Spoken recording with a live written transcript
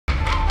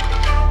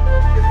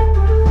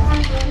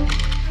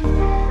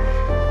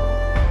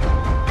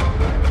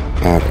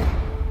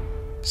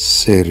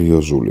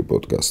სერიოზული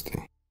პოდკასტი.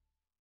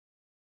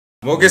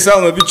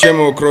 მოგესალმებით,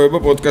 ჩემო ოქროებო,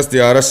 პოდკასტი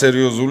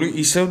არასერიოზული,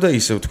 ისევ და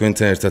ისევ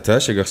თქვენთან ერთადაა.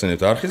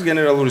 შეგახსენებთ არხის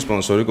გენერალური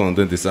სპონსორი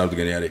კონტენტის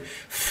წარმდგენია არის.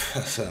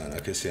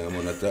 სანაკესი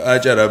ამონატა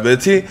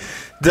adjarabet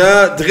და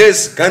დღეს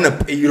განა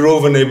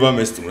პიროვნება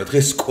მესტუმრა,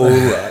 დღეს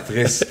სკოლა,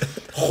 დღეს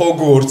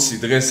ჰოგვორტსი,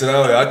 დღეს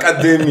რავი,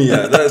 აკადემია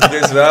და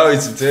დღეს რა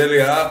ვიცი, მთელი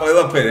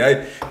ყველაფერი, აი,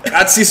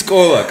 კაცის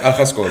სკოლა,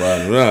 კახას სკოლა,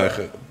 ანუ რა,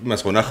 ეხლა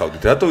იმას ხო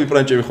ნახავდით, რატო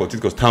ვიპრანჭები ხო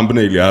თითქოს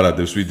thumbnail არ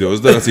ადევს ვიდეოს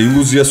და რაღაც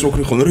ილუზიას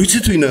ვქრი ხო,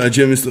 იცით ვინაა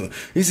ჩემს,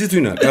 იცით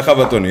ვინაა, კახა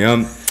ბატონია,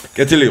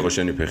 კეთილი იყო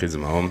შენი ფეხი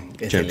ძმაო,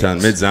 ჩემთან,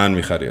 მე ძალიან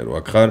მიხარია რომ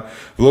აქ ხარ,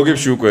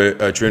 ვლოგებში უკვე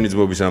ჩვენი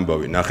ძმობის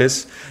ამბავი ნახეს,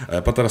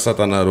 პატარა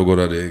სატანა როგორ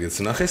არის ეგეც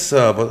ნახეს,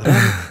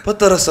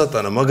 პატარა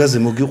სატანა მაგაზე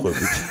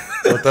მოგიყვებით,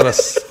 პატარა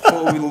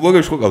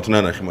ვლოგებში ხო გავთ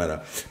ნანახი, მაგრამ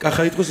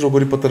კახა იტყვის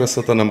როგორი პატარა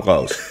სატანა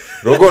მყავს.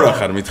 როგორ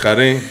ახარ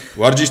მითხარი?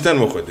 ვარჯიშთან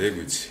მოხვედი, ეგ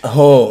ვიცი.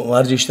 ხო,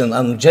 ვარჯიშთან,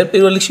 ანუ ჯერ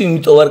პირველ რიგში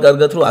იმიტომ ვარ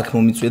კარგად რომ აქ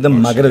მომიწვია და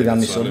მაგრად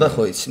გამისორდა,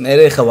 ხო იცი.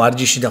 მე ხა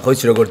ვარჯიშიდან ხო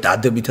იცი როგორ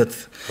დადებითად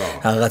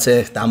რაღაცა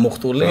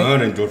დამოხტული.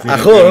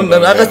 ხო,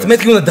 რაღაც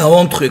მეთქი უნდა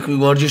დავამთხე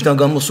ვარჯიშთან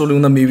გამოსული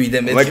უნდა მივიდე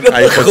მე.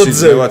 აი ხო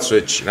ცივად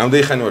სვეტში.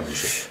 რამდენი ხანი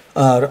ვარჯიშობ?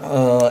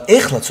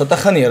 ეხლა ცოტა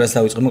ხანია რაც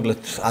დავიწყე, მოკლედ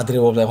ადრე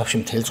ვაფშე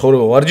მთელი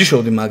ცხოვრება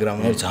ვარჯიშობდი, მაგრამ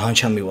მე ძალიან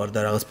ჩამივარდა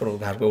რაღაც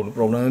გარკვეული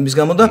პრობლემების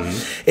გამო და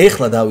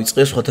ეხლა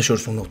დავიწყე სხვათა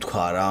შორის უნდა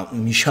ვთქვა რა,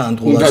 მიშა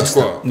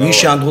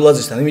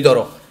ანდღულაძესთან, იმიტომ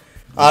რომ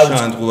მიშა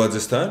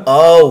ანდღულაძესთან?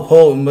 აუ, ხო,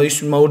 ის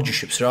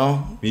მაურჯიშებს რა.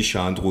 მიშა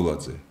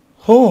ანდღულაძე.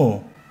 ხო.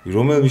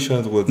 რომელ მიშა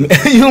ანდღულაძე?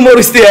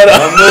 იუმორისტი არა.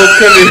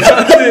 ამოქელი.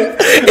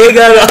 ეგ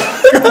არა.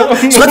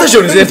 სხვათა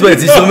შორის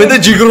ერთმანეთს იცნობენ და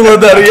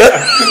ჯიგრულად არიან.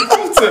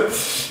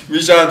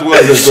 მიშა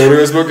ანდღულაძეს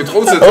ორივეს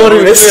მოკითხულს ეცე.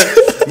 ორივეს.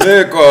 მე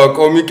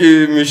კომიკი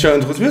მიშა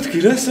ანდღულაძე მეთქი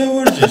რა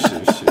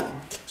სავარჯიშებში.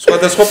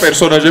 სხვადასხვა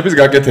პერსონაჟების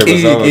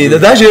გაკეთებას ავარ. კი, და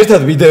დაჟე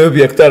ერთად ვიდეოები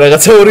აქვს და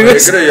რაღაცა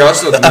ორივეს. ეგრე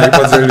იასოთ მე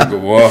იფაძერიგო,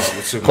 ვა.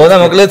 ხო და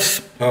მოკლედ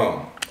ხო.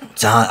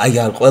 ძალიან აი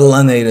არ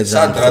ყველანაირად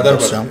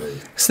ძალიან.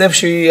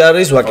 სნეპში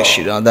არის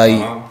ვაკეში რა და აი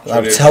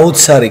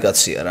საოცარი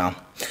კაცია რა.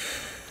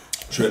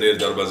 ჩვენი ერთ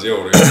დარბაზია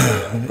ორი.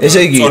 ესე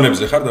იგი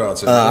წონებზე ხარ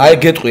რაღაცა. აი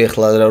გეტყვი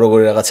ახლა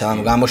როგორი რაღაცა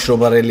ანუ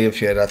გამოშრობა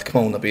რელიეფია რა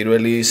თქმა უნდა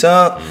პირველი ისა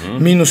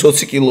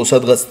 -20 კილო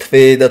სადღაც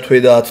თვე და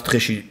 10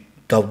 დღეში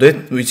დავდეთ,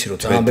 ვიცი რომ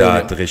ძალიან ბევრი.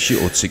 10 დღეში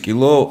 20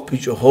 კილო.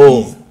 ბიჭო, ხო.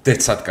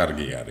 დეცად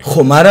კარგი არის.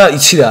 ხო, მაგრამ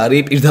იცი რა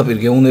არის, პირდაპირ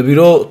გეუნები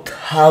რომ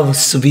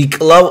თავს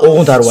ვიკლავ,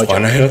 ოღონდ არ ვაჭარ.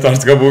 სვანაერად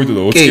არც გამოვიდო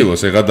და 20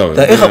 კილოს ეღადავე.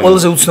 და ეხლა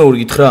ყველაზე უცნაური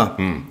გითხრა?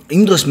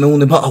 იმ დროს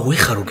მეუნება, აუ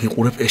ეხლა რო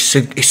გიყურებ,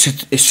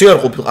 ესე არ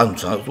ყოფილ, ანუ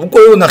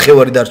უკვე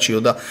ნახევარი დარჩიო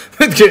და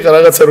მეთქი ეხლა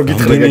რაღაცა რო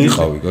გითხრა გაგიხავი.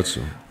 იყავი,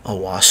 კაცო. აუ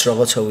 100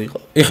 რაღაცა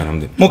ვიყავ. ეხლა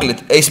რამდენი? მოკლედ,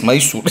 ეს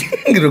მაისური,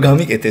 რომ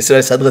გამიკეთეს რა,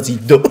 სადღაც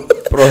იდო.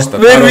 პროსტა,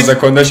 კაროზე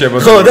ქონდა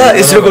შემოწმებული. ხო და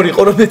ეს როგორ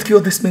იყო რომ მეთქი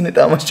ოდეს მე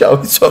ნეტამას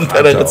ჩავიცვამ და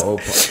რაღაც.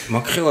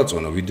 მაგ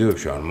ხელაწონა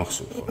ვიდეოებში არ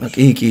მახსოვ ხო.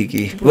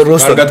 კი.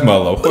 როსტო კარგად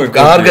მალავ ხო.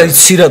 კარგად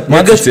ცირად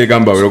მაგას ეგ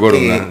ამბავი როგორ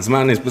უნდა.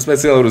 ზმანის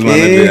სპეციალური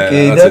ზმანებია,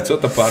 რაღაცა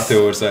ცოტა პარტე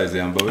ოვერსაიზი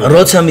ამბავი.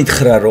 როცა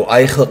მითხრა რომ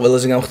აი ხა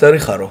ყველაზე გამხდარი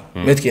ხარო.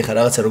 მეთქი ხა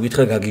რაღაცა რო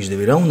გითხრა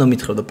გაგიჟდები, რა უნდა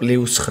მითხრა და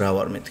 +9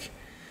 ვარ მეთქი.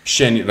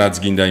 შენ რაც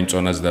გინდა იმ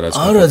წონას და რაც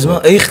არა ძმა,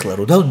 ეხლა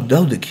რო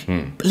დავდექი.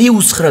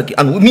 +9 კი,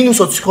 ანუ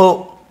 -20 ხო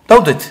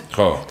დავდეთ.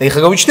 ხო. და ეხლა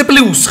გავიჩნდე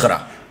 +9.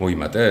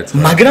 მოიმატეთ?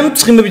 მაგრამ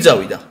ცხიმები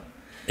წავიდა.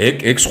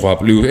 ეგ სხვა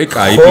ეგ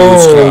კაი ხო,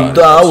 +9.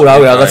 და აუ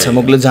რავი რაღაცა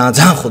მოკლედ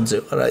ძალიან ხოძე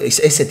ვარ.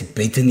 ესეთი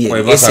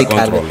ბედნიერი, ესე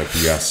კარგი.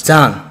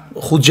 ძალიან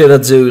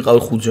ხუჯერაძე ვიყავ,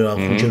 ხუჯერ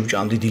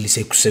ვჭამდი დილის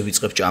 6-ზე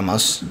ვიწყებ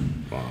ჭამას.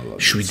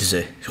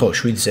 7-ზე. ხო,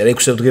 7-ზე,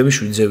 6-ზე ვდგები,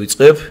 7-ზე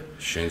ვიწყებ.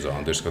 შენ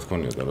ზანდერსკა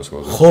თქონია და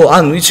რასკოლაზე. ხო,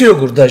 ანუ იცი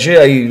როგორ დაჟე,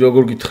 აი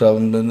როგორ გითხრა,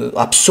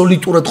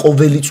 აბსოლუტურად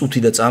ყოველი წუთი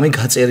და წამი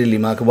გაწერილი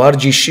მაქვს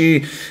ვარჯიში,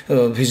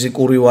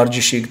 ფიზიკური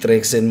ვარჯიში,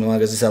 ტრეკზე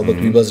მაგაზეს ალბათ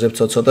ვიბაზრებ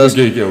ცოტას.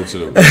 კი,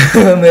 აუცილებლად.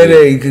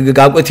 მე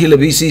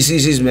გაკვეთილები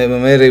ის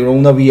მე რომ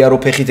უნდა ვიარო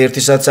ფეხით 1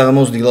 საათს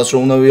საღამოს დილას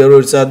რომ უნდა ვიარო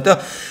 1 საათი და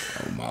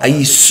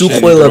აი სუ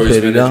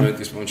ყველაფერი რა.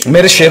 მე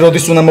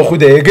შეროდის უნდა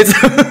მოხვიდე ეგეც.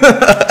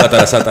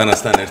 პატარა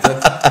სატანასთან ერთად.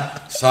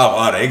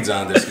 არა, ეგ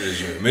ძალიან დესკი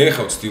რეჟიმი. მე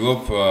ხავ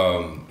ვცდილობ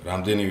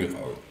რამდენი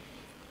ვიყავი.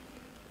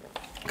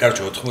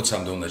 კარჩო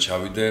 80-მდე უნდა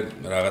ჩავიდე,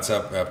 რაღაცა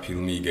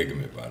ფილმი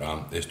იგეგმება რა.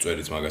 ეს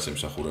წერიც მაგას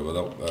ემსახურება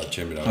და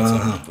ჩემი რაღაცა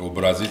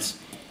ობრაზიც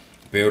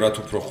ბევრად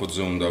უფრო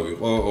ხოძე უნდა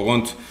ვიყო.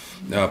 ოღონდ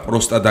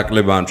პროსტა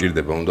დაკლება არ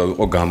მჭირდება, უნდა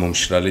ვიყო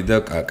გამომშრალი და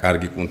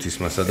კარგი კუნთის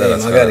მასა და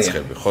რაც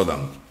გააცხები. ხო და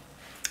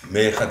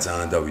მე ხა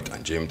ძალიან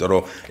დავიტანჯე, იმიტომ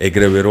რომ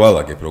ეგრე ვერ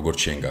ვალაგებ როგორც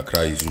შენ გაქვს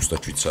რა,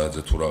 ზუსტად 7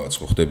 საათზე თუ რაღაც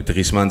ხო ხდები.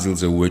 დღის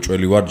მანძილზე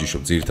უეჭველი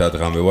ვარჯიშობ, ძირითადად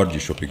ღამე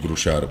ვარჯიშობ,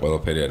 იგრუშა არ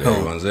ყველაფერი არის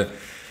ევანზე.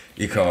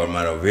 იქავარ,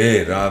 მაგრამ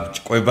რა,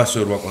 ყვებას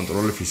ვერ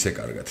ვაკონტროლებ ისე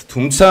კარგად.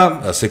 თუმცა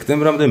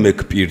სექტემბრამდე მე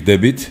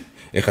გპირდებით,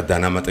 ეხა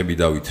დანამატები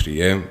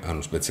დავითრიე,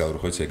 ანუ სპეციალური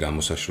ხო იცი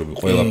გამოსაშრობი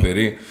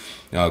ყველაფერი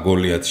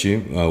გოლიათში,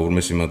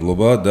 ურმესი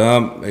მადლობა და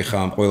ეხა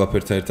ამ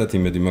ყველაფერთან ერთად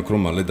იმედი მაქვს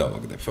რომ მალე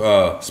დავაგდებ.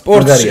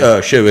 სპორტს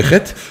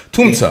შევეხეთ,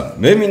 თუმცა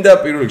მე მინდა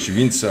პირველ რიგში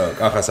ვინც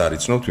კახას არ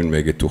იცნობთ, ვინმე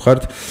ეგეთ თუ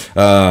ხართ,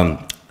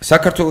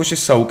 საქართველოში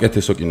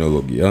საუკეთესო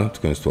კინოლოგია,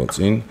 თქვენს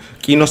თვალწინ.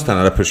 კინოსთან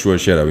არაფერ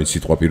შუაში არ ვინ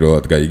სიტყვა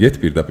პირველად გაიგეთ,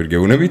 პირდაპირ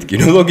გეუბნებით,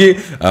 კინოლოგი,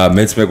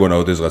 მეც მეგონა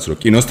ოდესღაც რომ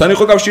კინოსთან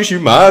იყო კავშირში,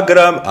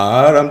 მაგრამ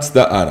არამც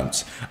და არამც.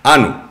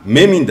 ანუ,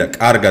 მე მინდა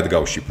კარგად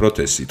გავშიფროთ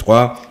ეს სიტყვა,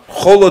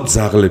 მხოლოდ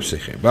ძაღლებს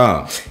ეხება?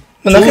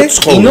 ნახე,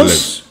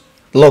 კინოს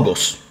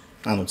ლოგოს.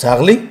 ანუ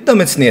ძაღლი და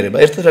მეცნიერება.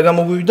 ერთად რა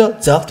გამოგვივიდა?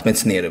 ძაღლთ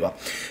მეცნიერება.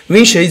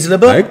 ვინ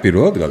შეიძლება? აი,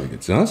 პირველად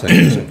გავიგეთ,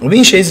 საინტერესო.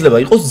 ვინ შეიძლება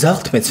იყოს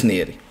ძაღლთ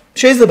მეცნიერი?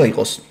 შეიძლება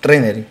იყოს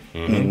ტრენერი,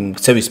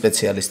 ქცევის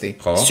სპეციალისტი,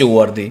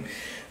 სტიუარდი,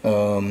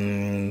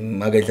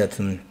 მაგალითად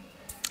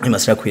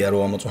იმას რა ქვია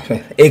რომ ამოწმე,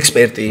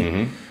 ექსპერტი.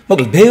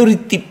 მოკლედ, ბევრი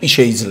ტიპი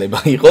შეიძლება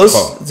იყოს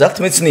ძაღლთ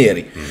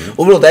მეცნიერი.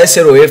 უბრალოდ აი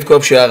ესე რომ ერთ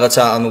ქვაბში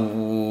რაღაცა, ანუ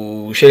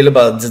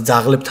შეიძლება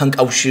ძაღლებთან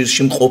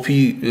კავშირში მყოფი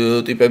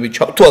ტიპები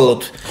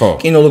ჩავთვალოთ.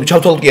 კინოლოგი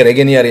ჩავთვალოთ კი არა,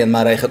 ეგენი არიან,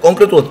 მაგრამ ეხლა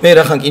კონკრეტულად მე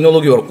რახან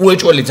კინოლოგი ვარ,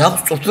 უეჭველი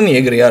ძაღლს წვრთნი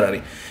ეგრე არ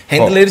არის.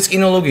 ჰენდლერის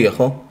კინოლოგია,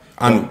 ხო?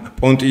 ანუ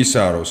პონტი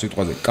ისაა რომ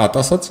სიტყვაზე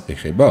კატასაც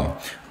ეხება?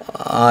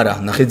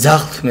 არა, ნახე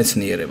ძაღლთ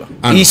მეცნიერება.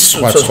 ის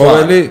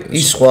ცხოველი,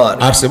 ის სხვა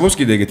არის. არსებობს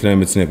კიდე ეგეთი რამე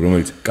მეცნიერება,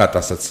 რომელიც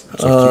კატასაც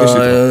წვრთნის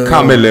სიტყვა.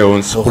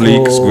 კამელეონს,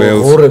 ხვლიკს,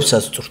 გველს.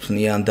 ღორებსაც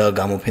წვრთნიან და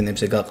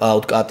გამოფენებზე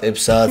გაყავთ,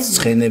 კატებსაც,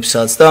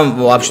 ცხენებსაც და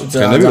ვაფშე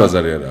ცხენები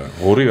ბაზარი არა.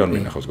 ღორი არ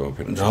მინახავს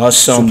გამოფენებზე.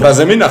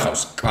 სუფრაზე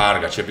მინახავს.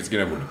 კარგად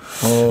შეფიცკინებული.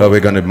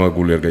 ვეგანებმა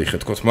გული არ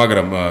გაიხეთქოთ,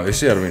 მაგრამ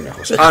ესე არ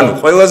მინახავს. ანუ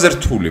ყველაზე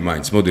რთული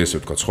მაინც, მოდი ესე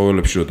ვთქვა,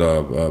 ცხოველებში რომ და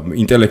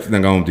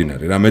ინტელექტიდან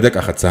გამომდინარე, რა მე და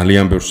კახა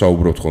ძალიან ბევრს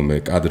საუბრობთ ხოლმე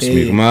კადრის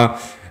მიღმა.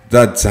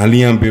 და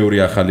ძალიან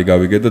ბევრი ახალი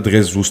გავიგე და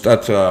დღეს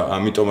ზუსტად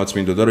ამიტომაც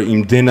მინდოდა რომ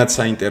იმდენად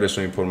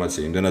საინტერესო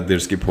ინფორმაცია, იმდენად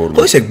დერსკი ფორმა.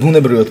 ხო, ესე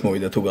ბუნებრივად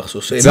მოვიდა თუ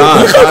გახსოვს.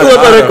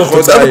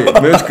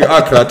 მე ვთქვი,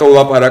 აქ რატო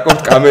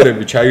ვლაპარაკობთ,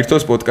 კამერები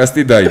ჩაირთოს,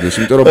 პოდკასტი დაიდოს,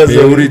 იმიტომ რომ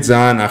ბევრი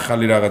ძალიან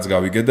ახალი რაღაც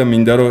გავიგე და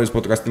მინდა რომ ეს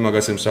პოდკასტი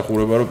მაგას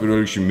ემსახურება, რომ პირველ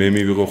რიგში მე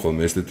მივიღო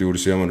ხოლმე ესთეტიური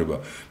სიამოვნება,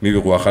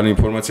 მივიღო ახალი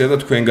ინფორმაცია და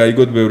თქვენ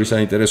გაიგოთ ბევრი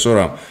საინტერესო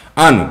რამ.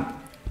 ანუ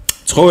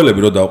ცხოველები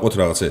რო დავყოთ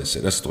რაღაცა ესე,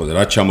 რა სიტყვაზე,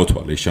 რა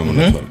ჩამოთვალე, ის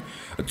ჩამონათვალე.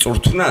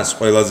 წვრთნას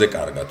ყველაზე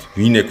კარგად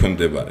ვინ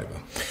ექვემდებარება?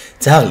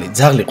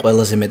 ძაღლი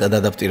ყველაზე მეტად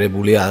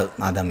ადაპტირებულია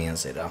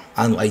ადამიანზე რა.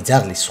 ანუ აი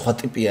ძაღლის სხვა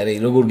ტიპი არის,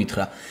 როგორ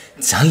გითხრა,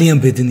 ძალიან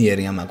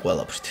ბედნიერი ამ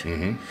ყველაფრით.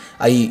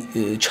 აი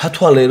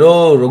ჩათვალე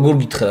რომ როგორ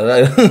გითხრა რა.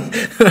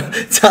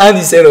 ძალიან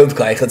ისე რომ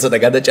თქვა, ეხლა ცოტა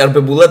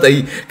გადაჭარბებულად, აი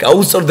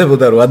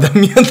გაუსწორდებოდა რომ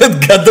ადამიანად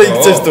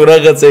გადაიქცეს თუ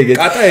რაღაცა ეგეთი.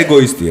 კატა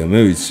ეგოისტია, მე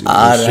ვიცი.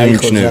 არა,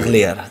 ხო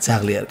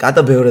ძაღლი არა.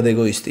 კატა ბევრად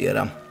ეგოისტია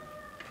რა.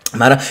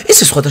 მაგრამ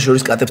ესე სხვათა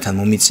შორის კატებთან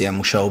მომიწია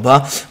მუშაობა.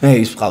 მე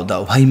ის ყავდა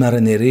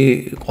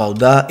ვაიმარენერი,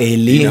 ყავდა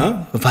ელი,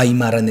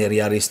 ვაიმარენერი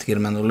არის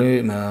გერმანული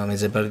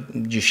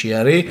მეძებარჯიში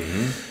არის.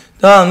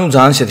 და ნუ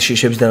ძალიან ისეთი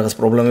შიშების და რაღაც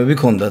პრობლემები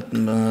ჰქონდა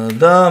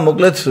და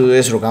მოკლედ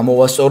ეს რო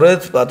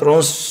გამოვასწორეთ,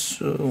 პატრონს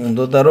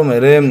უნდოდა რომ მე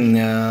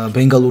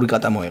ბენგალური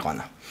კატა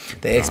მოეყვანა.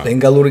 და ეს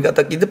ბენგალური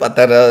კატა კიდე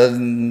პატარა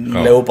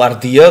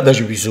ლეოპარდია და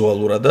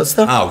ვიზუალურადაც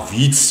და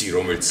ვიცი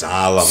რომელიც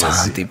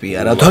ალამაზი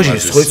ტიპია რა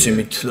თოჯის ხო იცი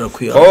მით რა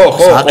ქვია ხო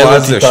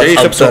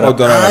შეიძლება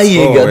საყოდა რაღაც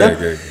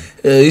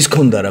ის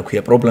ქონდა რა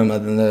ქვია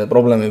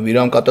პრობლემები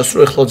რა კატას რო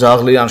ეხლა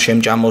ძაღლი ან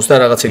შემჭამოს და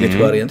რაღაც ეგეთი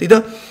ვარიანტი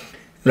და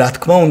რა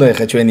თქმა უნდა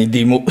ეხა ჩვენი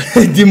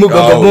დიმო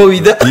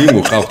გამოვიდა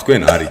დიმო ყავთ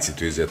თქვენ არ იცით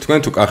ვიზია თქვენ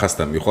თუ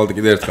კახასთან მიხვალთ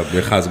კიდე ერთხელ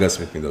მე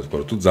ხაზგასმით მინდა ვთქვა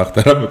რომ თუ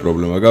ძაღლთან რა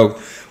პრობლემა გაქვთ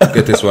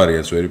უკეთეს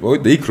ვარიანტს ვერ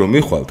იპოვეთ და იქ რომ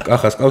მიხვალთ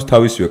კახას ყავს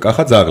თავისივე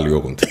კახა ძაღლი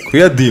ოღონდ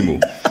ქვია დიმო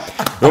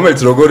რომელიც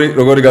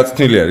როგორი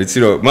გაწვნილი არის იცი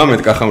რომ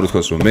მამეთ კახამ რო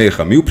თქოს რომ მე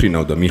ხა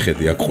მიუფრინავ და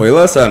მიხედი აქ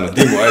ყველას ანუ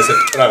დიმო აი ესე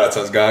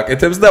რაღაცას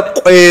გააკეთებს და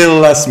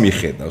ყველას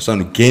მიხედავს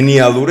ანუ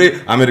გენიალური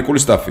ამერიკული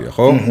სტაფია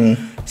ხო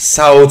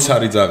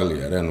საოცარი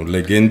ძაღლია რა ანუ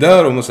ლეგენდა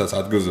რომელსაც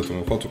ადგილზე თუ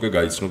მოვხვალთ უკვე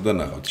გაიცნობ და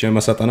ნახავთ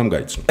ჩემმა სატანამ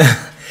გაიცნო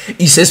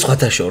ისე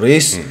სხვათა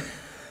შორის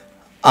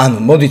ანუ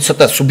მოდი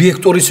ცოტა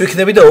სუბიექტურის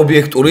ვიქნები და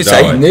ობიექტურის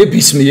აი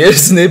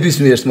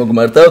ნებისმიერს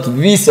მოგმართავთ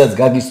ვისაც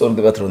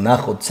გაგისტორდებათ რომ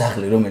ნახოთ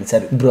ძაღლი რომელიც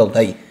არის უბრალოდ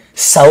აი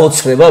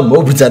საოცრება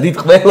მობძადით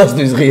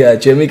ყველასთვის ღიაა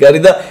ჩემი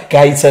კარი და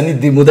გაიცანით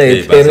დიმო და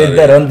ეფერეთ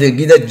და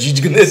რამდენი და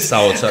ჯიჯგნეს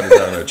საოცარი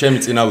ძაღლია ჩემი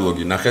წინა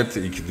ვლოგი ნახეთ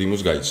იქ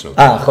დიმოს გაიცნობ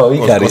ხო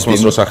იქ არის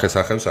კოსმოს რო სახეს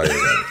აი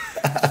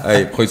აი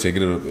ხო ის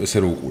ეგრე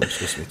ესე რო უყურებს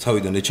კოსმოს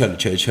თავიდან ეჩალი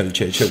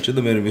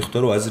და მე მიხვდა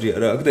რომ აზრი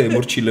არა აქ და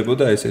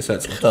ემორჩილებოდა ეს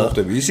აწყობ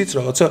ხდები ისიც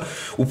რაღაცა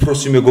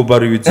უფროსი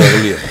მეგობარი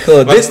ვიძაღლია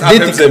მაგის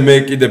სტატებზე მე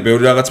კიდე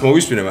ბევრი რაღაც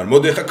მოვისმინე მაგრამ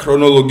მოდი ახლა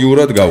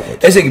ქრონოლოგიურად გავყვეთ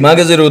ესე იგი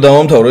მაგაზე რო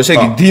დავამთავრო ესე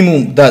იგი დიმუ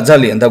და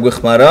ძალიან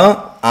დაგვეხმარა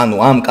ანუ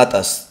ამ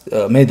კატას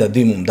მე და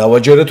დიმუმ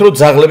დავაჯერეთ რომ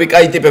ძაღლები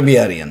კაი ტიპები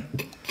არიან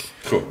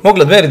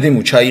მოკლედ მე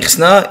დიმუ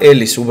ჩაიხსნა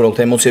ელის უბრალოდ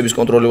ემოციების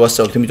კონტროლი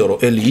ვასწავლეთ იმიტომ რომ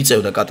ელი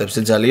იწევდა კატებზე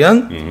ძალიან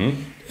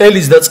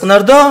ელის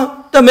დაწყნარდა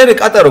და მე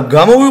კატა რო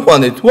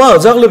გამოვიყვანეთ ვა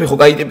ძაღლები ხო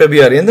კაი ტიპები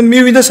არიან და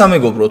მივიდა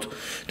სამეგობროდ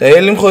და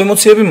ელიმ ხო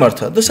ემოციები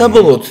მართა და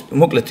საბოლოოდ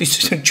მოკლედ ის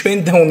ჩვენ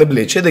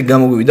დაუნებლიეთ შედეგი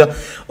გამოგვივიდა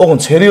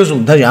ოღონდ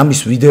სერიოზული და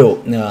ამის ვიდეო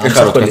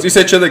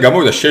ისე შედეგი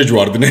გამოვიდა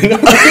შეჯვარდნენ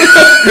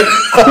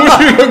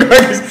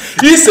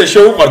ისე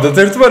შეუყვარდათ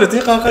ერთმანეთს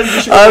ეხა ახალი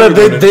არა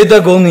დედა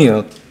გონია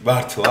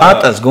მართლა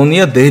კატას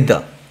გონია დედა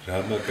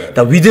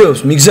და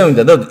ვიდეოს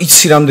მიგზავნიდა და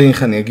იცი რამდენი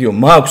ხანია გიო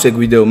მაქვს ეგ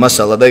ვიდეო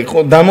მასალა და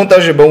ხო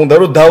დამონტაჟება უნდა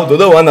რომ დავდო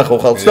და ვანახო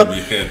ხალხს და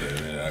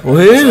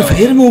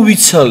ვერ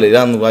მოვიცალე,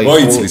 ანუ აი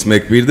მოიცლის მე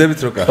გვირდებით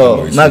რომ კახა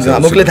მოიცლის. მაგრამ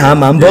მოკლედ ამ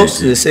ამბავს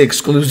ესე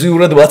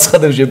ექსკლუზიურად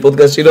ვაცხადებ შენ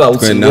პოდკასტში რომ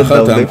აუცილებლად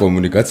ნახავთ ამ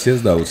კომუნიკაციას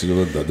და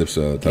აუცილებლად დადებს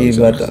თავის.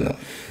 კი ბატონო.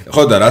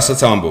 ხო და რასაც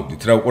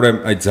ამბობდით რა უყურე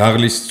აი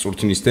ძაღლის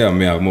წურთნის და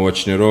მე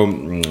აღმოვაჩინე რომ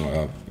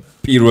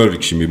პირველ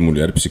რიგში მიმული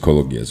არის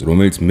ფსიქოლოგიაზე,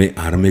 რომელიც მე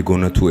არ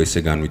მეგონა თუ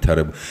ესე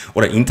განვითარება.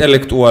 ყურე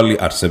ინტელექტუალი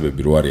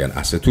არსებები რო არიან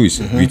ასე თუ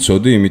ისე,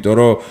 ვიცოდი, იმიტომ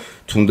რომ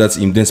თუნდაც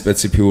იმდენ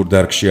სპეციფიურ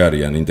დარგში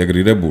არიან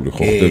ინტეგრირებული,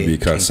 ხო ხდები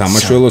იქ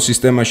სამაშველო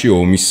სისტემაში,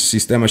 ომის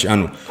სისტემაში,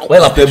 ანუ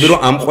ყველაფერი რომ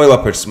ამ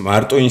ყველაფერს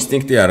მარტო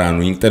ინსტინქტი არა,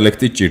 ანუ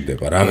ინტელექტი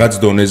ჭირდება. რაღაც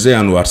დონეზე,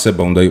 ანუ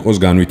არსება უნდა იყოს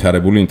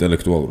განვითარებული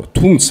ინტელექტუალურად.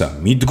 თუმცა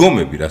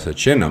მიდგომები, რასაც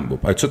შენ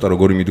ამბობ, აი ცოტა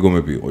როგორი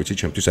მიდგომები იყო, იცი,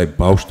 ჩემთვის აი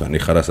ბავშვთან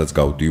ეხა რასაც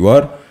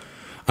გავდივარ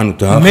ანუ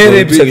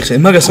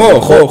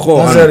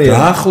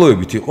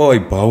დაახლოებით იყო აი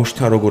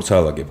ბავშვთან როგორც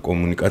ალაგებ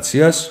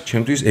კომუნიკაციას,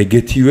 ჩემთვის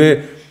ეგეთივე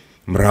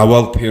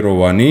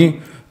მრავალფეროვანი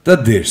და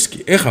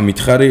დერსკი. ეხა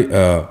მითხარი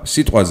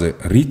სიტყვაზე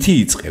რითი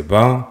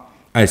იწყება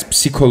აი ეს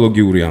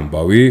ფსიქოლოგიური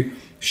ამბავი,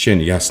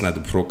 შენი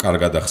ასნად უფრო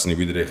კარგად ახსნი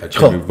ვიდრე ეხა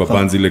ჩემი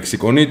ბანძი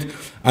ლექსიკონით,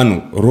 ანუ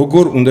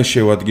როგორ უნდა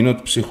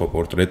შევადგინოთ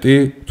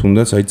ფსიქოპორტრეტი,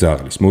 თუნდაც აი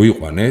ძაღლის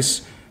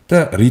მოიყვანეს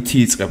და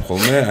რითი იწყებ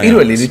ხოლმე?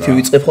 პირველი რითი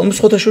ვიწყებ ხოლმე,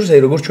 სხვათა შორის აი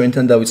როგორც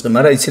ჩვენთან დავიწყე,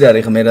 მაგრამ იცი რა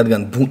არის, მე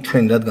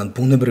რადგან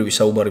ბუნებრივი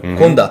საუბარი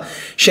მქონდა,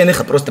 შენ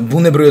ახლა პროსტა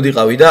ბუნებრივად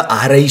იყავი და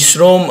არა ის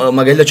რომ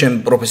მაგალითად ჩემ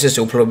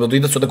პროფესიას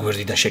ეუფლებოდი და ცოტა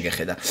გვერდიდან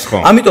შეგეხედა.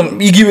 ამიტომ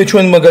იგივე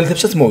ჩვენ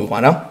მაგალითებსაც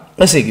მოვიყვანა.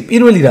 ესე იგი,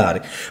 პირველი რა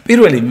არის?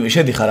 პირველი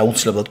შედიხარ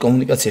აუცილებლად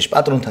კომუნიკაციაში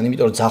პატრონთან,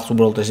 იმიტომ რომ ძაღლს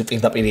უბრალოდ ესე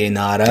პირდაპირ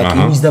ენა არა,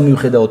 იმის და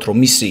მიუხედავად რომ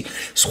მისი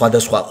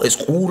სხვადასხვა ეს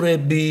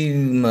ყურები,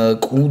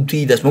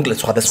 კუდი და მოკლედ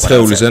სხვადასხვა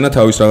სხეულის ენა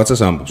თავის რაღაცას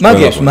ამბობს.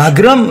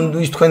 მაგრამ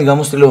ის თქვენი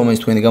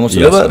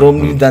გამოცდილება,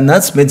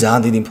 რომლიდანაც მე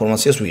ძალიან დიდი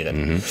ინფორმაციას ვიღებ.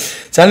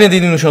 ძალიან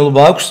დიდი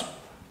მნიშვნელობა აქვს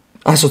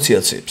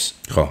ასოციაციებს.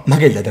 ხო.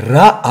 მაგალითად,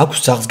 რა აქვს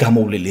ძაღლს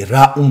გამოვლილი,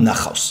 რა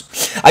უნახავს.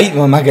 აი,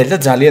 მაგალითად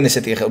ძალიან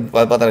ესეთი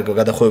პატარა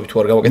გადახოვები თუ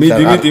არ გავაკეთე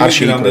არ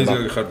შეიძლება.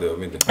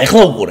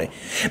 ეხლა უყურე.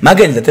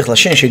 მაგალითად, ეხლა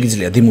შენ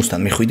შეგიძლია დიმუსთან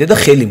მიხვიდე და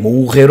ხელი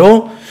მოუღერო,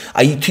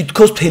 აი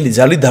თითქოს მთელი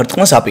ძალი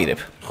დარტყმას აპირებ.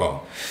 ხო.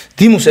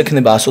 დიმუს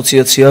ექნება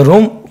ასოციაცია,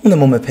 რომ უნდა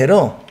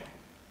მომეფერო.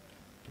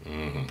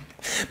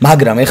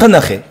 მაგრამ ეხლა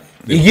ნახე,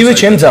 იგივე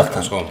ჩემ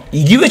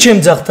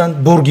ძაღლთან,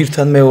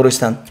 ბორგირთან,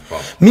 მეორესთან.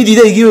 მიდი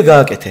და იგივე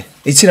გააკეთე.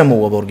 იცი რა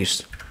მოუვა ბორგირს?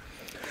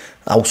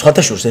 აუ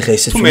სხვათა შორის ეხა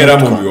ესეც თუ მე რა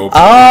მომივა?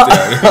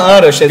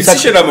 არა, შენ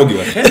რა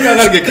მოგივა? ხელი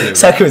აღარ გეკრება.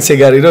 საქმეც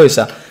ეგ არის რომ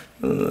ესა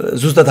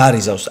ზუსტად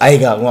არიზავს. აი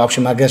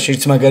ვაფშე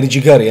მაგაშიც მაგარი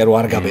ჯიგარია რომ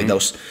არ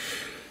გაბედავს.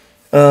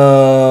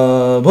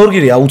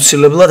 ბორგირი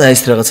აუცილებლად აი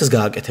ეს რაღაცას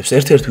გააკეთებს.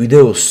 ერთ-ერთ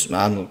ვიდეოს,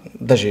 ანუ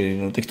დაჟე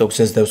TikTok-ს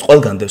ეძებს,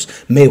 ყველგან დევს.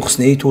 მე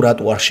ვხსნეი თუ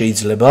რატო არ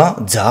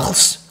შეიძლება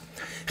ძაღლს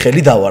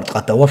ხელი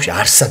დავარტყათ და ვაფშე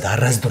არსად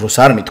არასდროს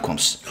არ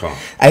მithkoms. ხო.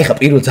 აი ხა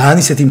პირველ ძალიან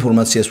ისეთ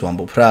ინფორმაციას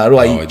ვამბობ რა, რომ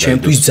აი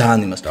ჩემთვის ძალიან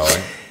იმას.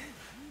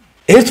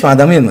 ერთმა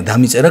ადამიანმა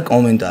დამიწერა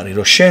კომენტარი,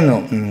 რომ შენ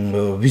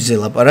ვიზე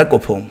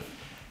ლაპარაკობო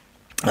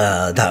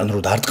და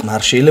რომ დარტყმა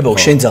არ შეიძლება,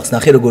 შენ ძაღლს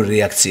ნახე როგორი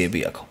რეაქციები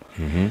აქვს.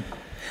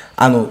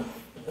 ანუ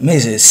მე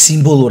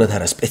სიმბოლურად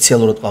არა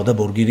სპეციალურად ყავდა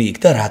ბორგირი იქ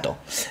და რატო?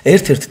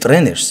 ერთ-ერთ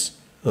ტრენერს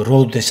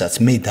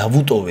როდესაც მე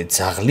დავუტოვე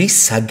ძაღლის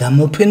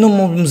საგამოფენო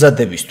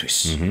მომზადებისთვის.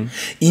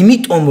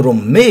 იმიტომ რომ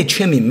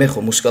მე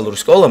ხო მუსიკალური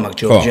სკოლა მაქვს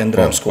Giorgi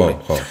სკოლა.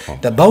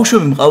 და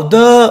ბავშვები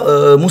მყავდა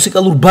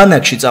მუსიკალურ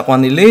ბანაკში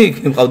წაყვანილი, იქ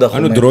მყავდა ხოლმე.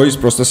 ანუ დროის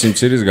პროსტა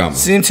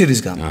სიმცირის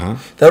გამო.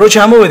 და რო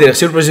ჩამოვედი, რა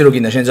სიურპრიზი რო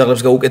გინდა შენ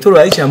ძაღლებს გაუკეთო, რა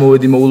აი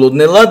ჩამოვედი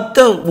მოულოდნელად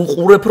და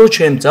უყურებ რომ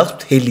ჩემ ძაღლს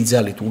მთელი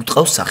ძალით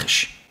ურტყავს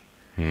სახეში.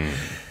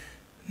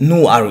 ნუ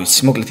არ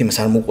ვიცი, მოკლედ იმას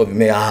არ მოყვები,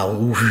 მე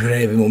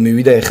ურები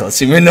მომივიდა ეხლა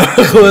სიმენო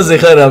ხოზე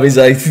ხარ ამის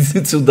აი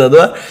ცუდად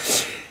ვარ.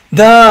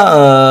 და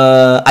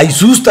აი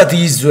ზუსტად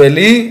ის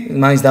ძველი,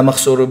 მაინც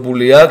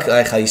დამახსოვრებული აქვს,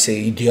 აი ხა ისე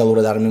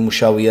იდეალურად არ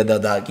მიმუშავია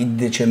და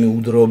კიდე ჩემი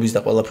უდროობის და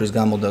ყველაფრის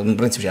გამო და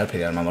პრინციპში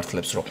არაფერი არ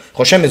მომართლებს რომ.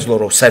 ხო შემეძლო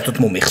რომ საერთოდ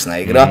მომიხსნა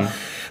ეგ რა.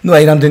 ნუ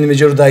აი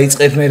რამდენიმეჯერ რომ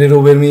დაიწყებ მე რო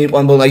ვერ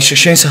მიიყვან, აი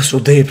შენსას რო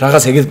დებ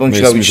რაღაც ეგეთ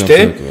პონჩი გავიშტე.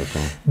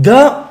 და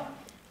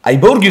აი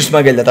ბორგირს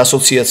მაგალითად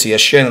ასოციაცია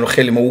შენ რო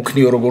ხელი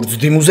მოუქნიო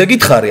როგორც დიმუზე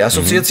გითხარი,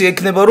 ასოციაცია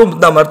ექნება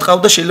რომ დამარტყავ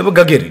და შეიძლება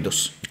გაგერიდოს.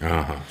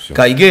 აჰა.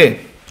 გაიგე?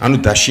 ანუ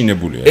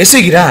დაშინებულია. ესე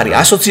იგი რა არის?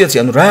 ასოციაცია,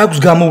 ანუ რა აქვს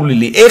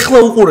გამოვლილი? ეხლა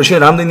უყურე შენ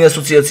რამდენი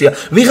ასოციაცია,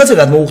 ვიღაცა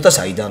გადმოუხდა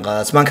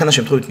საიდანღაც, მანქანა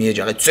შემთხვევით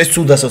მიეჯახეთ. ეს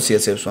ცუდ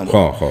ასოციაციებს ვამბობ.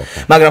 ხო.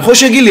 მაგრამ ხო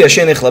შეგიძლია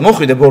შენ ეხლა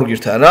მოხვიდე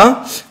ბორგირთან რა,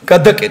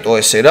 გადაკეტო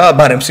ესე რა,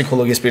 ბარემ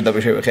ფსიქოლოგიის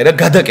პირდაპირ შევეხე რა,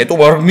 გადაკეტო,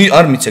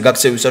 არ მიცე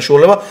გაქცევის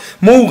საშუალება,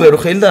 მოუღერო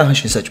ხელი და აჰა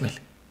შენ საჭმელი.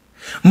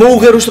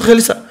 მოუღეროს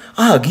ხელი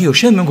გიო,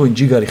 შენ მეგონი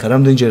ჯიგარი ხარ,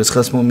 რამდენჯერაც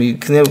ხელს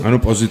მომიქნევ. ანუ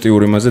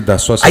პოზიტიური მასზე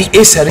დასვას. აი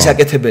ეს არის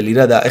აკეთებელი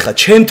რა და ეხლა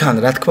ჩემთან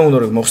რა თქმა უნდა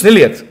რომ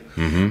მოხსნილი აქვს.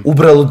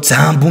 უბრალოდ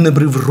ძალიან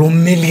ბუნებრივ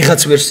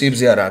რომელიღაც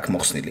ვერსიებზე არა აქვს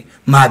მოხსნილი.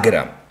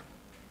 მაგრამ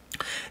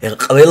ეხლა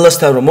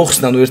ყველასთან რომ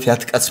მოხსნა, ნუ ერთი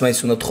 10 კაცმა ის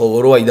უნდა თხოვო,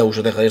 რომ აი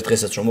დაუშვათ ეხლა ერთ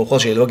დღესაც რომ მოხვალ,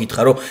 შეიძლება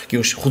გითხრა, რომ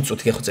გიოში 5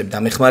 წუთი გეხოცები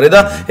დამეხმარე და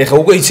ეხლა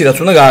უკვე იცი რაც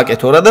უნდა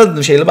გააკეთო რა და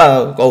შეიძლება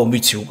ყოველ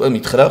ვიცი უკვე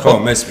მითხრა, ხო,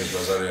 მესმის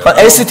ბაზარია. ხო,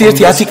 ესეთი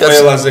ერთი 10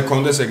 კაცი ყველაზე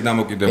კონდეს ეგ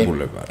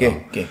დამოკიდებულება რა.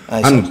 კი,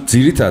 ანუ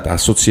ძირითადად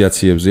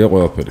ასოციაციებზეა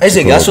ყველაფერი. ესე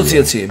იგი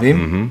ასოციაციები,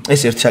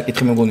 ეს ერთი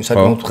საკითხი მეგონი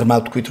საკმაოდ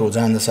ღრმად თქვით რომ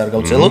ძალიან არ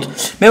გავწელოთ.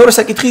 მეორე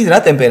საკითხი რა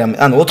ტემპერამენტი,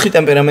 ანუ 4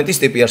 ტემპერამენტის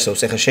ტიპი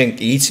არსებობს, ეხლა შენ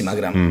კი იცი,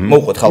 მაგრამ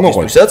მოვყვეთ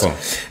ხალხისთვისაც.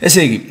 ესე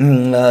იგი,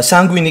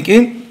 სანგვინიკი,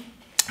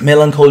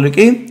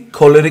 მელანქოლიკი,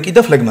 ქოლერიკი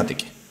და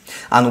ფლეგმატიკი.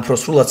 ანუ უფრო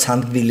სრულად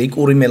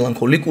სანდვილიკური,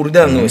 მელანქოლიკური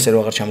და ნუ ესე რომ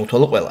აღარ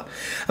ჩამოთვალო ყველა.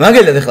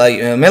 მაგალითად ეხლა აი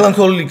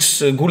მელანქოლიკს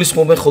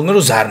გულისხმობენ ხოლმე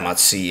რომ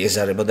ზარმაცი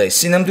ეზარება და ეს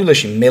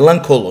სინამდვილეში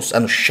მელანქოლოს,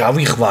 ანუ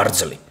შავი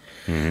ღვარძლი.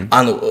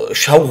 ანუ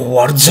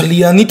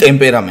შავღვარძლიანი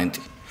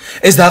ტემპერამენტი.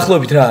 ეს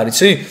დაახლოებით რა არის,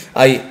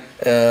 აი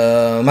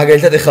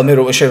მაგალითად ეხლა მე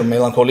რომ შენ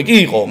მელანქოლიკი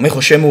იყო, მე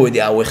ხო შემოვედი,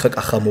 აუ ეხლა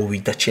კახა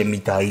მოვიდა, ჩემი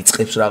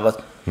დაიწყებს რაღაც.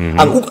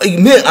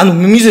 ანუ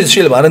მიზეზი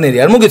შეიძლება არანაირი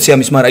არ მოგეცი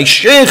ამის, მაგრამ აი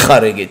შენ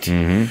ხარ ეგეთი.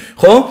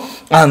 ხო?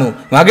 ანუ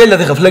მაგალითად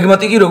ეხლა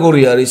ფლეგმატიკი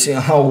როგორი არის?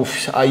 აუ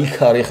აი იქ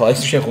არის ხო, ეს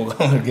შენ ხო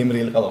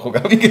გემრიელი ყავა ხო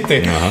გავიგეთე.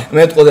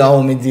 მე ვთქვი აუ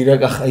მიდი რა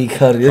კახა იქ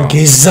არის და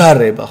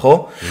გეზარება, ხო?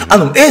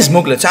 ანუ ეს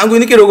მოკლედ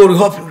სანგვინიკი როგორი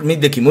ხო,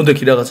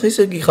 მოდექი რაღაცა,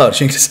 ესე იგი ხარ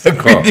შენ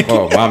სანგვინიკი.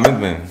 ხო,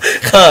 მე.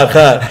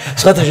 ხარ.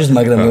 სხვათა შორის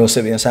მაგრამ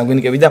მეოსებიან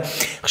სანგვინიკები და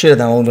ხშირად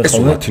ამოვიდა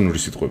ხოლმე. ეს ლათინური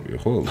სიტყვებია,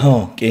 ხო? ხო,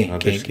 კი.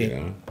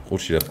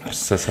 ხურში რა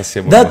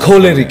სასიებო. და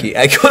ქოლერიკი,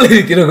 აი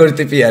ქოლერიკი როგორი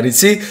ტიპი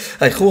არის,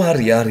 აი ხო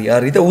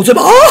არის და უცებ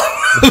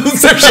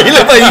უცებ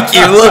შეიძლება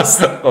იყილოს.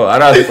 ხო,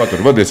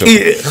 არაადეკვატური, მოდი ესე.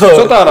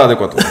 ცოტა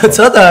არაადეკვატური.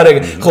 ცოტა არა,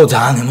 ხო,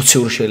 ძალიან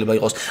ემოციური შეიძლება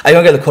იყოს. აი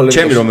მაგალითად ქოლერიკი.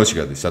 ჩემი რომელში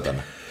გადის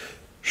სატანა?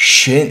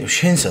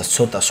 შენსაც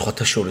ცოტა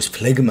სხვათა შორის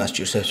ფლეგმას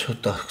ჭირს,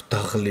 ცოტა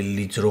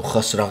დაღლილი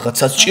ძროხას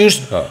რაღაცას ჭირს.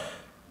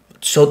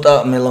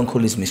 ცოტა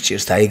მელანქოლიზმის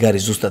ჭირს და ეგ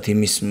არის ზუსტად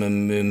იმის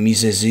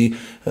მიზეზი,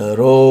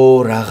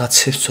 რომ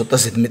რაღაცებს ცოტა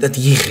ზედმეტად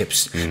იღებს.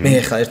 მე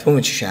ხა ერთ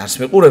მომენტში შენ არს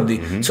მეყურებდი,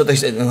 ცოტა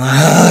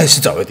ესე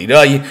წავედი რა,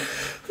 აი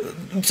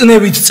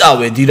წნევით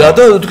წავედი რა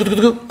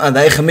და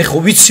ეხლა მე ხო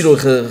ვიცი რომ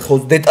ხო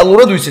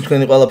დეტალურად ვიცი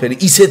თქვენი ყველაფერი,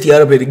 ისეთი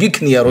არაფერი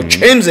გიქნია რომ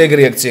ჩემზე ეგ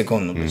რეაქცია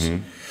ქონდეს.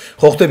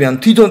 ხო ხტები ან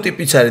თვითონ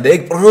ტიპიც არის და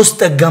ეგ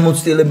პროსტა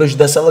გამოცდილებაში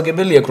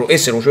დასალაგებელი აქვს რომ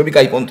ესე რომ შვები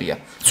кай პონტია.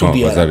 ცუდი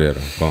არა.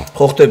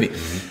 ხო ხტები.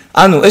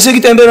 ანუ ესე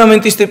იგი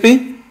ტემპერამენტის ტიპი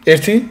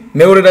ერთი,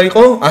 მეორე რა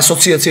იყო?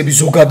 ასოციაციების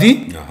ზოგადი.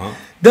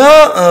 და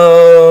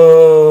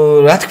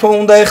რა თქმა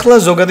უნდა ეხლა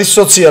ზოგადის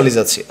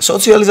სოციალიზაცია.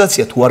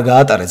 სოციალიზაცია თუ არ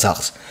გაატარე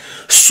ძაღლს,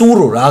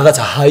 სურო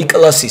რაღაცა ჰაი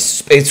კლასის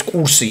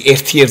სპეცკურსი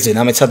ერთ-ერთზე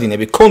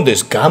ნამეცადინები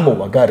კონდეს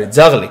გამოვა გარე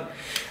ძაღლი.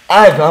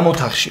 აი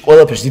გამოთახში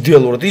ყველაფერს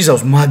იდეალურად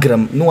იზავს,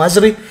 მაგრამ ნუ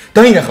აზრი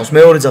დაინახავს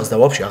მეორე ძაღლს და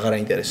ვაფშე აღარ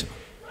აინტერესება.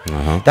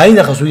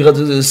 დაინახავს ვიღაც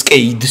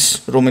სკეიდს,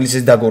 რომელიც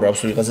ეს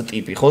დაგორავს ვიღაცა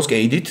ტიპი, ხო,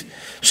 სკეიდით.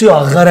 всё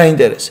აღარ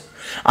აინტერესება.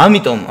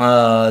 ამიტომ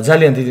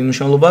ძალიან დიდი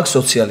მნიშვნელობა აქვს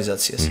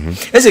სოციალიზაციას.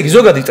 ესე იგი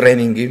ზოგადი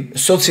ტრენინგი,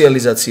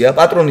 სოციალიზაცია,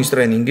 პატრონის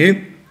ტრენინგი,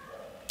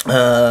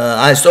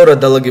 აი სწორად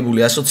დალაგებული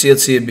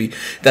ასოციაციები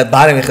და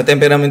ბარემ ხა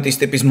ტემპერამენტის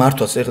ტიპის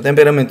მართვაც, ხა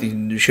ტემპერამენტი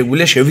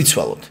შეგვიძლია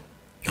შევიცვალოთ.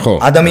 ხო.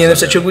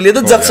 ადამიანებსაც შეგვიძლია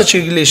და ძაღლსაც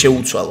შეგვიძლია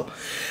შეუცვალო.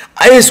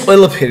 აი ეს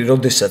ყველაფერი,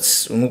 როდესაც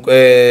უკვე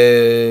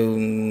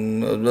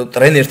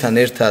ტრენერთან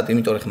ერთად,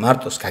 იმიტომ რომ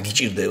მარტოს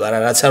გაგიჭირდება რა,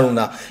 რაც არ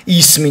უნდა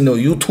ისმინო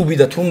YouTube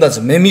და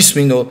თუნდაც მე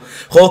მისმინო,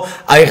 ხო?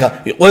 აი ხა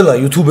ყველა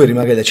YouTuberi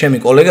მაგალითად ჩემი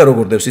კოლეგა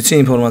როგორ დევს იცი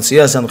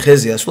ინფორმაციას ამ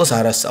ხეზე ასვლას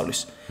არ ასწავლის.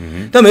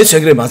 და მეც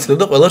ეგრე მაცლებ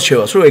და ყველა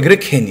რჩევას რომ ეგრე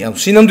ქენი, ანუ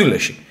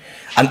სინამდვილეში.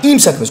 ან იმ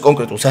საქმეს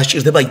კონკრეტულს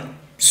ასჭირდება აი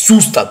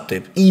ზუსტად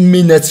დებ,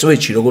 იმენაც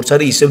ვეჭი როგორც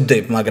არის ისევ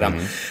დებ, მაგრამ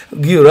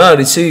გიო რა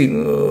არის იცი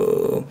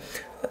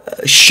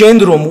შენ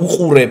რომ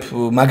უყურებ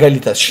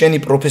მაგალითად შენი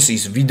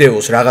პროფესიის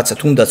ვიდეოს რაღაცა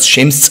თუნდაც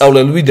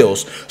შემსწავლელ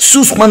ვიდეოს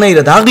სულ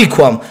სხვანაირად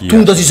აღიქვამ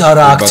თუნდაც ის არ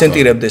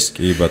ააქცენტირებდეს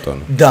კი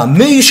ბატონო და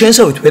მე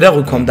შენსავით ვერ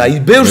აღიქვამ და აი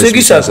ბევრს ეგ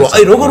ისაა რომ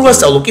აი როგორ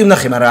ვასწავლო კი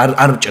ვნახე მაგრამ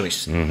არ ჭრის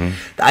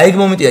და აი ეგ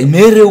მომენტი აი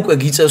მე უკვე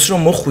გიწევს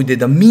რომ მოხვიდე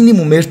და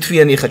მინიმუმ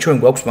ერთთვიანი ხა ჩვენ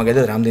გვაქვს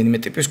მაგალითად რამდენიმე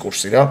ტიპის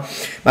კურსი რა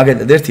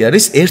მაგალითად ერთი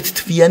არის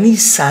ერთთვიანი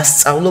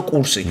სასწავლო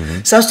კურსი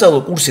სასწავლო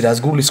კურსი რაც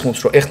გულისხმობს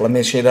რომ ეხლა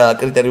მე შენ რა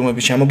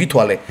კრიტერიუმები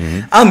შემოგითვალე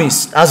ამის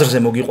აზრზე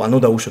მოგიყვანო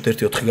და უშოთ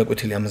 1-4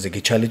 გაკვეთილი ამაზე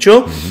გეჩალიჩო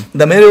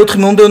და მე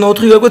 4 მომდევნო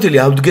 4 გაკვეთილი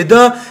ავდგე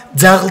და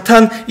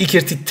ძაღლთან იქ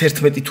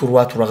 1-11 თუ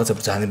 8 თუ რაღაცა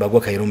ბრძანება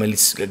გვაქვს აი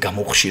რომელიც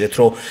გამოვხშირეთ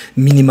რომ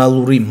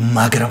მინიმალური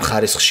მაგრამ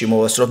ხარისხში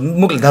მოვასწროთ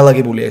მოკლედ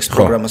დალაგებულია ეს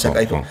პროგრამა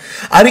საკაითო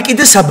არის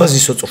კიდე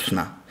საბაზისო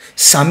წვრთნა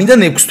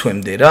 3-დან 6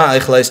 თვემდე რა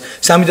ეხლა ეს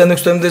 3-დან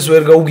 6 თვემდეს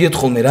ვერ გაუგიეთ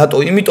ხოლმე რატო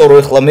იმიტომ რომ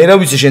ეხლა მე რა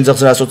ვიცი შენ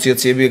ძაღლს რა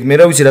ასოციაციები აქვს მე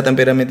რა ვიცი რა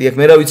ტემპერამენტი აქვს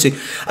მე რა ვიცი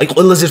აი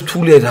ყველაზე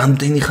რთულია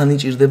რამდენი ხანი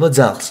ჭირდება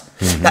ძაღლს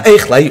და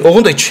ეხლა აი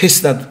ოღონდ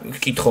ჩესნად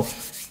ვკითხო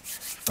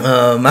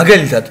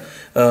მაგალითად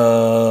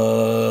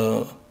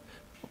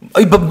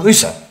აი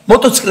ისა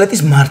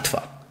მოტოციკლეტის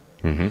მართვა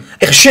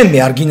ეხლა შენ მე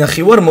არ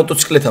გინახი ვარ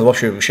მოტოციკლეტთან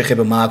ვაფშე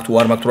შეხება მაქვს თუ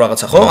არ მაქვს თუ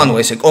რაღაცა ხო ანუ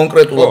ესე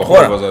კონკრეტულად ხო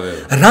არა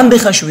რამდენ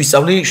ხანში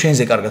ვისწავლი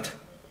შენზე კარგად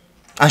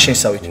ან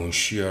შენსავით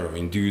მუნში არა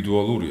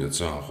ინდივიდუალურია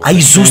ძალიან ხო აი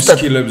ზუსტად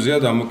სკილებზეა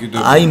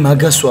დამოკიდებული აი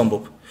მაგას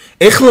ვამბობ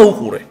ეხლა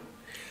უყურე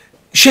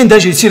შენ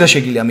დაჟე იცი რა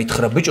შეგიძლია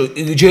მითხრა ბიჭო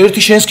ჯერ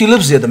ერთი შენს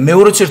კილებზეა და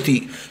მეორეც ერთი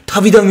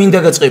თავიდან მინდა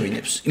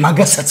გაწევინებს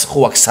მაგასაც ხო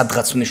აქვს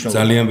სადღაც მნიშვნელობა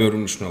ძალიან ბევრი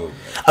მნიშვნელობა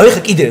აი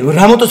ხა კიდე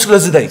რა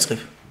მოტოციკლებზე დაიწყებ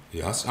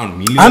ანუ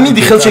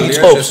მილიარდი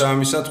ხელშეკითხვაობს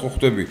შესაბამისად ხო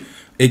ხვდები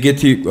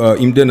ეგეთი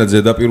იმდენად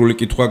ზედაპირული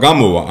კითხვა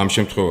გამოვა ამ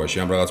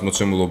შემთხვევაში ამ რაღაც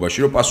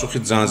მოცემულობაში რომ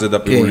პასუხი ძალიან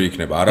ზედაპირული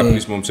იქნება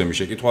არაფრის მომცემი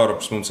შეკითხვა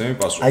არაფრის მომცემი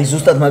პასუხი აი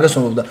ზუსტად მაგას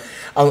ვამბობდა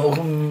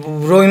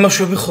რო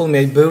იმაშვები ხოლმე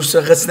აი ბევრს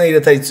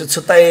რაღაცნაირად აი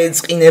ცოტა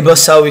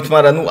ეწყინებასავით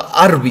მაგრამ ნუ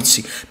არ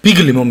ვიცი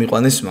ბიგლი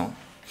მომიყვანეს მაო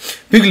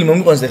ბიგლი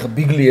მომიყვანეს და ხა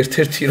ბიგლი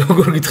ერთ-ერთი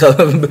როგორ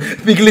გითხრა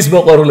ბიგლის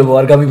მოყვარულება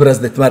არ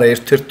გამიბრაზდეთ მაგრამ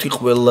ერთ-ერთი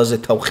ყველაზე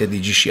თავხედი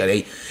ჯიში არის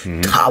აი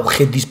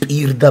თავხედის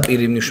პირდაპირ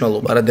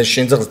მნიშვნელობა არა და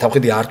შენ ძაღლს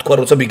თავხედი არ თქვა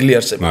როცა ბიგლი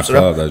არსებობს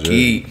რა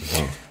კი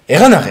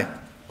ეხა ნახე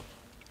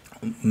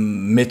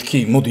მეთქი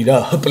მოდი რა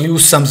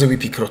პლუს 3-ზე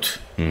ვიფიქროთ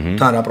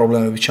თან რა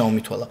პრობლემები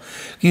ჩამომითვალა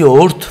კი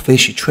ორ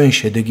თვეში ჩვენ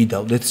შედეგი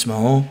დავდეთ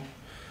ძმაო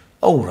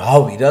აუ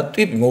რავი რა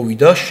ტიპი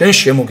მოვიდა შენ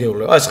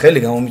შემოგევლე ეს ხელი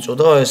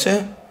გამომიწოდა ესე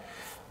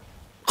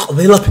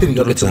ყველაფერი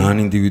გაკეთდა ძალიან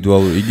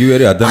ინდივიდუალური იგივე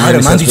არის ადამიანის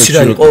არა მანდ იცი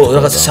რა იყო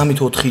რაღაც 3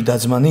 თუ 4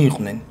 დაძმანი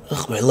იყვნენ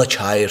ყველა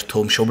ჩაერთო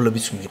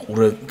მშობლებიც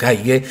მიყურე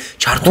გაიგე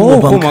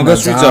ჩართულობა ხო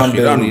მაგას ვიცახი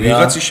ანუ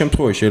ვიღაცის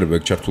შემთხვევაში შეიძლება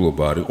ეგ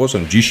ჩართულობა არ იყოს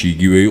ანუ ჯიში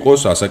იგივე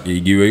იყოს ასაკი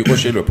იგივე იყოს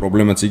შეიძლება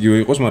პრობლემაც იგივე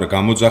იყოს მაგრამ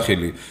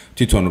გამოძახილი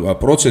თვითონ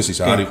პროცესის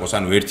არ იყოს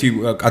ანუ ერთი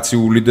კაცი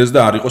უვლიდეს და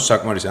არ იყოს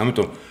საკმარისი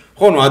ამიტომ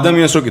ხო ნუ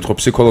ადამიანს რო კითხო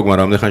ფსიქოლოგმა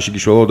რამდენ ხანში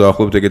გიშველო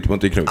დაახლოებით ეგეთი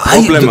პონტი იქნება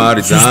პრობლემა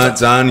არის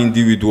ძალიან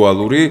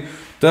ინდივიდუალური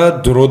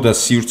და დრო და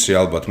სივრცე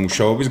ალბათ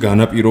მუშაობის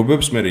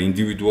განაპირობებს მე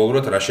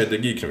ინდივიდუალურად რა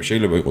შედეგი იქნება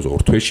შეიძლება იყოს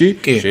 2 თვეში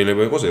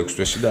შეიძლება იყოს 6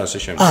 თვეში და ასე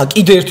შემდეგ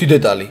კიდე ერთი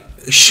დეტალი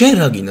შენ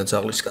რა გინდა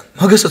ძაღლისგან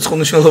მაგასაც ხო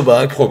მნიშვნელობა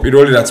აქვს ხო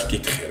პირველი რაც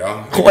ვკითხე რა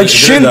ხო აი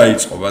შენ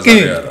დაიწყო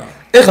ბაზარი არა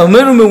ეხლა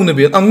მე რომ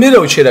მეუნები ან მე რა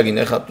ვიცი რა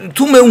გინდა ეხლა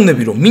თუ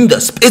მეუნები რომ მინდა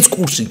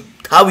სპეცკურსი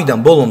თავიდან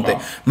ბოლომდე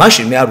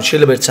მაშინ მე არ ვიცი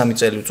შეიძლება 1-3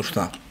 წელი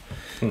ვწვრთნა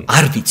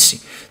არ ვიცი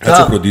რაც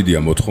უფრო დიდია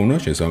მოთხოვნა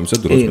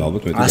შესაბამისად დროს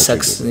ალბათ მეტი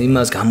ასაკს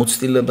იმას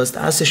გამოცდილებას და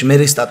ასე მე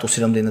სტატუსი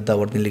რამდენად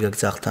დავარდნილი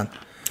გაგძახთან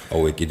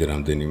აუ ეგ კიდე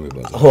რამდენიმე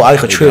ბაზარი ხო აი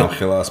ხა ჩვენ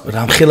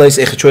რამხელა ის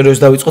ეხა ჩვენ როს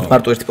დავიწყოთ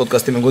მარტო ერთი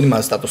პოდკასტი მე მგონი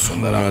მას სტატუსს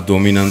უნდა რა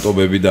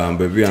დომინანტობები და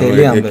ამბები ანუ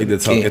ეგ კიდე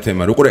ცალკე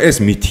თემა უყურე ეს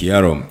მითია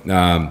რომ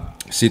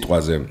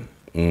სიტყვაზე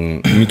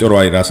იმიტომ რომ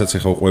აი რასაც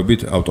ეხა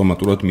უყვებით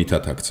ავტომატურად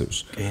მითად აქცევს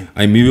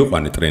აი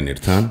მივიყვანე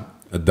ტრენერთან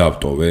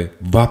დავტოვე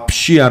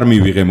ვაფშე არ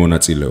მივიღე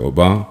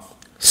მონაწილეობა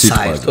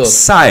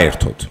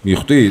საერთოდ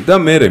მივხვდი და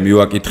მე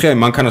მივაკითხე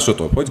მანქანას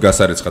ოტოვებ ხო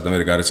გასარეცხა და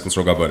მე გარეცხილს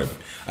რო გაბარები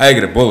აი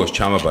ეგრე ბოლოს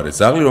ჩამაბარე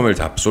ძაღლი რომელიც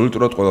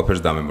აბსოლუტურად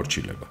ყველაფერს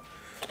დამემორჩილება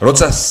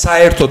როცა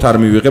საერთოდ არ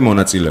მივიღე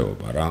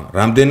მონაწილეობა რა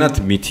რამდენად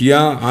მითია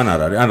ან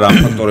არ არის ან რა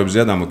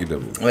ფაქტორებზეა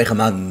დამოკიდებული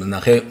ეხლა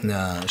ნახე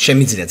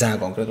შემიძლია ძალიან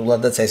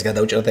კონკრეტულადაც ეს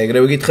გადავჭერა და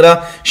ეგრევე გითხრა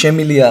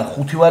შემილია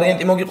 5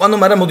 ვარიანტი მოგიყვანო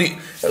მაგრამ მოდი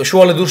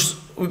შუალედურს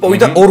ვიპოვი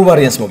და 2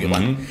 ვარიანტს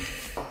მოგიყვანო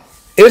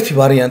ერთი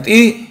ვარიანტი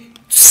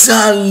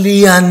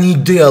ძალიან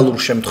იდეალურ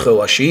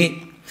შემთხვევაში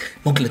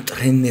მოკლედ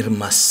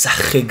ტრენერმა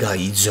სახე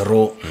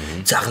გაიძრო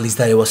ძაღლის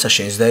დაევასა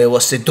შენს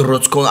დაევასე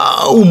დროც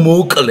აუ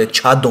მოკლედ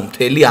ჩადო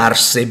მთელი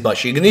არსება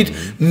შიგნით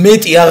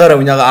მეტი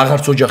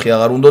აღარც ოჯახი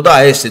აღარ უნდა და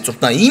ესე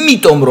წვრთნა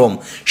იმიტომ რომ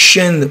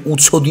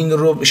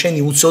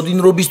შენი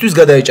უცოდინრობისთვის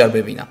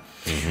გადაეჭარბებინა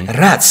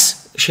რაც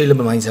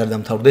შეიძლება მაინც არ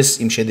დამთავრდეს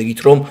იმ შედეგით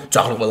რომ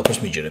ძაღლი ყველაფერს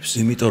მიჯერებს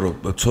იმიტომ რომ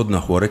ცოდნა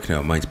ხო არ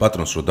ექნება მაინც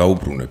პატრონს რო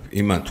დაუბრუნებ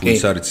იმან თუ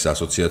ის არის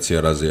ასოციაცია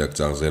რაზე აქვს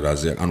ძაღლზე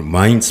რაზე აქვს ანუ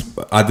მაინც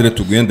ადრე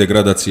თუ გვიან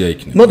დეგრადაცია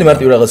იქნება მოდი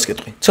მარტივ რაღაც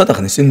კითხი ცოტა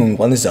ხნის წინ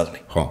მომიყვანეს ძაღლი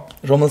ხო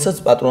რომელსაც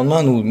პატრონმა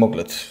ნუ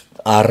მოკლედ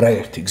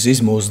არაერთი გზის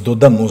მოздо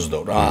და მოздо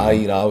რა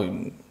აი რა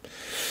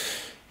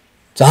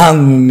ძალიან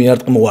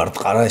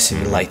მიარტყმოვარტყა რა ესე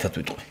ლაითად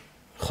ვიტყვი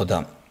ხო და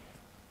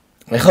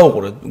ეხა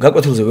უყურე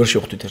გაკვეთილზე ვერ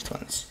შევხვდით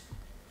ერთმანეთს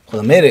ხო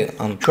და მე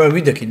ანუ ჩვენ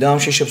ვიდექი და ამ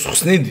შეშებს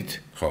ხსნიდით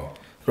ხო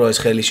რომ ეს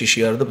ხელი შიში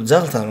არ და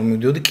ძაღლთან რომ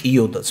მივდიოდი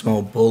კიოდა ძმაო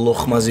ბოლო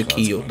ხმაზე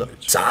კიოდა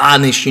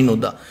ძალიან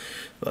ეშინოდა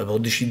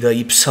ბოდიში და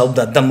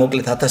იფსავდა და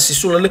მოკლედ 1000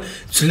 სისულელი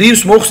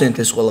ძლივს მოხსენთ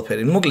ეს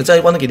ყველაფერი მოკლედ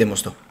წაიყვანა კიდე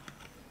მოსდო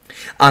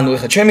ანუ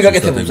ეხა ჩემი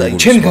გაკეთებულზე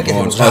ჩემი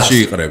გაკეთებულზე ხალხი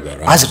იყრებდა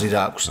რა აზრი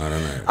რა აქვს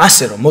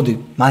ასე რომ მოდი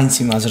მაინც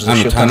იმ აზრზე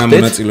შევხვდეთ ანუ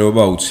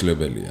თანამონაწილეობა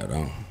აუცილებელია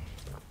რა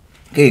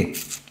კი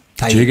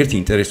ჯერ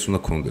ინტერესი უნდა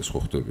გქონდეს ხო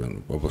ხვდები ანუ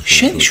ბაბას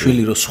შენ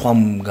შვილი რო სხვა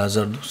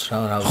გაზარდოს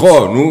რა ხო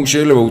ნუ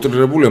შეიძლება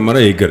უტრირებულია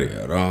მაგრამ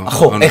ეგრეა რა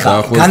ხო ეხა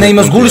განა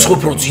იმას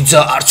გულისხმობ რომ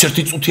ძიძა არც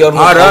ერთი წუთი არ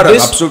მოხდეს არა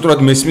აბსოლუტურად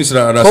მესმის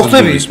რასაც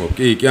გულისხმობ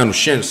კი ანუ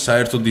შენ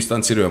საერთო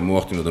დისტანცირება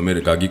მოახდინო და მე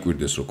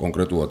გაგიკვირდეს რომ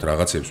კონკრეტულად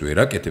რაღაცებს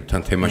ვერ აკეთებ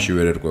თან თემაში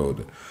ვერ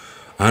ერკვეოდე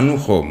ანუ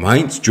ხო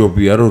მაინც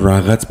ჯობია რომ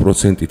რაღაც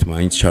პროცენტით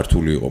მაინც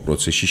ჩართული იყო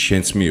პროცესში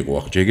შენც მიიღო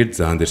ახ ჯერ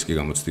ძალიან დერსკი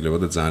გამოცდილება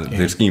და ძალიან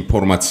დერსკი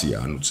ინფორმაცია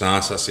ანუ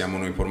ძალიან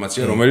სასიამოვნო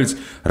ინფორმაცია რომელიც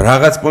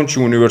რაღაც პონჩი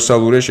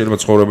უნივერსალურია შეიძლება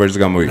ცხოვრებაშიც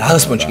გამოიყენო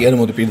რაღაც პონჩი კი არ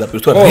მოდი პირდაპირ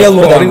თუ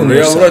რეალურად არის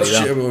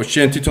უნივერსალური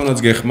შენ თვითონაც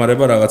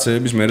გეხმარება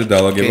რაღაცეების მე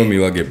დალაგება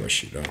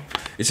მილაგებაში რა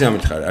იცი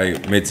ამით ხარ აი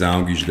მე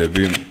ძალიან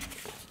გიждები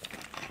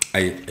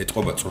აი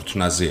ეთყობა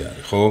წვრთნაზე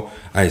არის ხო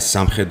აი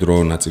სამხედრო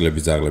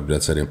ნაწილების ძაღლები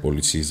რაც არიან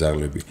პოლიციის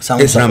ძაღლები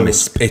ეს რამე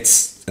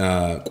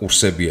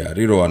კურსები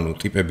არის, რომ ანუ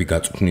ტიპები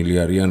გაწუხნილი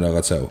არიან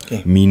რაღაცა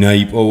მინა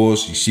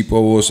იპოვოს, ის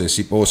იპოვოს, ეს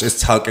იპოვოს, ეს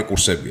ცალკე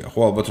კურსებია, ხო,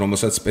 ალბათ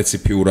რომელსაც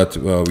სპეციფიურად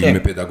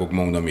ვინმე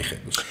პედაგოგმა უნდა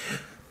მიხედოს.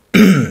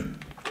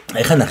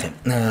 ეხლა ნახე,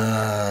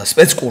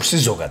 სპეცკურსი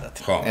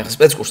ზოგადად. ეხლა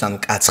სპეცკურსი ანუ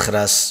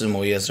კაცხრას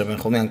მოიაზრებენ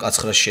ხოლმე, ან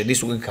კაცხრას შედის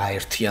უკვე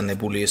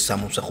გაერთიანებული ეს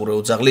სამომსახურეო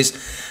ძაღლის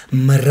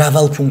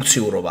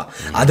მრავალფუნქციურობა.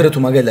 ადრე თუ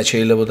მაგალითად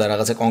შეიძლებოდა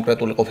რაღაცა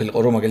კონკრეტული ყოფილიყო,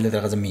 რომ მაგალითად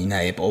რაღაცა მინა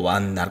ეპოვა,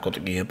 ან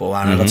ნარკოტიკი ეპოვა,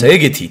 ან რაღაცა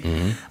ეგეთი,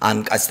 ან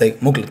კაცთა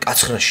მოკლედ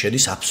კაცხრას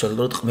შედის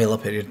აბსოლუტურად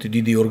ყველაფერი ერთი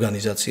დიდი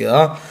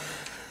ორგანიზაციაა.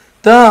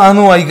 და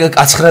ანუ აი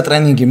კაცხრა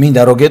ტრენინგი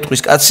მინდა რომ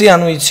გეტყვის კაცი,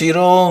 ანუ იცი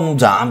რომ ნუ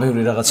ძალიან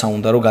ბევრი რაღაცა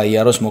უნდა რომ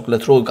გაიაროს,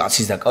 მოკლედ რომ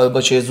კაცის დაკავება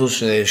შეეძლოს,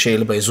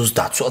 შეიძლება ეზოს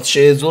დაცვაც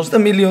შეეძლოს და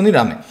მილიონი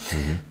რამე.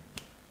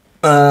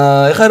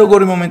 ეხლა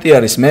როგორი მომენტი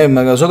არის, მე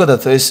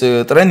ზოგადად ეს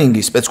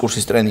ტრენინგი,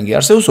 სპეცკურსის ტრენინგი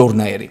არსებობს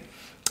ორნაირი.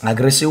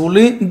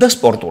 აგრესიული და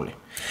სპორტული.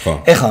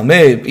 ეხლა მე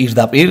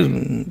პირდაპირ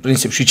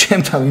პრინციპში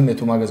ჩემთან ვინმე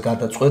თუ მაგას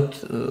გადაწყვეტ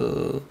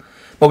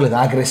მოკლედ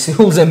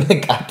აგრესიულზე მე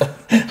კატა.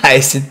 აი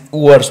ეს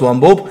უარს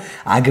ვამბობ,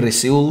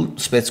 აგრესიულ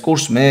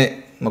სპეცკურს მე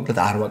მოკლედ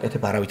არ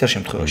ვაკეთებ არავითარ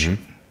შემთხვევაში.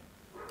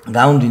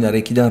 გამომდინარე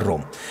იქიდან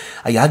რომ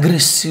აი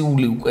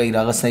აგრესიული უკვე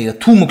რაღაცნაირად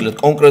თუ მოკლედ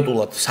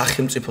კონკრეტულად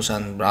სახელმწიფოს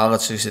ან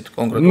რაღაც ისეთ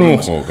კონკრეტულ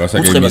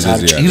უწყებას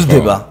არ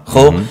ჭირდება,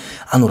 ხო?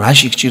 ანუ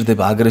რაში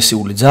გჭირდება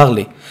აგრესიული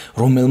ძაღლი,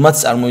 რომელმაც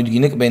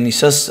წარმოიდგინე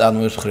კბენისას,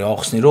 ანუ ერთხელ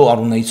ახსნი რომ არ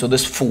უნდა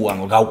იცოდეს ფუ,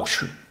 ანუ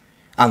გაუშვი.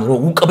 ანუ რომ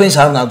უკბენს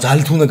არ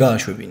ძალით უნდა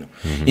გააშვებინო.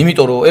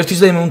 იმიტომ რომ ერთის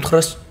და იმე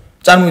უთხრას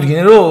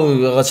წარმოიდგინე რომ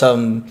რაღაცა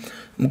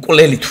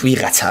მკვლელით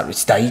ვიღაც არ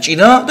ვიცი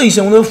დაიჭირა და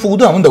ისე უნდა ფუ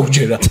და ამან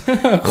დაუჯერა.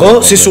 ხო?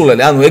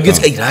 სისულელე, ანუ ეგეც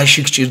აი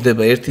რაში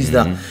გჭირდება ერთის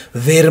და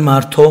ვერ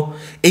მართო,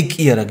 ეგ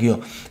კი არა გიო.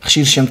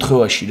 ხშირ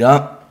შემთხვევაში რა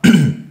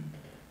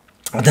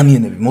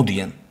ადამიანები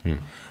მოდიან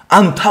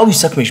ანუ თავის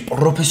საქმეში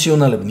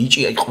პროფესიონალები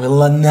ნიჭი აი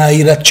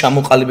ყველანაირად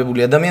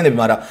ჩამოყალიბებული ადამიანები,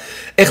 მაგრამ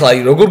ეხლა აი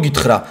როგორ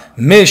გითხრა,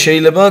 მე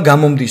შეიძლება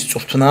გამომდის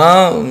წვრთნა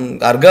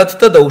კარგად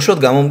და დაუშვათ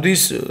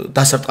გამომდის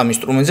დასარტყამ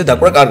ინსტრუმენტზე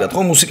დაკვრა კარგად,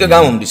 ხო, მუსიკა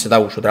გამომდის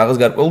დაუშვათ რაღაც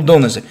გარკვეულ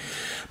დონეზე.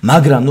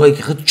 მაგრამ ნუ აი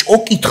ხა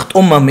ჭოკით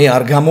ხტომა მე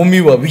არ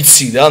გამომივა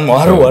ვიცი რა, ანუ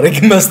არ ვარ ეგ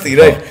მასტი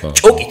რა,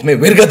 ჭოკით მე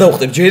ვერ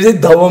გადავხტებ, ჯერ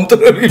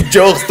დავამტრები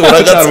ჯოხს თუ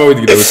რაღაც არ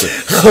მოვიდგინე უცებ.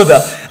 ხო და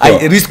აი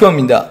რის თქმა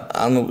მინდა,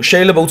 ანუ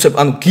შეიძლება უცებ,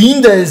 ანუ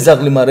გინდა ეს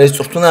ზაღლი, მაგრამ ეს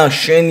წვრთნა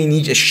შენი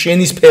ნიჭი,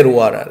 შენი სფერო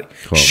არ არის.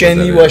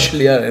 შენი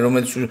ვაშლი არის,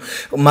 რომელიც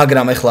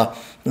მაგრამ ეხლა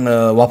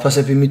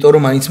ვაფასებ იმიტომ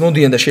რომ მაინც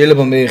მოდიან და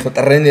შეიძლება მე ეხლა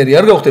ტრენერი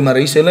არ გავხდე,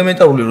 მაგრამ ის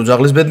ელემენტარული რომ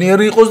ზაღლის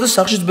ბედნიერი იყოს და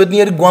სახშიც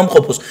ბედნიერი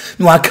გვამყოფოს.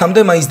 ნუ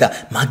აქამდე მაინც და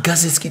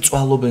მაგაზეც კი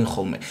წვალობენ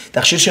ხოლმე. და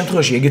ხშირ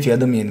შემთხვევაში ეგეთი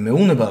ადამიანი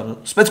მეუნება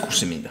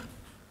სპეცკურსი მინდა.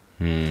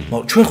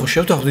 ჩვენ ხო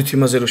შევთანხმდით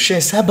იმაზე რომ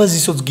შენ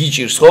საბაზისოც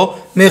გიჭირს, ხო?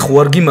 მე ხო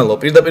არ გიმალავ,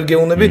 პირდაპირ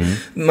გეუნები,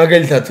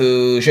 მაგალითად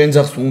შენ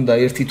ზაღს უნდა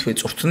 1 თვე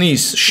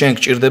წვრთნის, შენ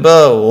გჭირდება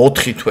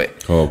 4 თვე.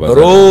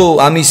 რომ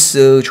ამის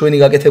ჩვენი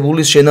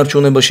გაკეთებულის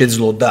შენარჩუნება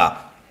შეძლო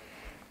და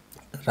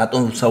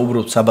რატომ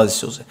საუბრობთ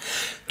საბაზისოზე?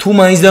 თუ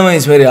მაინც და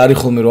მაინც მე არის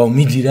ხოლმე რომ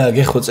მიდი რა,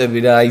 გეხოცები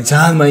რა, აი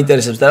ძალიან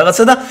მაინტერესებს და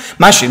რაღაცა და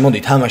მაშინ მოდი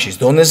თამაშის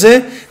დონეზე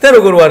და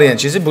როგორ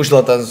ვარიანტი ისე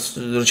ბუშლატას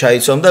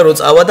ჩაიცვამ და რო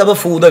წავა და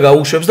ფუ და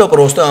გაუშვებს და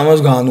პროსტო ამას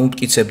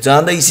განუმტკიცებ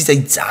ძალიან და ისიც აი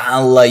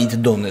ძალიან ლაით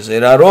დონეზე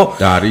რა რო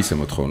და არის ეს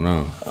მოთხოვნა?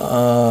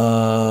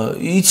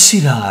 იცი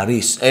რა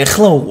არის?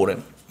 ეხლა უყურე.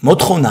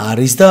 მოთხოვნა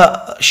არის და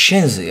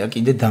შენზეა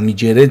კიდე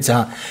დამიჯერე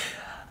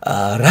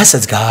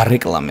რასაც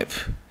გაარეკლამებ.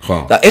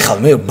 და ეხლა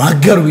მე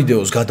მაგარ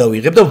ვიდეოს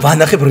გადავიღებ და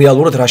ვანახებ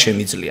რეალურად რა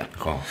შემიძლია.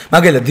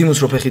 მაგალითად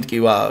დიმოს რო ფეხით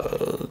კივა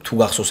თუ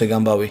გახსოვს ეგ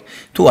ამბავი,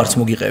 თუ არც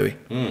მოგიყევი.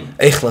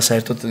 ეხლა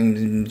საერთოდ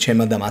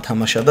ჩემ ადამ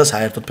ათამაშა და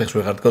საერთოდ ფეხს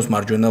ვეღარ დგავს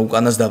მარჯვენა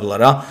უკანას დაბლა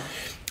რა.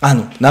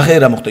 ანუ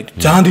ნახე რა მოხდა,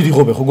 ძალიან დიდი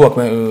ღობე ხო გვაქვს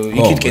მე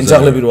იქითკენ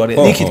ძაღლები რო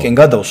არიან, იქითკენ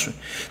გადავსვი.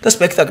 და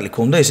სპექტაკლი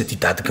ქონდა ესეთი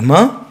დადგმა,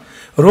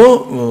 რომ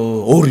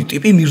ორი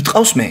ტიპი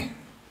მირტყავს მე.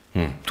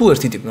 თუ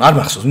ერთი ტიპი არ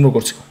მახსოვს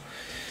როგორც იყო.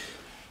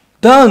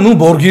 და ნუ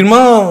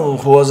ბორგირმა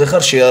ხოაზე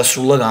ხარ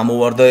შეასრულა,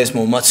 გამოვარდა ეს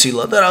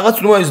მომაცილა და რაღაც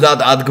ნუ ეს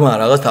დადგმა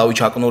რაღაც თავი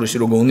ჩაკნორისი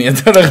რო გონია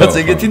და რაღაც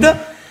ეგეთი და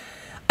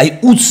აი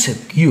უცებ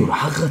გიო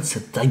რაღაცა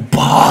და აი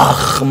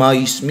ბახმა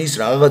ისმის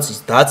რაღაცის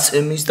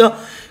დაცემის და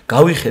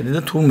გავიხედე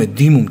და თურმე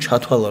დიმუმ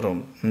ჩათვალა რომ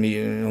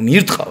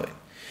მირტყავე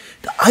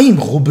და აი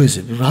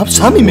მღობეზე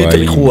 3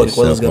 მეტრი ხო არის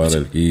ყველას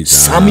გაწევ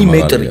 3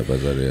 მეტრი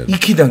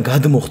იქიდან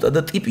გადმოხტა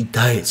და ტიპი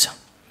დაეცა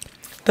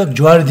და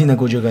ჯვარდინა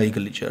გოჯა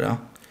გაიგლიჭა რა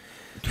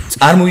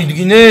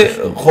წარმოიდგინე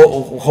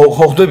ხო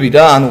ხდები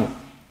რა ანუ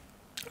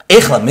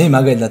ეხლა მე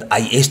მაგალითად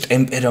აი ეს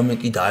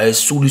ტემპერამენტი და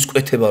ეს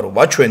სულისკვეთება რომ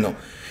ვაჩვენო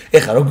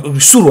ეხლა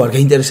სულ არ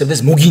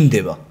გაინტერესებდეს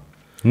მოგინდება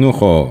ნუ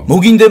ხო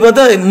მოგინდება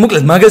და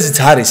მოკლედ მაგაზიც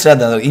არის რა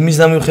და იმის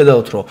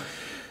დამივხედავთ რომ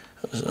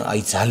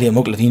აი ძალიან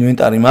მოკლედ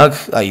ინვენტარი მაქვს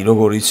აი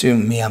როგორ იცი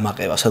მე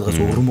ამაყევა სადღაც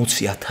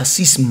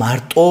 40000-ის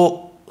მარტო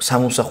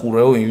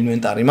სამომსახურეო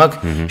ინვენტარი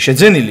მაქვს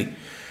შეძენილი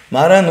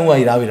მაგრამ ნუ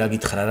აი რავი რა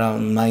გითხრა რა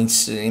მაინც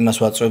იმას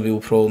ვაწვევი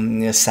უფრო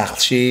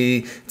სახლში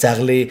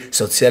ძაღლი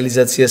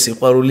სოციალიზაცია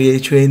სიყვარული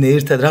ჩვენ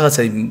ერთად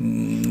რაღაცა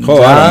ხო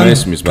არა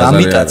მესმის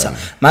ბაზარი არა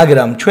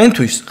მაგრამ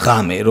ჩვენთვის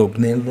ღამე რო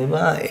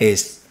ბნელდება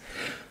ეს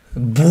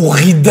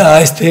ბუღი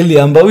და ეს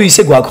თელი ამბავი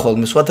ისე გვაქვს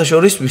ხოლმე. სხვათა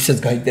შორის ვისაც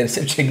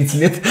გაინტერესებს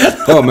შეგიძლიათ.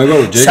 ხო,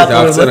 მეგობრებო, ჯერ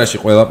აღწერაში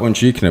ყველა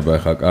პონჩი იქნება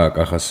ხა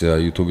კახას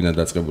YouTube-დან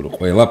დაწყებული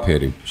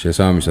ყველაფერი.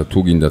 შესაბამისად, თუ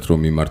გინდათ რომ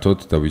მიმართოთ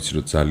და ვიცი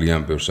რომ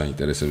ძალიან ბევრს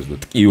აინტერესებს და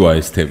ტკივა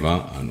ეს თემა,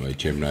 ანუ აი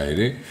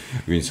ჩემნაირი,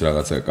 ვინც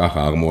რაღაცა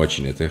კახა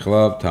აღმოაჩინეთ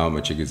ახლა,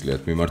 თამამად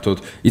შეგიძლიათ მიმართოთ.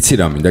 იცი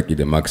რა მინდა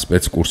კიდე მაგ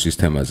სპეც კურსის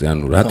თემაზე,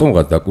 ანუ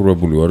რატომღაც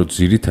დაკურვებული ვარო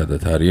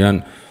ძირითადად არიან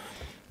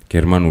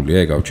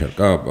გერმანულია ეგ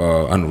ავჩარკა,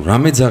 ანუ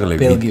რამე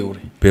ძაღლები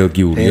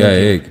ბელგიურია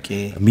ეგ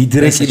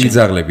მიდრეკილი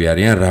ძაღლები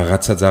არიან,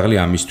 რაღაცა ძაღლი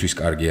ამისთვის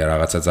კარგია,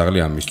 რაღაცა ძაღლი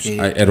ამისთვის.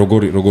 აი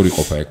როგორი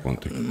ყოფა ეგ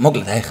პონტი.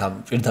 მოკლედ აი ხა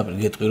პირდაპირ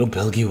გეტყვი რომ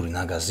ბელგიური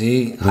ნაგაზი,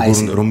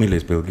 რომელი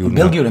ეს ბელგიური?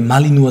 ბელგიური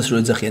მალინუას რო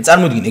ეძახიან.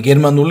 წარმოიდგინე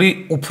გერმანული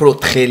უფრო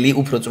თხელი,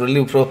 უფრო წვრილი,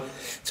 უფრო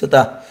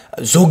ცოტა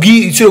ზოგი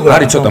იცი როგორ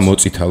არის ცოტა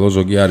მოწითალო,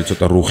 ზოგი არის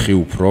ცოტა რუხი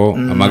უფრო,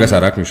 მაგას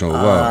არ აქვს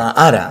მნიშვნელობა?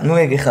 არა, ნუ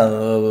ეგ ხა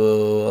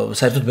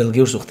საერთოდ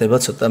ბელგიურს ხდება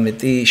ცოტა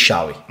მეტი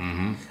შავი.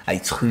 აი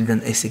ცხვირიდან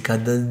ესე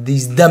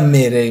გადადის და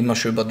მერე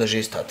იმაშვება და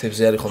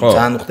ჟესტათებზე არის ხოლმე,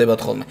 ძალიან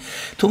ხდებათ ხოლმე.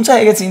 თუმცა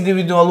ეგეც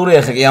ინდივიდუალურია,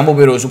 ხა კი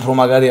ამბობენ რომ ეს უფრო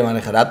მაგარია,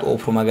 მაგრამ ხა რატო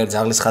უფრო მაგარი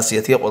ძაღლის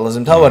ხასიათია ყველაზე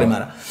მთავარი,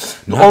 მაგრამ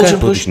ნუ ყოველ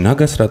შემთხვევაში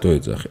ნაგას რატო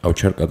ეძახი?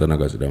 ავჩარკა და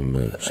ნაგაზი რა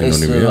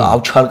სინონიმია?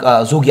 ავჩარკა,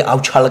 ზოგი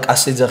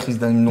ავჩალკას ეძახის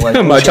და ნუ აი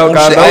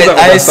მაჩალკა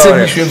აი ესე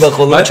მიშვება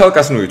ხოლმე.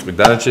 მაჩალკას ნუ იტყვი,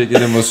 დანარჩენი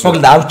კიდე მოსულა.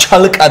 მოკლედ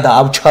ავჩალკა და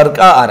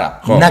ავჩარკა არა.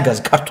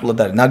 ნაგაზი ქართულად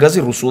არის, ნაგაზი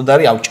რუსულად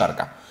არის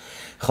ავჩარკა.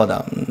 ხო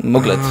და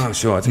მოკლედ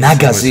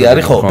ნაგაზი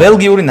არის ხო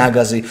ბელგიური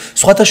ნაგაზი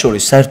სხვათა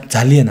შორის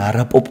ძალიან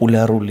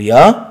არაპოპულარულია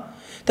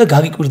და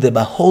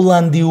გაგიკვირდება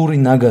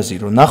ჰოლანდიური ნაგაზი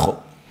რო ნახო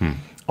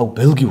აუ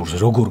ბელგიურს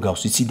როგორ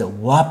გავს იცი და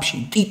ვაფშე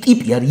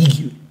ტიპი არის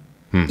იგივე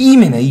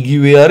იმენა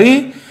იგივე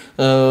არის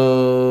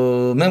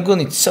მე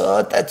მგონი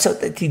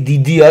ცოტათი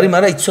დიდი არის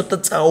მაგრამ ცოტა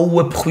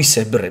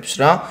წაუვეფხვისებრებს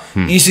რა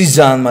ის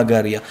ძალიან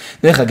მაგარია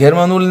ნუ ეხა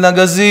გერმანული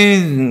ნაგაზი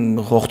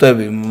ხო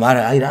ხვდები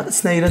მაგრამ აი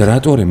რაღაცნაირად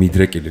რატო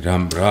მიდრეკილი რა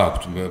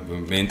აქვს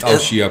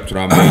მენტალში აქვს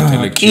რა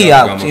ინტელექტი კი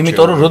აქვს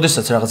იმიტომ რომ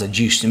როდესაც რაღაცა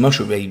ჯიშს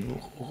იმაშვები აი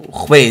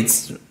ხვეც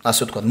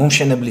ასე ვთქვათ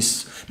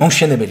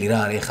მომშენებელი რა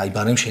არის ეხა აი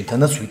ბარემ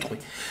შენთანაც ვიტყვი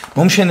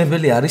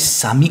მომშენებელი არის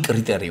სამი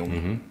კრიტერიუმი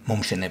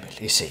მომშენებელი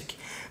ესე იგი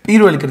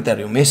პირველი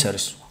კრიტერიუმი ეს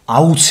არის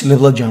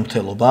აუცილებლად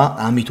ჯანმრთელობა,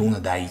 ამით უნდა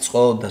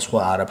დაიწყო და სხვა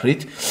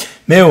არაფრით.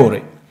 მეორე,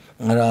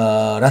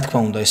 რა თქმა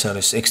უნდა, ეს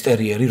არის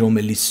ექსტერიერი,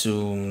 რომელიც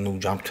ნუ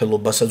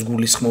ჯანმრთელობასაც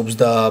გულისხმობს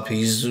და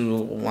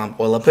ამ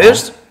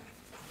ყველაფერს.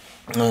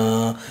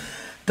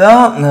 და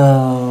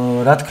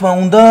რა თქმა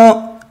უნდა,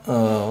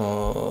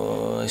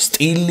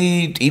 სტილი,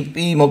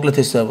 ტიპი, მოკლედ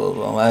ეს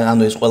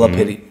ანუ ეს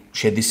ყველაფერი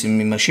შედის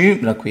იმაში,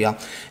 რა ქვია,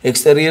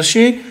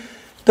 ექსტერიერში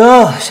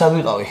და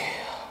სავიყავი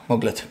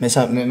მოკლედ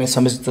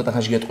მესამეს ცოტა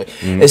ხანში გეტყვი.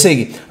 ესე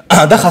იგი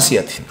და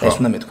ხასიათი, ეს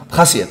უნდა მეთქვა.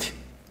 ხასიათი.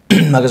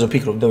 მაგაზე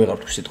ვფიქრობ და ვეღარ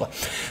ვთქვი სიტყვა.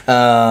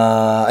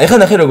 ეხლა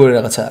ნახე როგორი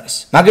რაღაცა არის.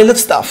 მაგალითად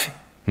სტაფი.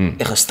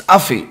 ეხლა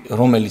სტაფი,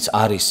 რომელიც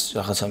არის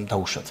რაღაცა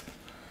დაუშვათ.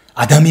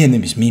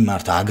 ადამიანების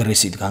მიმართ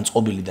აგრესიით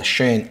განწყობილი და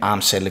შენ ამ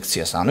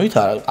სელექციას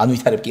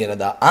ანვითარებ კი არა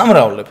და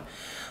ამრავლებ.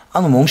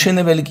 ანუ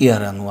მომშენებელი კი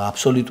არა, ანუ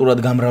აბსოლუტურად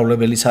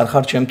გამრავლებელიც არ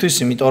ხარ ჩემთვის,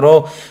 იმიტომ რომ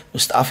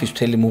სტაფის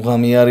მთელი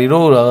მუღამი არის,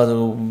 რომ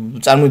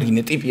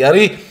წარმოიდგინე ტიპი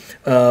არის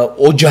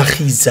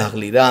ოჯახის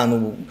ძაღლი რა, ანუ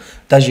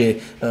დაჟე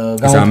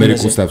ეს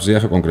ამერიკულ სტაფზეა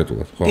ხა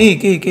კონკრეტულად, ხო?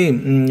 კი.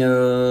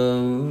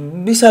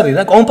 ის არის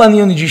რა,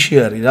 კომპანიონი ჯიში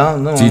არის რა,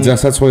 ნუ.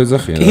 ძიძასაც ხო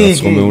ეძახიან, რაც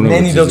ხომ მეუნება.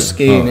 ნენიდოქს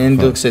კი,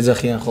 ნენიდოქს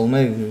ეძახიან ხოლმე,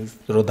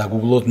 რომ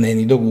დაგუგლოთ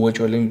ნენიდოქ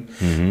უეჭველი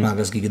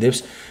მაგას გიგდებს.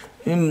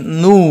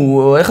 ნუ,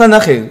 ეხლა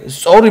ნახე,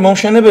 სწორი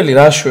მომშენებელი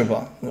რა შვება.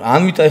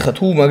 ანვითა ეხლა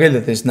თუ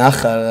მაგალითად ეს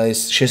ნახა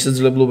ეს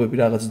შესაძლებლობები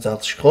რაღაც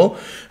ძაღლში, ხო?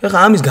 ეხლა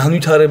ამის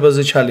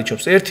განვითარებაზე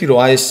ჩალიჩობს. ერთი რომ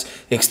აი ეს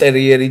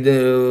ექსტერიერი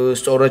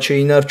სწორად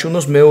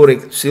შეინარჩუნოს, მეორე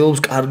ცდილობს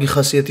კარგი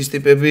ხასიათის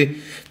ტიპები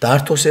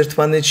დართოს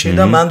ერთმანეთში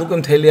და მან უკვე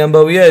მთელი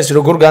ამბავია ეს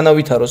როგორ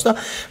განავითაროს და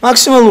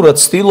მაქსიმალურად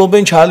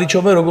ცდილობენ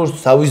ჩალიჩობენ როგორც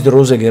თავის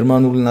დროზე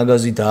გერმანული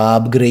ნაგაზი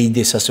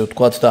დააპგრეიდეს ასე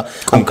ვთქვათ და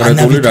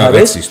კონკრეტული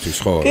რაღაცისთვის,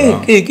 ხო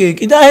რა?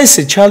 კი და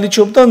ესე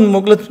ჩალიჩობდა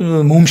მოკლედ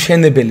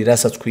მომშენებელი,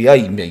 რასაც ქვია,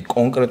 აი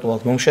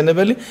კონკრეტულად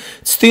მომშენებელი,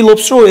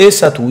 ცდილობს რომ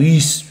ესა თუ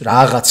ის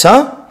რაღაცა,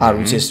 არ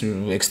ვიცი ეს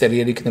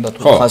ექსტერიერი იქნება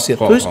თუ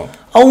ხასიათთვის,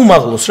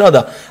 აუმაღლოს რა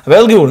და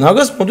ბელგიურ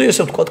ნაგაზს მოდი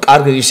ესე ვთქვათ,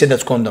 კარგი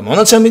ისედაც ქონდა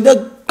მონაცემი და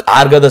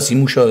კარგადაც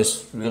იმუშავეს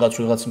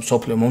ვიღაც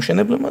მსოფლიო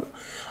მომშენებლებმა და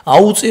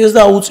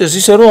აუწიეს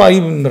ისე რომ აი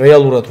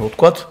რეალურად რო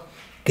ვთქვათ,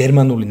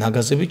 გერმანული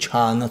ნაგაზები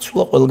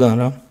ჩაანაცვლა ყველგან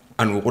რა.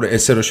 ანუ უყურე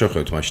ესე რო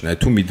შევხედოთ მაშინ აი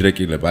თუ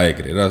მიდრეკილება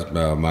ეგრე რა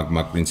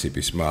მაგ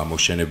პრინციპის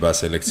მოშენება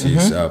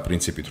სელექციის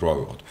პრინციპით რო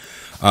ავიღოთ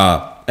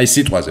აი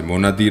სიტყვაზე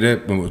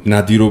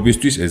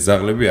ნადირობისთვის ეს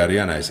ზაღლები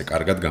არიან აი ესე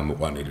კარგად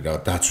გამოყვანილი რა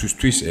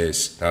დაცვისთვის ეს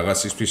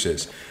რაღაცისთვის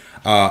ეს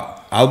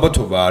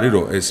ალბათობა არის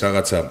რომ ეს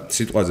რაღაცა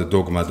სიტყვაზე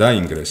დოგმა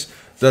დაინგრეს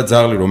და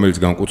ზაღლი რომელიც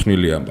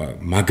განკუთვნილია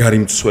მაგარი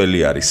მცველი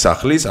არის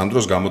სახლის ამ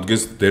დროს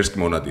გამოდგეს დერსკ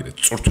მონადირე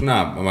წვრთნა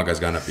მაგას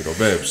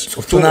განაპირობებს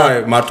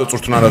წვრთნა მარტო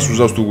წვრთნას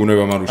უზავს თუ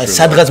გუნება მარუშევა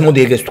სადღაც მოდი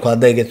ეგეც თქვა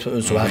და ეგეც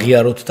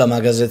აღიაროთ და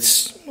მაგაზეც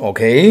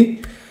ოკეი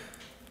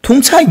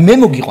თუმცა მე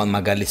მოგიყვან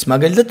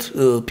მაგალითად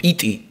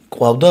პიტი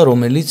ყავდა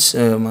რომელიც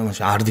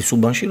არდის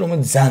უბანში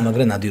რომელიც ძალიან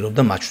მაგრა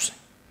ნადირობდა მაჩვზე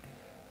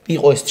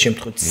იყო ეს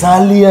შემთხვევა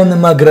ძალიან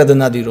მაგრად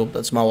ნადირობდა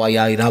ძმაო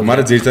აი რა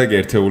მაგრამ ძირითადად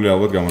ერთეული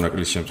ალბათ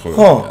გამონაკლისის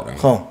შემთხვევაა რა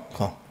ხო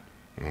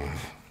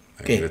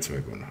ეგრეც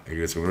მეგონა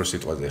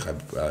სიტყვაზე ხა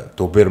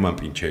დობერმან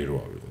პინჩეი რო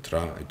ავიღოთ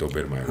რა აი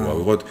დობერმანი რო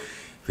ავიღოთ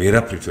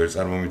ვერაფრით ვერ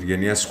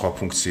წარმომიდგენია სხვა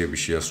ფუნქციები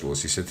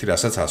შეასრულოს ისეთი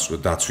რასაც ასრულე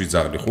დაცვი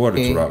ძაღლი ხო არის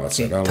თუ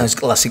რაღაცა რა თან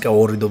კლასიკა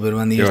ორი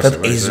დობერმანი ერთად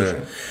ეზო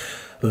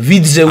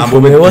ვიდზე უფრო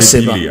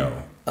მევასება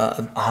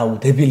აუ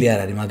დებილი არ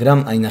არის მაგრამ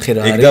აი ნახე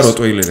რა არის ეგ და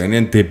როტვეილერი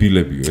არიან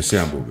დებილებიო ესე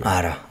ამბობენ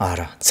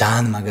არა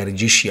ძალიან მაგარი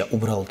ჯიშია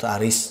უბრალოდ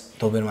არის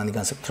დობერმანი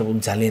განსაკუთრებული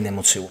ძალიან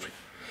ემოციური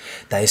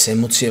და ეს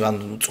ემოციები ან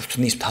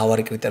წვრთნის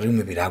მთავარი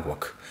კრიტერიუმები რა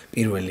გვაქვს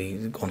პირველი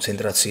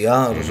კონცენტრაცია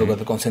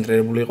ზოგადად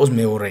კონცენტრირებული იყოს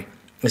მეორე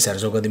ეს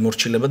არის ზოგადი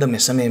მორჩილება და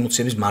მესამე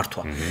ემოციების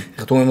მართვა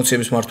ეხლა თუ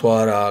ემოციების მართვა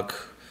არ აქვს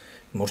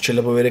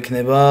მორჩილება ვერ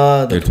ექნება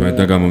და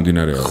ერთმანეთთან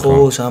გამომდინარეა ხო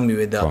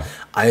სამივე და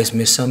აი ეს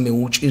მესამე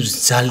უჭირს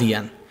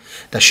ძალიან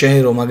და შენ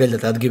რომ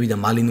მაგალითად ადგები და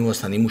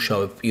მალინოვასთან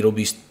იმუშავებ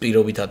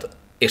პირობითად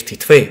ერთი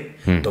თვე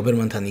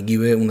დობერმანთან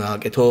იგივე უნდა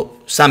აკეთო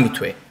 3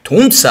 თვე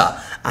თუმცა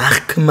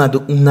აღქმად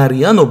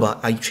უნარიანობა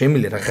აი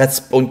შემიძლია რაღაც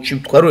პონჩი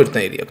ვთქვა რომ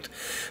ერთნაირი აქვს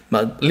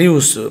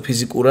პლუს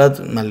ფიზიკურად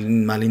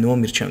მალინოვა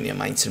მირჩევნია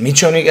მაინც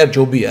მირჩევნია კი არ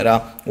ჯობია რა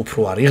უფრო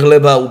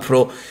არიღლება უფრო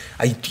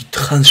აი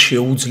დიდხანს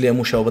შეუძლია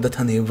მუშაობა და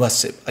თან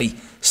ევასება აი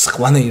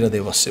სხვანაირად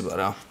ევასება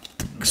რა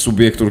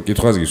სუბიექტური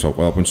კითხვას გისვა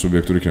ყველა პუნქტი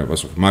სუბიექტური იქნება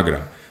პასუხი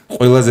მაგრამ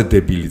ყველაზე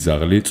დებილი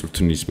ძაღლი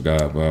წვრთნის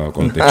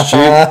კონტექსტში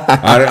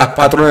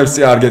პატრონებს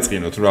არ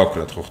გეწყინოთ რა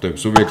ვქრათ ხო ხდები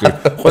სუბიექტური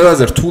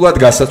ყველაზე რთულად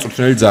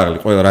გასაწვრთნელი ძაღლი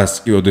ყველა რას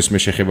კი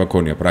ოდესმე შეხება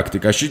ქონია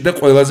პრაქტიკაში და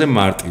ყველაზე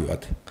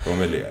მარტივად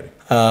რომელი არის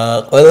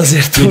ყველაზე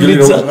რთული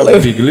ძაღლი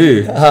ბიგლი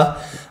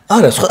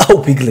არა სხვა აუ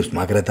ბიგლებს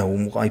მაგრა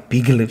დაუმყვა აი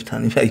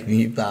ბიგლებთან აი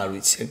არ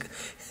ვიცი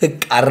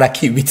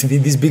კარაკივით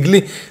მიდის ბიგლი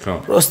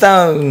პროსტა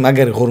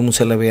მაგარი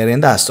ღორმუცელები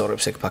არიან და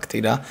ასწორებს ეგ ფაქტი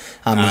რა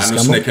ამის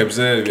გამო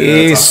სნეკებზე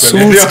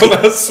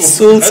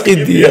სულ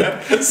წიდია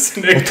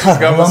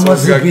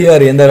ლამაზები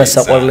არიან და რა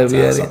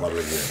საყვარლები არიან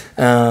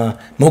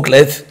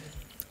მოკლედ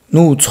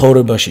ნუ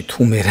ცხოვრებაში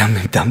თუ მე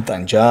რამე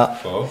დამტანჯა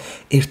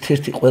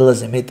ერთ-ერთი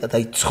ყველაზე მეტად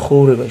აი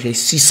ცხოვრებაში აი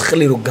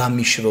სისხლი რო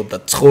გამიშრო და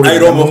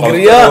ცხოვრება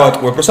მოგრია აი რომ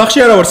მოყავ რო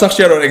სახში არა ვარ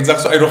ეგ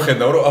ძახს აი რო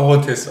ხედავ რომ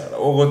ოღონდ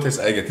ეს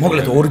აი ეგეთი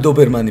მოკლედ ორი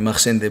დობერმანი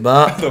მახსენდება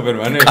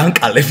დობერმანი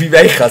კანკალები და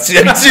აი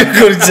ხასიათი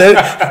როგორიც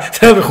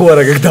და მე ხო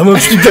არა გაგ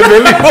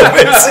დამამშვიდებელი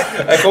მომეც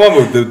აი ხომ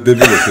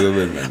დებილებს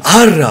დობერმანი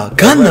არა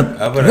განა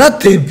რა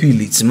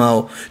დებილი ძმაო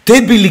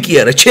დებილი კი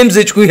არა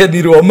ჩემზე ჭკვიანი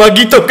როა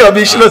მაგიტო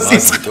გამიშრო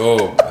სისხლი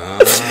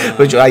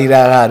ბიჭო აი რა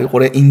არის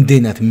ყურე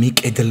იმდენად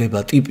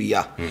მიკედლება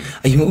ტიპია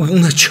აი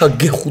უნდა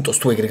ჩაგეხუტოს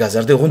თუ ეგრე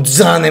გაზარდე ხო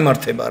ძალიან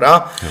ემართება რა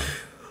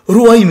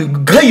რო აი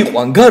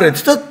გაიყვან გარეთ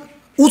და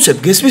უცებ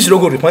გესმის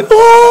როგორი ხმა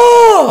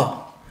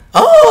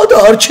და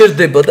არ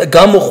ჩერდება და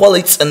გამოხვალ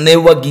აი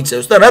წნევა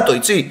გიწევს და რატო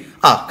იცი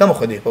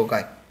გამოხედი ხო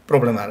კაი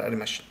პრობლემა არ არის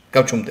მაშინ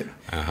გავჩუმდები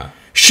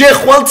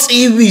შეხვალ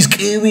წივის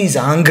კივის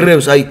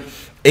ანგრევს აი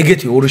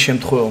ეგეთი ორი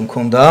შემთხვევა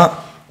მქონდა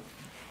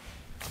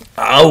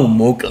აუ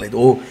მოკლედ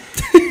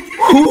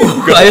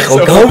აი ხო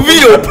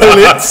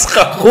გავიოფლეთ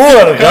ხო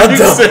არ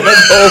გადავსენა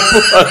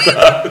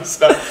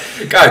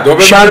კაი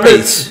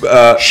დობერმანი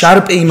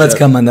შარპე იმაც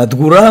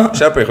გამანადგურა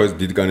შარპე ხო ეს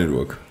დიდგანი რო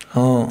აქვს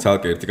ხო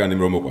ცალკე ერთი კანი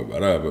რომ მოყვება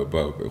რა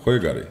ხო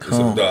ეგ არის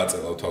ესე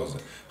დააწელავ თავზე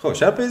ხო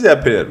შარპეზე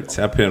აფერი არ ვიცი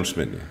აფერი არ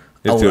მსმენია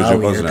ერთი ოჯი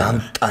ყავს რა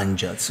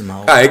დამტანჯაც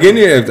მაო კაი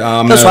ეგენი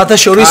და სხვათა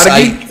შორის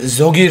აი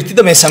ზოგიერთი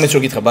და მესამეც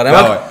რო გითხრა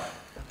მაგრამ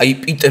აი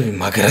პიტები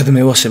მაგრად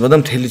მევასება და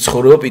მთელი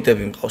ცხოვრება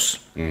პიტები მყავს.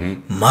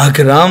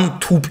 მაგრამ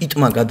თუ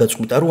პიტმა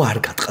გადაწყვიტა რომ არ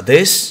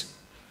გატყდეს,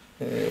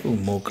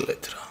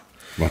 მოკლედ რა.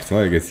 მართლა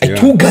ეგეთია. აი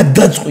თუ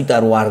გადაწყვიტა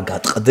რომ არ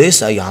გატყდეს,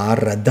 აი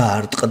არა და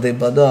არ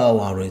ტყდება და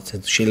არ ვიცი,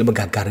 შეიძლება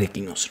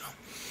გაგარეკინოს რა.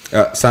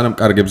 სანამ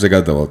კარგებზე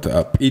გადავალთ,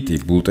 პიტი,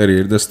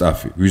 ბულტერიერი და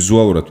სტაფი.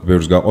 ვიზუალურად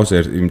ბევრს გაყავს,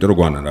 იმიტომ რომ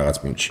გვანან რაღაც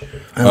პუნქტში.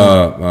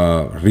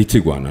 რითი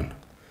გვანან?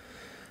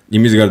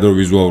 იმის გარდა რომ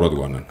ვიზუალურად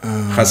გვანან.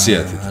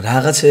 ხასიათით.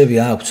 რაღაცები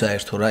აქვს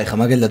საერთო რა. ეხლა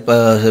მაგალითად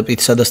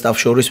პიტსა და სტაფ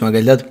შორის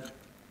მაგალითად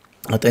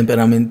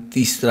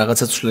ტემპერამენტის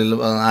რაღაცა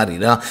ცვლილება არის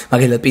რა.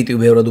 მაგალითად პიტი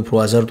ბევრად უფრო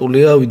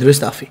აზარტულია ვიდრე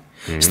სტაფი.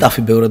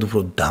 სტაფი ბევრად უფრო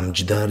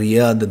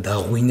დამჯდარია და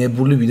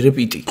დაღვინებული ვიდრე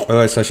პიტი.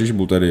 ყველა ეს საშიში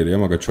ბულტერიერია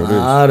მაგათ შორის.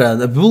 არა,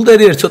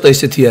 ბულტერიერი ცოტა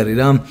ისეთი არის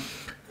რა.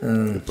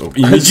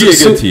 იმიჯი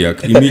ეგეთი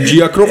აქვს. იმიჯი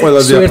აქვს რომ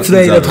ყველაზე აფასი.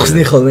 ერთნაირად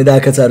ხსნი ხოლმე და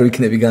აქაც არ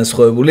ვიქნები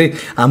განსხვავებული.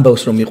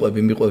 ამბავს რომ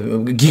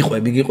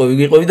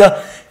გიყვები და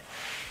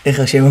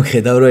ეხლა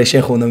შემოგხედავ რომ ეს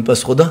შენ ხო უნდა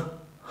მიპასუხო და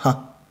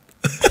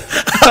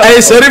აი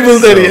ეს არის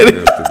ბულტერიერი.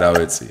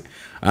 დავეცი.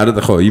 არა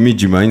და ხო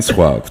იმიჯი მაინც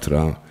სხვა აქვს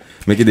რა.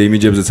 მე კიდე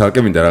იმიჯებზე ცალკე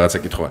მინდა რაღაცა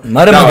კითხვა.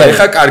 მაგრამ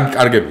ეხლა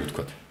კარგები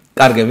ვთქვა.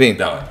 კარგები?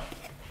 დავაი.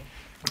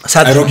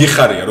 აი რო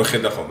გიხარია რო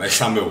ხედა ხოლმე ეს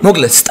სამეულო.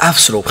 მოკლედ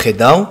სტაფს რო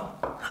ხედავ,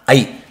 აი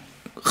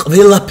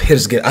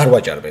ყველაფერს არ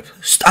ვაჭარბებ.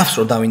 სტაფს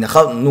რო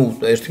დავინახავ, ნუ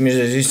ერთი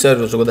მიზეზი ის არის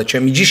რომ ზოგადად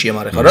ჩემი ჯიშია,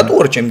 მაგრამ ხა რატო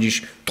არ ჩემი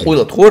ჯიში?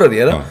 ტყუილად ხო არ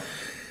არის არა?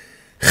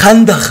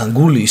 ხანდახან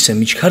გული ისე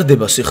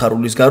მიჩქარდება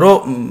სიხარულისგან,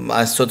 რომ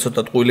აი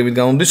ცოტა ტყუილებით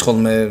გამომდის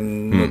ხოლმე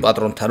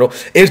პატრონთან, რომ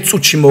ერთ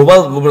წუთში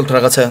მოვალ, უბრალოდ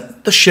რაღაცა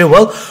და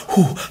შევალ,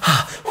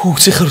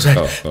 სიხარულს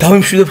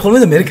დავიმშვიდებ ხოლმე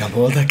და მე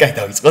გამოვალ და კაი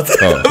დავიწყოთ.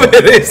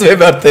 მე ეს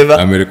ვემართება.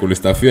 ამერიკული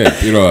სტაფია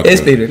პირველად. ეს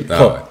პირველი,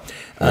 ხო.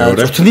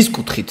 წუთის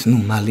კუთხით,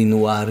 მალინო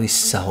არის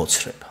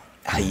საოცრება.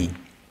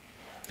 აი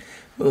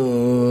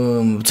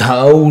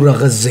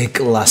რაღაც ზე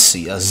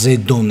კლასია, ზე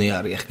დონე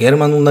არის.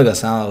 გერმანულ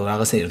ნაგაზს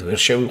რაღაცნაირად ვერ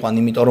შევიყვან,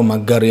 იმიტომ რომ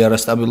მაგარი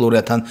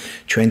არასტაბილურია თან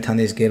ჩვენთან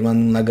ეს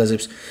გერმანულ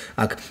ნაგაზებს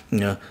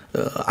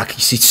აქ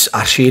ისიც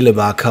არ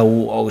შეიძლება აქ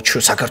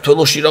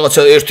საქართველოში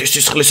რაღაცა ერთი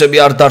სისხლისები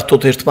არ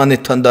დართოთ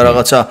ერთმანეთთან და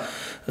რაღაცა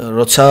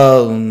როცა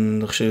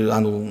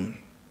ანუ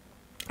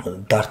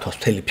დართვას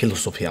მთელი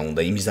ფილოსოფია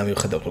უნდა იმის და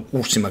მივხვდეთ რომ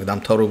კურსი მაგ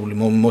დამთავრებული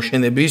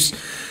მოშენების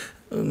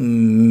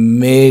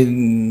მე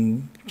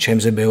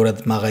ჩემზე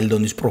ბევრად მაღალი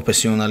დონის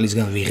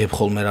პროფესიონალისგან ვიღებ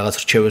ხოლმე რაღაც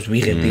რჩევებს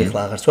ვიღებდი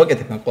ახლა აღარც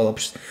ვაკეთებ მაგ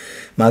ყველაფერს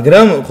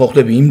მაგრამ ხო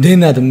ხვდები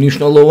იმდენად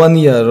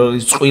მნიშვნელოვანია რომ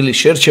წყვილი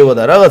შერჩევა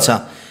და რაღაცა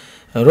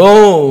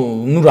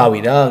რომ ნუ რავი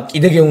რა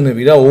კიდე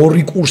გეუნები რა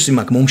ორი კურსი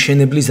მაქვს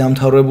მომშენებლის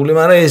დამთავრებული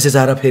მაგრამ ეს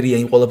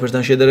არაფერია იმ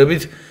ყველაფერთან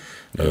შედარებით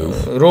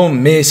რომ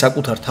მე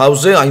საკუთარ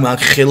თავზე აი მაგ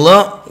ხელა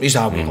ის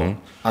ავიღო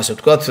ასე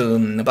ვთქვათ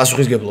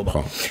პასუხისგებლობა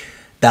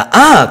და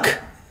აქ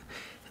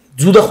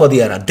ზუდახვადი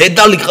არა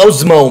დედალი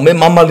ყავს ძმაო მე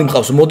მამალი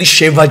მყავს მოდი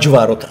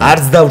შევაჯვაროთ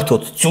არც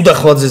დავრთოთ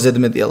ზუდახვაძე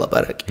ზედმეტი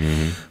ალაპარაკი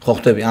ხო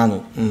ხვდები ანუ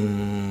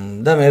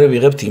და მე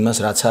ვიღებთ იმას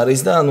რაც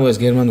არის და ანუ ეს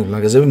გერმანული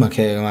მაგაზები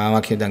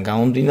მაქედან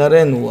გამომდინარე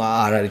ნუ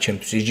არ არის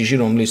ჩემთვის ის ჯიში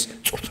რომლის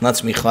წვრთნაც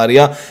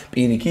მიხარია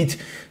პირიქით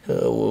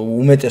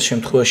უმეტეს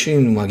შემთხვევაში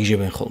ნუ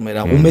მაგიჟებენ ხოლმე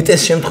რა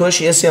უმეტეს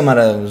შემთხვევაში ესეა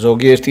მაგრამ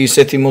ზოგიერთი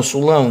ისეთი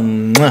მოსულა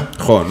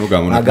ხო ნუ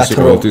გამონაკლისი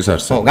ყოველთვის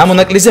არსებობს ხო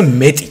გამონაკლისზე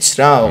მეტიც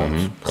რა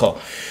ხო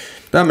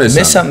და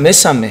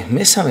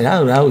მესამე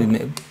რავი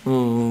მე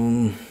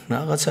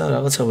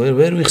რაღაცა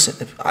ვერ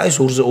ვიხსენებ აი ეს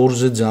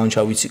ორზე ძალიან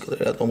ჩავიციკლე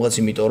რატომღაც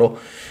იმიტომ რომ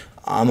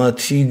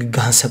ამათი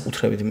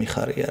განსაკუთრებით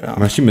მიხარია რა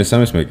მაშინ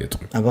მესამეს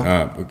მეკეთყვი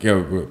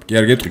კი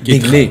არ გეტყვი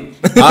ბიგლი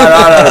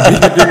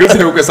არა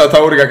ბიგლზე უკვე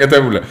სათაური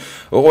გაკეთებულია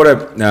უყურე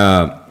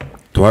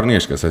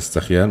დვარნიაშკას ეს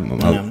ეძახიან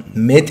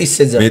მეტის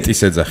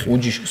ეძახი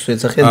უჯიშს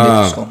ეძახიან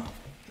მეტის ხო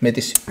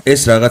მეტის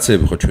ეს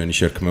რაღაცები ხო ჩვენი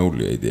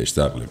შერქმეულია იდეაში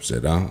ძაღლებზე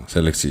რა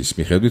სელექციის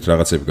მიხედვით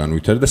რაღაცები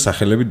განვითარდა და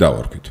სახელები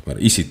დავარქვით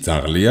მაგრამ ისიც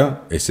ძაღლია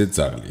ესეც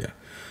ძაღლია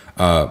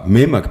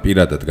მე მაგ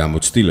პირადად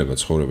გამოცდილება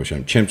ცხოვრებაში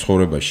ან ჩემ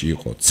ცხოვრებაში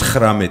იყო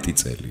 19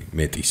 წელი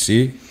მეტისი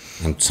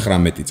ან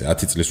 19 წელი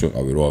 10 წლის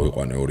ვიყავი რო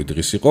ავიყვანე 2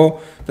 დღის იყო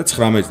და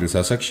 19 წლის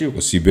ასაკში იყო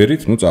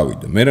სიბერით ნუ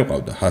წავიდა მე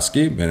მყავდა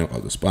ჰასკი მე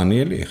მყავდა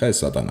სპანიელი ეხა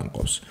ეს სატანა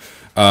მყავს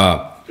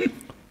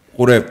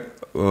ყურე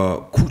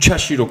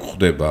ქუჩაში რო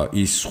ხდება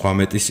ის სხვა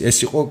მეტის ეს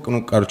იყო ნუ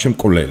კაროჩე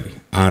მკვლელი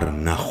არ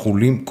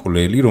ნახული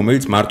მკვლელი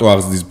რომელიც მარტო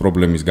აღზრდის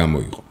პრობლემის გამო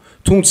იყო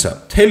თუმცა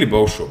მთელი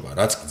ბავშვობა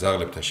რაც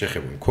ძაღლებთან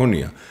შეხება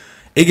მქონია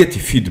ეგეთი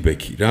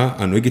ფიდბექი რა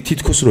ანუ ეგ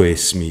თითქოს რო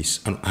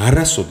ესმის ანუ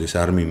არასოდეს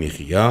არ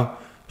მიმიღია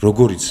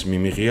როგორიც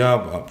მიმიღია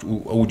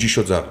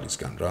უჯიშო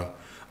ძაღლისგან რა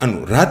ანუ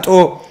რატო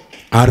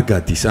არ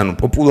გადის ანუ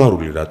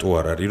პოპულარული რატო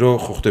არ არის რომ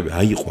ხო ხდები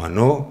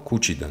აიყვანო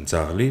ქუჩიდან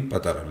ძაღლი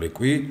პატარა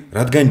ლეკვი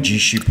რადგან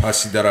ჯიში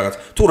ფასი და რაღაც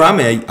თუ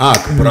რამე აი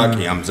აქ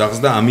ბრაკი ამ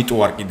ძაღლს და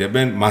ამიტომ არ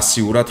კიდებენ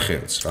მასიურად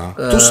ხელს რა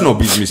თუ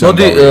სნობიზმის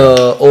მოდი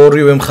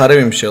ორივე მხარე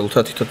ვიმშელოთ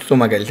თითო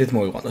მაგალითად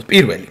მოვიყვანოთ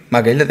პირველი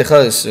მაგალითად ეხლა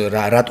ეს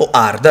რატო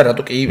არ და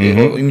რატო კი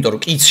იმიტომ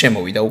რომ კიც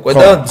შემოვიდა უკვე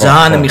და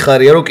ძალიან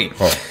მიხარია რომ კი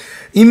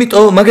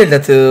იმიტომ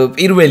მაგალითად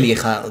პირველი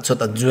ხა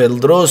ცოტა ძველ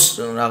დროს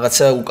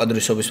რაღაცა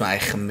უკადრესობის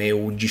აი მე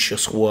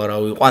უჯიშოს ხო არა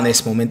ვიყვან ეს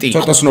მომენტი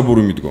იყო ცოტა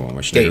სნობური მიდგომა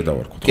მაშინ ეგრე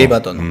დავარქვით კი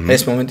ბატონო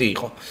ეს მომენტი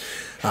იყო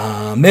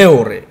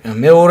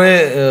მეორე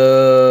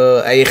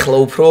აი ხლა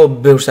უფრო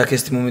ბევრს აქ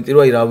მომენტი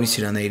რომ აი რა ვიცი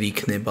რანაირი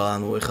იქნება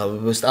ანუ ეხა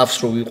სტაფს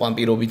რო ვიყვან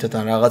პირობითად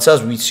ან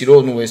რაღაცას ვიცი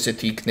რომ ნუ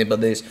ესეთი იქნება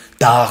და ეს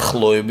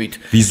დაახლოებით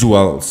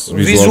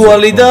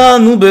ვიზუალი და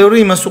ნუ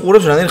ბევრი იმას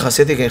უყურებს რანაირი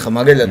ხასიათი ეხა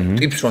მაგალითად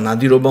ტიპს რო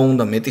ნადირობა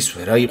უნდა მეტის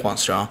ვერა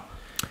იყვანს რა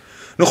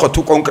ну ხო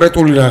თუ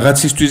კონკრეტული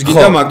რაღაცისთვის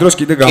გინდა მაგ დროს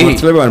კიდე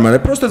გამართლება არ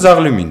მაგრამ просто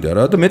ძაღლი მინდა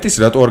რა და მეტის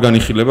რატო არ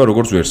განიხილება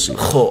როგორც ვერსია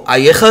ხო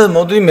აი ახლა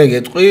მოდი მე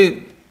გეტყვი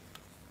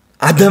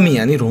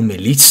ადამიანი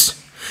რომელიც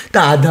და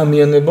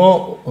ადამიანებო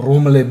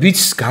რომლებიც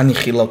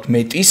განიხილავთ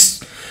მეტის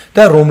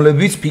და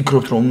რომლებიც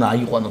ფიქრობთ რომ უნდა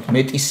აიყვანოთ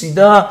მეტისი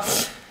და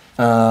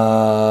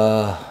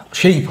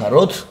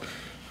შეიფაროთ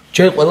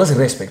ჩემ ყველას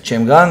რესპექტ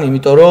ჩემგან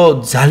იმიტომ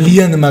რომ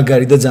ძალიან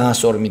მაგარი და ძალიან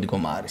სწორი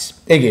მიდგომა არის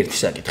ეგ ერთი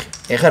საკითხი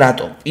ეხლა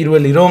რატო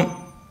პირველი რომ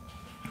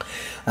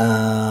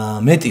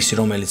მეტისი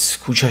რომელიც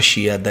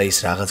ქუჩაშია და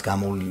ის რაღაც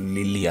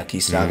გამოვლილი აქვს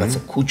ის რაღაცა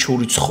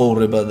ქუჩური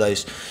ცხოვრება და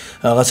ის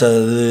რაღაცა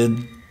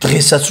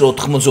დღესაც რო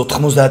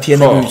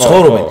 80-90-იანები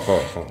ცხოვრობენ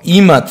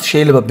იმათ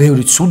შეიძლება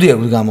ბევრი ცუდი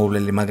აქვს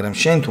გამოვლილი მაგრამ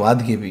შენ თუ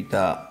ადგები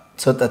და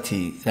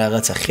ცოტათი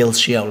რაღაცა ხელს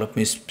შეავლებ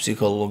მის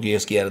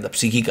ფსიქოლოგიას კი არა და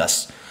ფსიქიკას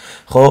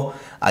ხო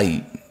აი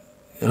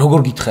როგორ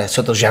გითხრა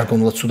ცოტა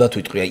ჟარგონულად ცუდად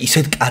ვიტყვი აი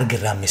ისეთ კარგ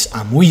რამეს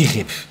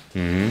ამოიღებ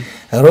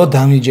რომ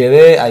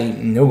დამიჯერე აი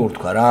როგორ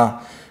თქვა რა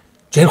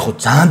ჯერ ხო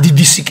ძალიან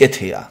დიდი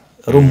სიკეთეა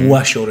რომ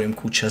მოაშორე იმ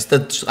ქუჩას და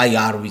აი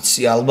არ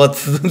ვიცი ალბათ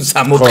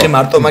 64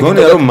 მარტო მაგით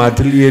მგონია რომ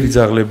მადლიერი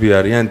ძაღლები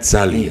არიან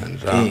ძალიან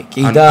რა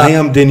აი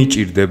ამდენი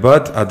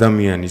ჭირდებათ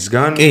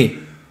ადამიანისგან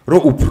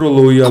რომ უფრო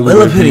ლოიალური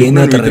ყველაფერი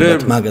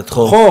ენატრებათ მაგათ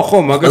ხო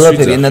მაგას ვიცი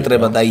ყველაფერი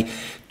ენატრებათ აი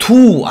თუ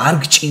არ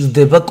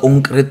გჭირდება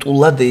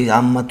კონკრეტულად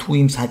ამა თუ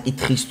იმ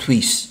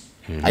საკითხისთვის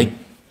აი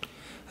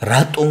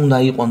რატო უნდა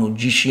იყვანო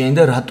ჯიშიანი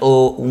და რატო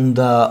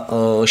უნდა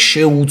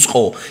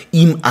შეუწყო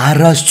იმ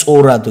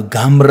არასწორად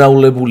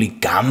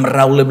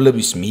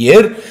გამრავლებლების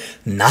მიერ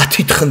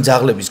ნათითხ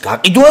ძაღლების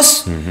გაყიდვას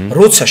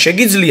როცა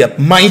შეგიძლიათ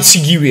მაინც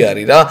იგივე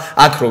არის რა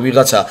აქ რო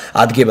ვიღაცა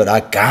ადგება და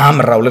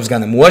გამრავლებს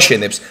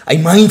განმოაშენებს აი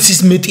მაინც ის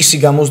მეტისი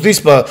გამოსდის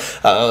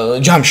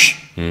ჯამში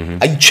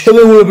აი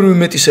ჩელეულებრივი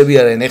მეტისები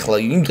არიან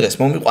ეხლა იმ დღეს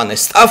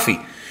მომიყვანეს სტაფი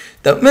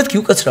და მეთქი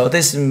უკაცრავად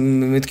ეს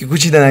მეთქი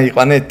გუჩიდან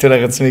აიყვანეთ თუ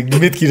რაღაც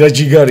მეთქი რა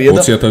ჯიგარია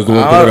და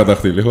 $20,000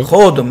 გადახდილი ხო?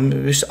 ხო და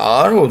ის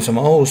არ ვიცი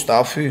მაო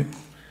სტაფი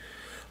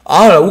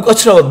არა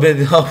უკაცრავად მე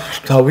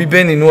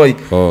დავიბენი ნუ აი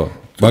ხო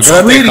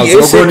მაგრამ ეხლა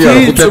როგორია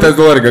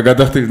 $5,000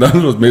 გადახდილი და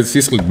მე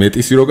სისხლით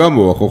მეტისი რო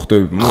გამოვა ხო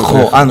ხტები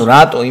ხო ანუ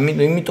რატო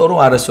იმიტომ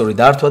რომ არასწორი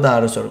დართვა და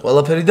არასწორი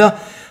ყველაფერი და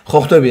ხო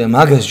ხტებია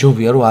მაგას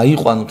ჯობია რომ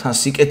აიყვანო თან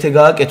სიკეთე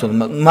გააკეთონ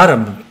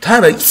მაგრამ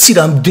თან იცი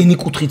რამდენი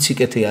კუთხით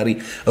სიკეთე არის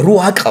რო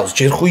აკავს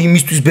ჯერ ხო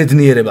იმისთვის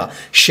ბედნიერება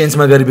შენს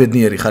მაგარი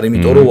ბედნიერი ხარ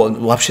იმიტომ რომ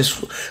ვაფშე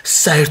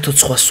საერთოდ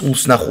სხვა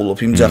სულს ნახულობ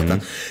იმ ძაღლთან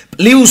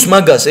პლუს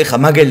მაგას ეხა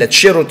მაგალითად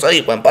შენ რო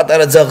წაიყვან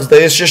პატარა ძაღლს და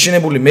ეს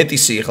შეშინებული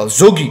მეტისი ეხლა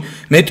ზოგი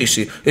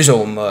მეტისი ესო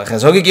ეხა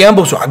ზოგი კი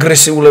ამბობს რომ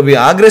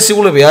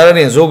აგრესიულები არ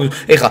არიან ზოგი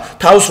ეხა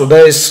თავს რო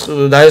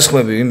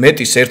დაესხმები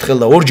მეტის ერთხელ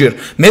და ორჯერ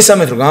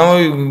მესამედ რო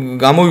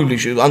გამოივლი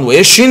ანუ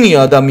ეს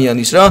შენია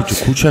ადამიანის რა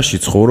ქუჩაში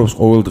ცხოვრობს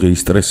ყოველდღე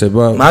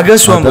ისტრესება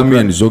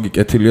ადამიანი ზოგი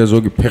კეთილია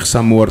ზოგი ფეხს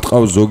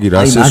ამოარტყავს ზოგი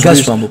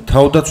რასესვრის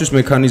თავდაცვის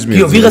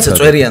მექანიზმია ვიღაცა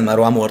წერიანმა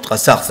რომ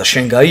ამოარტყას ძაღლს და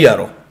შენ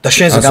გაიარო და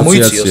შენზე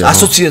გამოიწიოს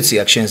ასოციაცია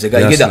აქვს შენზე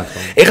გაიგე და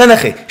ეხლა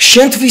ნახე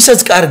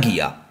შენთვისაც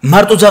კარგია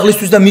მარტო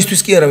ძაღლისთვის და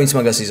მისთვის კი არა ვინც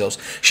მაგას იზავს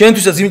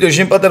შენთვისაც იმიტომ რომ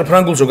შენ პატარა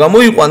ფრანგულს რო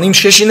გამოიყვან იმ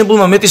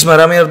შეშინებულმა მეტისმა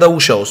რამე არ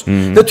დაუშაოს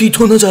და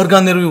თვითონაც არ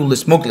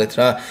განერვიულდეს მოკლედ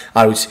რა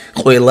არ ვიცი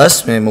ყველას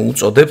მე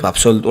მოუწოდებ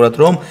აბსოლუტურად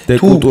რომ თუ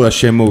კულტურა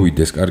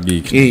შემოვიდეს კარგი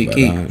იქნება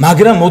კი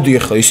მაგრამ მოდი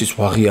ეხლა ისიც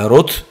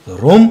ვაღიაროთ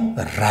რომ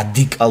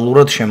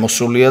რადიკალურად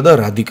შემოსულია და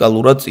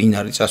რადიკალურად წინ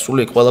არის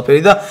წასული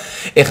ყველაფერი და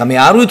ეხლა მე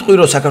არ ვიტყვი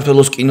რომ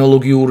საქართველოს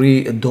კინოლოგიური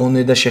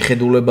დონე და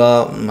შეხედულება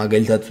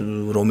მაგალითად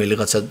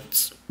რომელიღაცა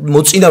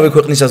მოწინავე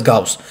ქვეყნისას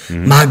გავს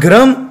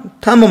მაგრამ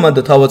თამამად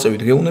და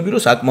თავაწევით გეუბნები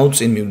რომ საკმაოდ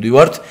წინ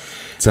მივდივართ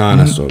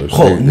ძალიან ასწორებს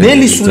ხო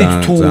ნელისულით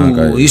თუ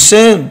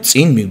ისე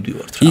წინ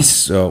მივდივართ რა ის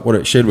ყურე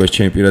შეიძლება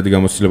ჩემი პირადი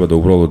გამოცდილება და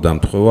უბრალოდ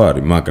დამთხევა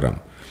არის მაგრამ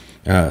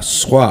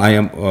სხვა აი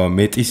ამ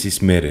მეტისის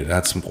მერე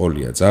რაც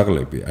მყოლია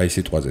ძაღლები აი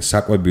სიტყვაზე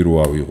საკვები რო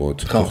ავიღოთ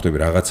ხო ხტები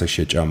რაღაცა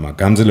შეჭამა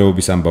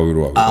გამძლეობის ამბავი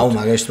რო ავიღოთ აუ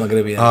მაგაში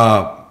მაგრებია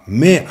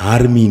მე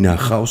არ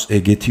მინახავს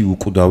ეგეთი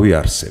უკვდავი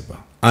არსება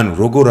ანუ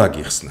როგორ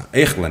აგიხსნა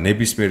ეხლა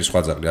ნებისმიერი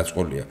სხვა ძაღლი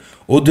აწყოლია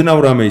ოდნავ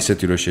რამე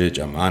ისეთი რო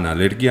შეეჭამა ან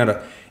ალერგია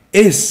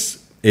ეს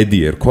ედი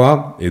ერქვა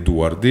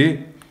ედუარდი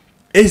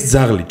ეს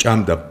ძაღლი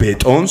ჭამდა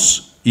ბეტონს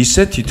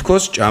ისე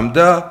თითქოს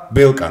ჭამდა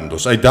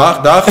ბელკანდოს აი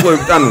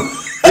დაახლოებით ანუ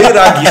ვერ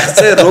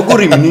აგიხსნე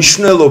როგორი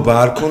მნიშვნელობა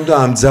არ ქონდა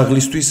ამ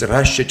ძაღლისთვის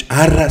რა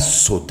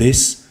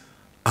არასოდეს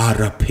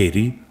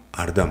არაფერი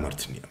არ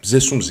დამართნია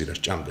მზეს უმზირას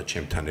ჭამდა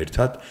ჩემთან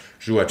ერთად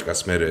ჟუაჭკას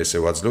მე ესე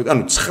ვაძლევდი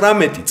ანუ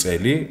 19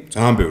 წელი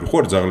ძალიან ბევრი ხო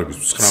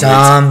ძაღლებისთვის 19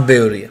 ძალიან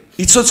ბევრია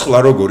იცოცხლა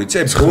როგორ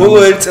იცი ბოლო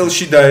ერთ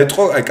წელში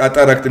დაეთყო აი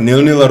კატარაქტი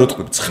ნელ-ნელა რო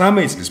ტყვი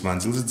 19 წლის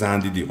მანძილზე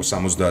ძალიან დიდი იყო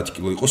 70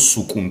 კილო იყო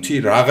სუკუნთი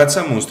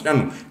რაღაცა მონსტრი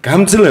ანუ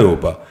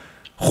გამძლეობა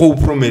ხო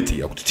უფრო მეტი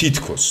აქვს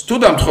თითქოს თუ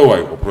დამთხოვა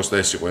იყო პროსტა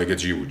ეს იყო ეგეთ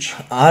ჯიუჯი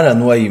არა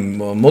ნუ აი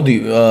მოდი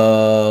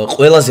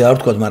ყველაზე არ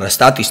ვთქვა მაგრამ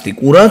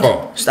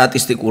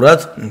სტატისტიკურად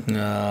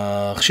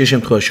ხშირ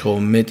შემთხვევაში ხო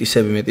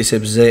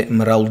მეტისებზე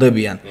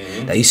მრავლდებიან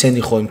და ისინი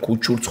ხო იმ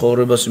ქუჩურ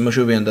ცხოვრებას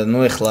იმუშავებიან და ნუ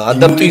ეხლა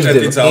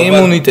ადაპტირდება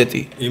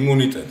იმუნიტეტი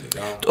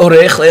რა თორე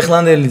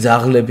ეხლანდელი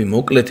ძაღლები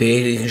მოკლედ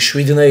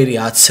შვიდნაირი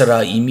აცრა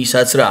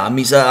იმისაც რა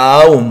ამისა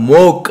აუ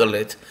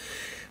მოკლედ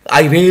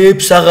აი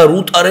რეებს აღარ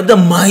უტარებ და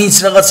მაინც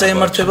რაღაცა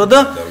ემართება და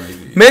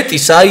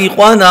მეტის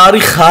აიყვან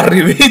არის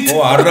ხარივით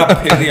ო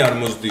არაფერი არ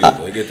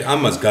მოსდიოდო ეგეთი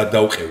ამას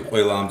გადავყევი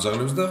ყველა ამ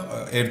ძაღლებს და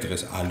ერთ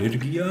დღეს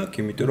ალერგია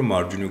აქვს იმიტომ რომ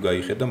მარჯვნივ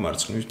გაიხედა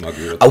მარცხნივ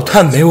მაგივრად აუ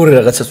თან მეორე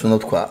რაღაცას უნდა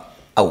თქვა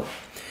აუ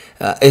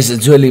ეს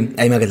ძველი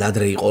აი მაგალითად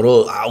ადრე იყო რომ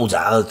აუ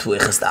ზალ თუ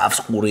ეხა სტაფს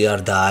ყური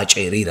არ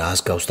დააჭერი რას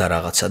გავს და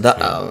რაღაცა და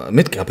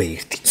მეთქი აბა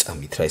ერთი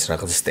წამით რა ეს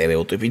რაღაცა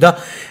სტერეოტიპი და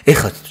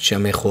ეხა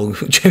ჩემე ხო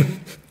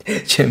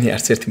ჩემი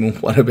არც ერთი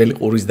მომხმარებელი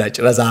ყურის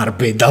დაჭრას არ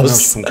ბედავს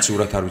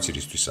ფუნქციურად არ ვიცი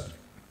რისთვის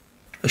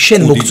არის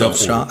შენ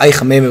მოგწონს რა აი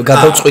ხა მე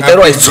გადავწყვიტე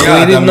რომ ეს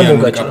ცხვირი უნდა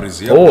მოგაჭრა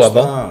ო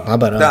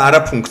აბა რა და არა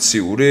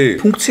ფუნქციური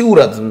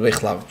ფუნქციურად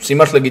ეხლა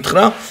სიმართლე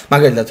გითხრა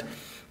მაგალითად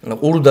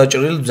ყურ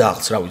დაჭრილ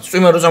ძაღლს რა ვიცი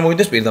წვიმა რო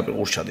წამოვიდეს პირდაპირ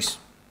ყურს ჩადის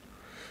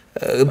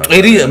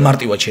პერი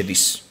მარტივად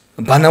შედის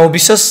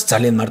ბანაობისას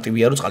ძალიან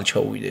მარტივია რომ წყალი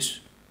ჩაუვიდეს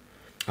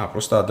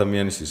პროსტა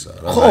ადამიანის ისა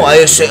რა ხო აი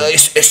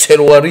ეს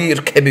რო არის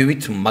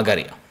რქებივით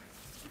მაგარია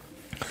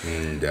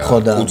ხო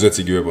და კუდზეც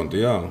იგივე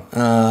პონტია?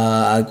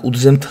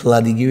 კუდზე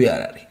მთლად იგივე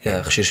არ არის.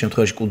 ხშირ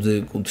შემთხვევაში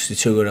კუდის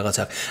იცევა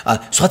რაღაცა.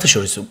 სხვათა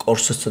შორის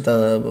კორსოს ცოტა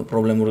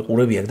პრობლემური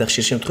ყურები აქვს და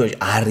ხშირ შემთხვევაში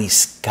არის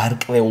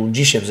გარკვეულ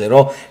ჯიშებზე,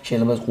 რომ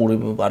შეიძლება ყური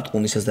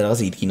პარტყუნისას და რაღაც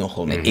იდგინო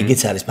ხოლმე.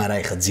 ეგეც არის, მაგრამ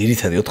ეხლა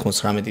ძირითადად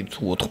 99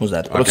 თუ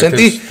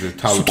 90%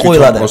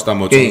 ყველა და პროსტა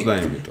მოწონს და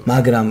იმიტომ.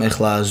 მაგრამ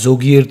ეხლა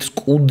ზოგიერთ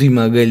კუდი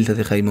მაგალითად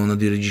ეხლა იმ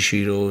მონადირე ჯიში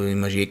რომ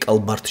იმაში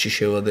ეკალბარტში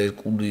შევა და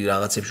კუდი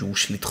რაღაცებში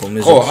უშლით ხოლმე.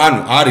 ხო, ანუ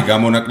არის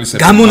გამონაკლისები.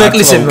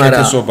 გამონაკლისები,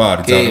 მაგრამ კეთესობა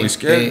არის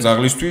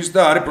ძაღლისთვის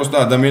და არის პროსტა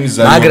ადამიანის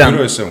ზაიმობი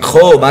რომ ესე.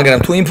 ხო, მაგრამ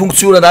თუ იმ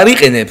ფუნქციურად არ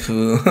იყენებ,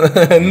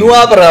 ნუ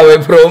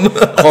აპრავებ რომ.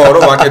 ხო,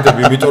 რომ აკეთებ,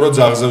 იმიტომ რომ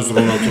ძაღლზე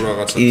ვზრუნავ თუ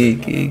რაღაცა.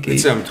 კი.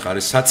 იცი ამით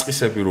ხარი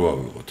საწყისები რო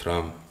ავიღოთ რა.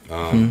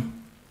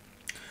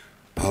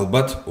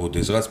 ალბათ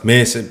ოდესღაც მე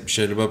ესე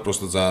შეიძლება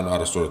პროსტა ძალიან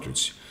არასწორად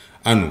ვიცი.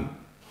 ანუ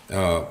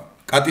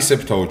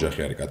კატისებრთა ოჯახი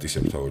არის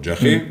კატისებრთა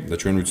ოჯახი და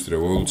ჩვენ ვიცით რომ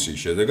ევოლუციის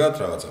შედეგად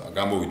რაღაცა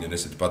გამოვიდნენ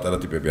ესეთი პატარა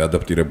ტიპები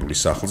ადაპტირებული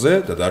სახლზე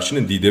და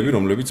დარჩნენ დიდები,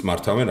 რომლებიც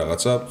მართავენ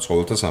რაღაცა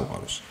ცხოველთა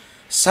სამყაროს.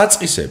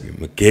 საწყისები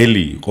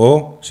მგელი იყო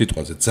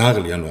სიტყვაზე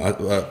ძაღლი, ანუ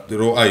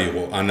რომ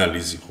აიღო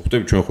ანალიზი, ხო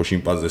ხტები ჩვენ ხო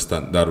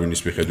შიმპანზესთან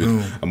დარვინის მიხედვით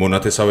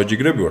მონათესავე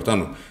ჯიგრები ვართ,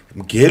 ანუ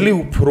მგელი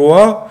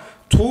უფროა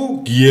თუ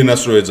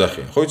გიენას რო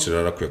ეძახიან, ხო იცი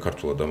რა ქვია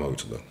ქართულად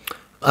ამავიწდა?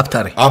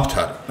 აფთარი.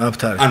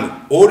 ანუ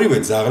ორივე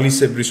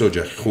ძაღლისებრის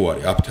ოჯახი ხო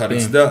არის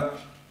აფთარიც და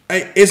აი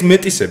ეს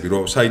მეტისები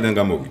რომ საიდან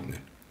გამოვიდნენ?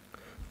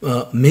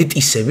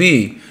 მეტისები?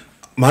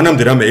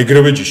 მანამდე რამე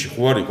ეგრევე ჯიში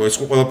ხო არისო, ეს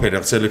ხო ყველაფერი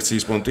აქ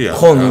სელექციის პონტია.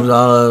 ხო,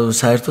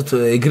 საერთოდ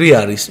ეგრე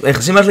არის.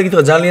 ეხლა სიმართლე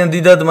გითხრა ძალიან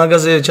დიდად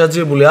მაგაზე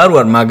ჩაძიებული არ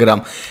ვარ, მაგრამ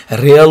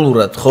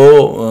რეალურად ხო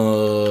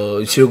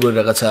იცი როგორი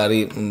რაღაცა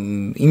არის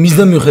იმის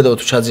და მიუხედავად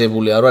თუ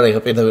ჩაძიებული არ ვარ,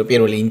 ეხლა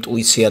პირველი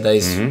ინტუიცია და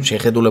ეს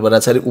შეხედულება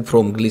რაც არის უფრო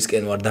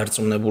მგლისკენ ვარ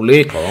დარწმუნებული.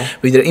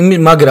 ვიდრე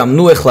მაგრამ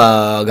ნუ ეხლა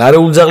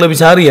გარეული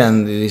ძაღლებიც არიან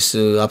ის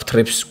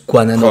აფთრებს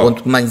გვანან ოღონდ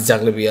მაინც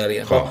ძაღლები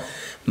არიან, ხო?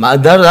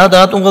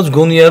 რატომღაც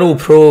გონია რომ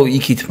უფრო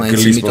იქით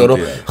მაინც იმიტომ რომ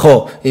ხო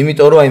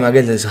იმიტომ რომ აი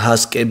მაგალითად ეს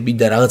ჰასკები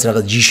და რაღაც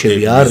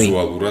ჯიშები არის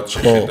ვიზუალურად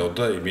შეხედავ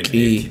და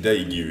ერთი და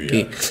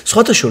იგივეა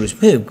სხვათა შორის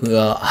მე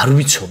არ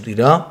ვიცოდი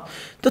რა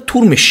და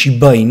თურმე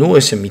შიბაინუ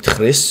ესე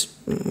მითხრეს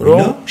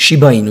რომ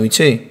შიბაინუ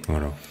იცი?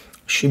 არა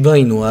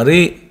შიბაინუ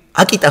არის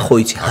აკიტა ხო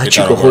იცი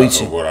ჰაჩიკო ხო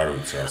იცი? როგორ არ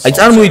ვიცი აი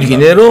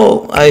წარმოიდგინე რომ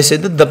აი ესე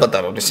და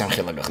დაპატარავდეს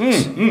სამხელა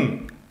გახდეს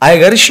აი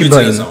ეგ არის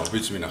შიბაინუ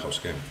ვიცი მინახავს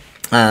კი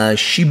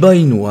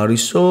შიბაინუ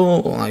არისო,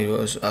 აი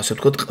ასე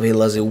ვთქვათ,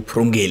 ყველაზე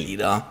უფრო მგელი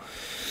რა.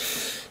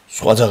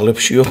 სხვა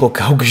ძაღლებშიო ხო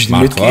გავგიჟდი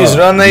მეთქი ეს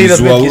რანაირად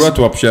მეთქი. ვიზუალურად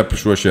ვაფშე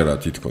აფშუაში არა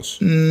თითქოს.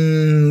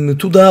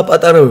 თუ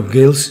დააპატარავებ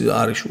გელს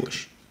არის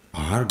შუაში.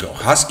 არ გავა,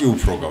 ჰასკი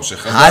უფრო გავს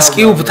ახლა.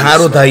 ჰასკი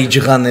უფრო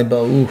დაიჯღანება,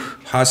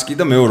 ჰასკი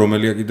და მეო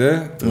რომელია კიდე?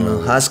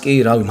 ჰასკი,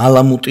 რავი,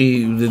 მალამუტი.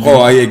 ხო,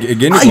 აი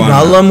ეგენი აი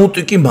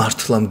მალამუტი კი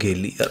მართლა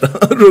მგელია რა.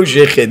 რო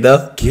შეხედა.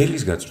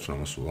 გელის გაწვრთნა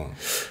მოსულა.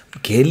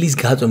 გელის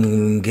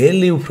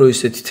გელი უფრო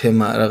ისეთი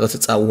თემა რაღაცა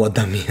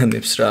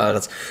წაუადამიანებს რა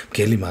რაღაც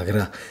გელი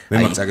მაგრა მე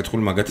მაგ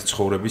წაკითხული მაგათი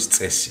ცხოვრების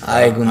წესი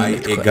აი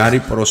ეგ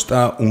არის პროსტა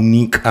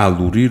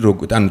უნიკალური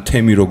ანუ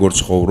თემი როგორ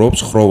ცხოვრობს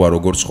ხროვა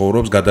როგორ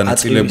ცხოვრობს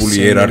გადანაწილებული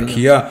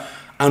იერარქია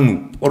ანუ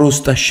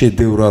პროსტა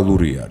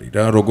შედევრალური არის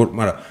რა როგორ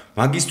მაგრამ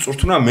მაგის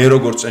წვრთნა მე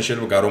როგორ წენ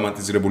შეიძლება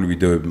გარომანტიზირებული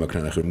ვიდეოები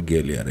მაქვს ნახე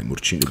მგელი არის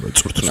მორჩინება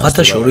წვრთნა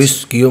სხვათა შორის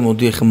გიო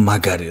მოდი ახლა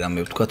მაგარი რამე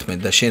ვთქვათ მე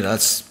და შენ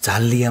რაც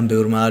ძალიან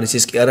ბევრმა არის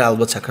ეს კი არა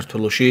ალბათ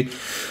საქართველოში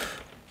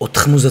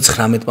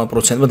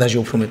 99%-მა დაჟე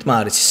უფრო მეტმა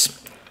არის ის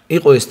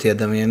იყო ესეთი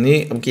ადამიანი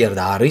კი არა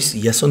და არის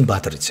იასონ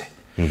ბადრიძე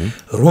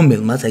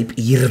რომელმაც აი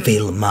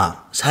პირველმა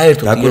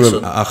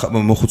საერთოდ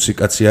მოხუცი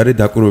კაცი არის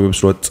დაკვირვებებს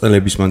რო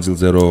წლების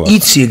მანძილზე რო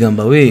იცი ეგ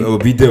ამბავი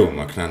ვიდეო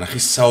მაქვს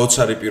ნახის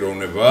საოცარი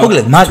პიროვნება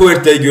თუ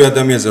ერთ და იგივე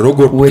ადამიანზე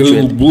როგორ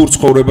ბლურ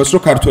ცხოვრებას რო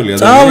ქართველი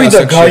ადამიანი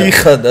წავიდა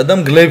გაიხადა და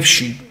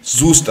მგლებში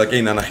ზუსტა კი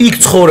ნანახი იქ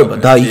ცხოვრება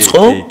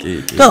დაიწყო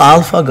და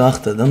ალფა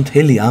გახდა და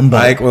მთელი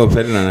ამბავი აი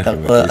ყველაფერი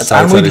ნანახი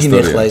წარმოიდგინე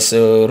ახლა ეს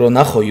რო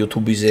ნახო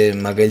YouTube-ზე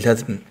მაგალითად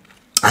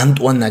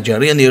ანტუან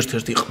ნაჯარიანი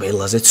ერთ-ერთი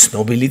ყველაზე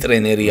ცნობილი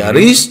ტრენერი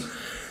არის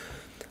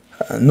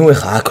ნუ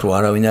ეხა აქ რო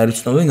არავინ არ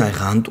იცნობენ, აი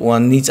ხა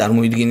ანტუანი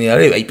წარმოიდგინე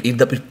არის, აი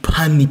პირდაპირ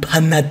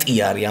ფანატი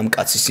არის ამ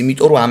კაცის,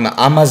 იმიტომ რომ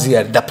ამაზე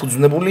არის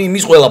დაფუძნებული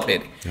იმის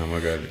ყველაფერი.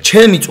 მაგარი.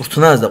 ჩემი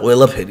წვრთნას და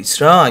ყველაფერიც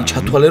რა, აი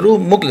ჩათვალე რომ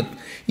მოკლედ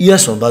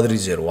იასონ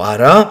ბადრიძე რო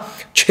არა,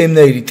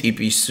 ჩემნაირი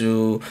ტიპის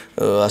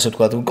ასე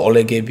ვთქვათ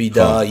კოლეგები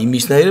და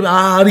იმისნაირები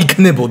არ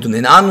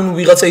იქნებოდნენ. ანუ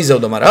ვიღაცა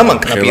იზავდა, მაგრამ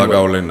ამანქნა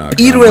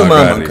პირველმა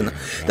ამანქნა.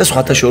 და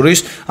სხვათა შორის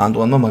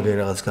ანტუანმა მაგარი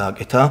რაღაც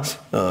გააკეთა,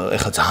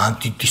 ეხლა ძალიან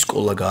დიდი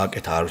სკოლა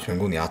გააკეთა, არ ვიცი, მე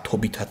მგონი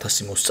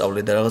 10,000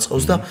 მოსწავლე და რაღაც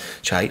ყავს და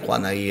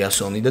ჩაიყვანა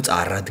იასონი და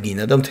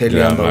წარადგინა და მთელი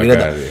ამბავი რა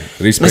და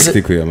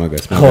რესპექტი ქვია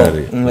მაგას,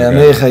 მაგარი.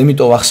 მე ეხლა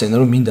იმიტომ ვახსენე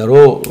რომ მინდა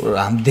რომ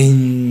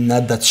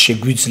რამდენადაც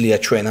შეგვიძლია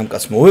ჩვენ ამ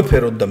კაცს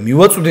მოვეფეროთ და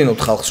მივაწ მოვაწვდინოთ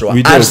ხალხს რომ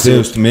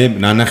ვიდეოს მე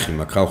ნანახი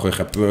მაქვს ხალხო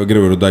ეხა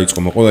ეგრევე რომ დაიწყო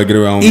მოყოლა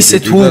ეგრევე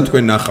ამომიწევთ და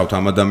თქვენ ნახავთ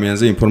ამ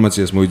ადამიანზე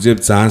ინფორმაციას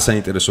მოიძიებთ ძალიან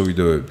საინტერესო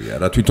ვიდეოებია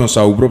რა თვითონ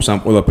საუბრობს ამ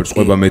ყველაფერს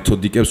ყვება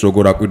მეთოდიკებს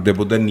როგორ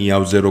აკვირდებოდა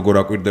ნიავზე როგორ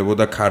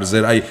აკვირდებოდა ქარზე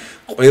აი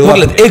ყველა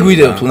მოკლედ ეგ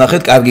ვიდეო თუ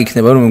ნახეთ კარგი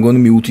იქნება რომ მეგონი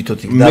მიუთითოთ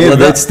იქ და მე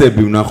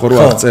ვეცდები ვნახო რომ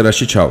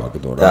აღწერაში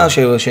ჩავაგდო რა და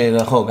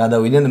შეიძლება ხო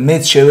გადავიდენ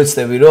მეც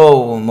შევეცდები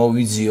რომ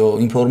მოვიძიო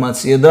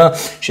ინფორმაცია და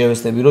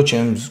შევეცდები რომ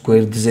ჩემს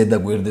გვერდზე და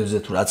გვერდებზე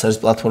თუ რაც არის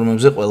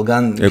პლატფორმებზე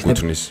ყველგან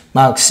ეკუთვნის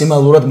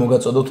მაქსიმალურად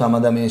მოგაწოდოთ ამ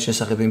ადამიანის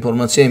შესახებ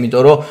ინფორმაცია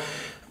იმიტომ რომ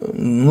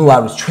ну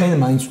არ ვიცი ჩვენ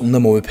მაინც უნდა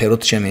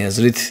მოვეფეროთ ჩემი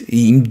აზრით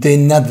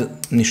იმდენად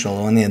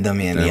მნიშვნელოვანი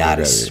ადამიანი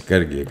არის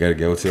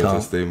კარგი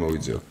აუცილებლად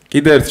მოვიძიო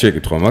კიდე ერთ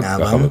შეკითხვა მაქვს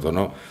კახა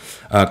ბატონო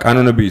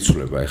კანონები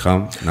იცვლება ეხა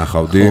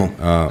ნახავდი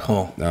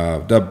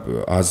და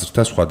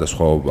აზრთა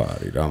სხვადასხვაობა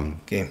არის რა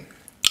კი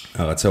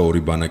რაღაცა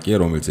ორი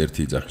ბანაკია რომელიც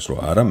ერთი იძახის რომ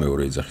არა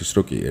მეორე იძახის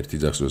რომ კი ერთი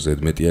იძახის რომ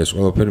ზედმეტია ეს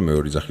ყველაფერი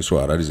მეორე იძახის რომ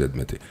არ არის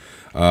ზედმეტი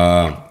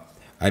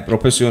აი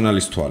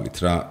პროფესიონალის თვალით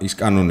რა ის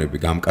კანონები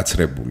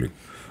გამკაცრებული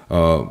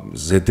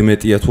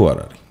ზედმეტია თუ არ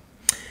არის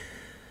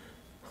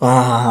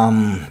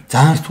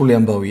ძალიან რთული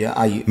ამბავია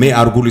აი მე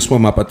არ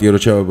გულისხმობ აპატიო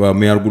რომ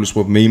მე არ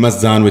გულისხმობ მე იმას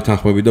ძალიან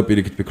ვეთანხმები და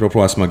პირიქით ვფიქრობ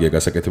რომ ასმაგია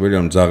გასაკეთებელი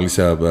რომ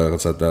ძაღლისა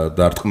რაღაცა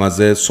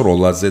დარტყმაზე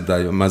სროლაზე და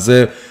იმაზე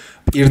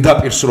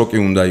პირდაპირ სროკი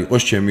უნდა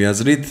იყოს ჩემი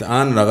აზრით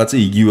ან რაღაცა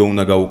იგივე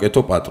უნდა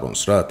გაუკეთო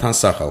პატრონს რა თან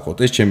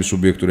სახალხოთ ეს ჩემი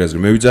სუბიექტური აზრი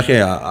მე ვიძახი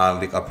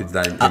ალიყაფით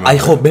და იმ აი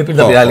ხო მე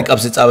პირდაპირ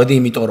ალიყაფზე წავედი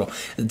იმიტომ რომ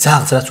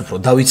ძაღლს რაც უფრო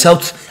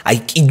დავიცავთ აი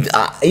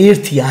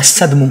ერთი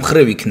 100-ად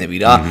მომხრევ იქნები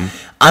რა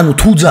ანუ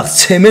თუ ძაღლს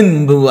ცემენ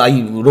აი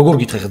როგორ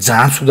გითხრა ხა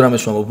ძალიან სულ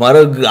რამეს ვამბობ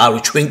მაგრამ არ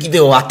ვიცი ჩვენ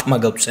კიდევ 10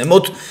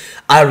 მაგავცემოთ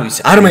არ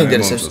ვიცი არ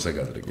მაინტერესებს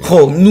ხო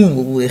ნუ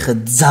ეხა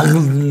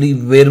ძაღლი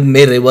ვერ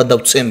მერევა და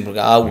ვცემ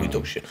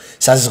აუვიდო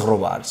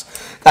საზღრობა არის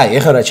კაი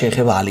ეხა რა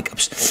შეიძლება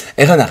ალიკაპს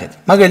ეხა ნახეთ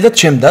მაგალითად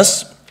ჩემდას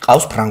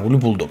ყავს ფრანგული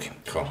ბულდოგი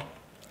ხო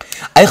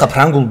აი ხა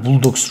ფრანგულ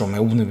ბულდოგს რომ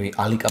მეუბნები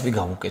ალიკაპი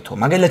გავუკეთო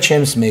მაგალითად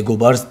ჩემს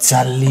მეგობარს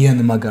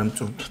ძალიან მაგარ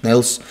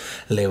მწვრთნელს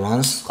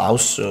ლევანს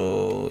ყავს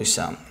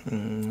ისა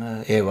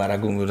ევა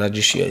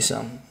რაჯიშია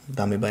ისა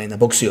დამებაენა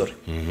ბოქსიორი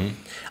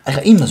აი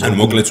ხა იმას ან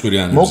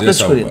მოკლეცვირიანებზე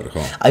საუბარი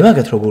ხო აი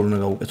მაგათ როგორ უნდა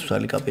გავუკეთოთ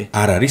ალიკაპი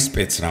არ არის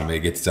სპეც რამე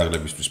ეგეთი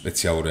ძაღლებისთვის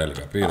სპეციალური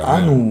ალიკაპი რა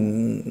ანუ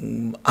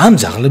ამ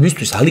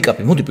ძაღლებისთვის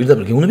ალიკაპი მოდი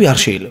პირდაპირ გეუბნები არ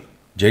შეიძლება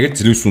ჯერ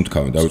ძლივს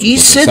უნთქავენ დავიწყოთ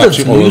ისედაც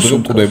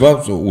უნთქდება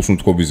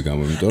უსუნთქობის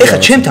გამო იმიტომ რომ ეხა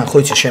ჩემთან ხო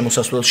იცი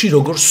შემოსასვლელში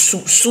როგორ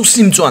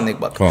სუსიმწვანე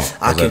გვაქვს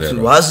აქეთ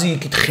ვაზი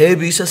იქით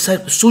ხეები ისა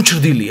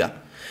სუჭრდილია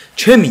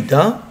ჩემი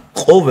და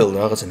ყოველ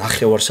რაღაცა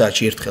 9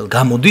 საათში ერთხელ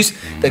გამოდის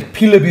და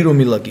ფილები რომ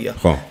მილაგია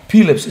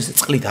ფილებს ესე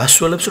წყლით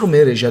ასველებს რომ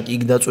მე რეჟაკი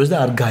იქ დაწვეს და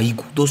არ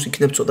გაიგუდოს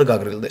იქნებ ცოტა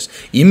გაგრილდეს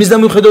იმის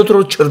და მიხედავთ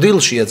რომ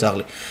ჭრდილშია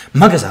ძაღლი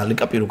მაგას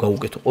ალიკაპი რო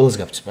გავუკეთო ყოველს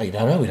გაფიცებ აი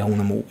რა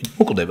უნდა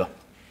მოუკვდება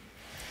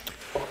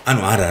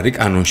ანუ არ არის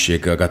კანონში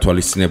ეგ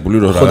გათვალისწინებული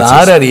რომ რაღაცა ხო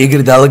არ არის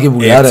ეგრე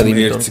დალაგებული არ არის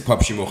იმიტომ ერთი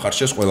ფაფში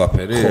მოხარშეს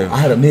ყველაფერი ხო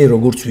არა მე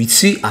როგორც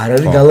ვიცი არ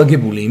არის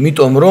დალაგებული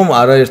იმიტომ რომ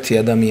არაერთი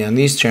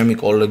ადამიანის ჩემი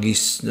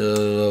კოლეგის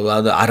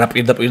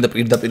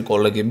პირდაპირ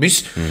კოლეგების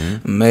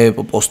მე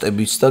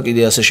პოსტებიც და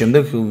კიდე ასე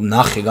შემდეგ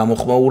ნახე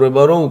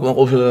გამოხმაურება რომ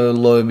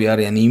უკმაყოფილოები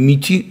არიან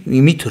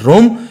იმით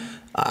რომ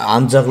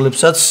ამ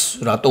ძაღლებსაც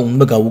რატო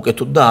უნდა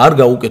გავუკეთოთ და არ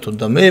გავუკეთოთ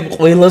და მე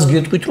ყველას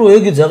გეტყვით რომ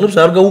ეგ ძაღლებს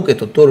არ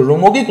გავუკეთოთ თორე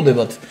რომ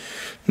მოგიკვდებათ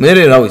მე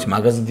რა ვიცი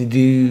მაგაზე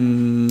დიდი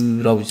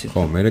რა ვიცი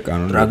ხო მე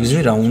კანონი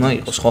ტრაგიზმი რა უნდა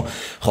იყოს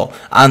ხო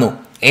ანუ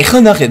ეხლა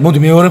ნახეთ მოდი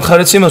მეორე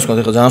მხარეც იმას ვქოთ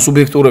ეხლა ძალიან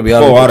სუბიექტურები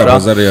არის ხო არა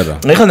ბაზარი არა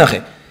ეხლა ნახე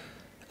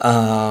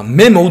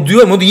მე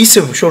მოდი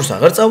ისევ შორს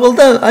აღარ წავალ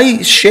და აი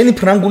შენი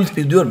ფრანგულით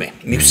მივდივარ მე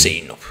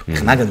მივსეინობ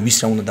ეხლა მაგალ ვის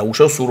რა უნდა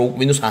დაუშავო სულ რო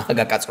უკმინოს ახლა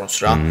გაკაწროს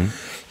რა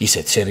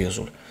ისეთ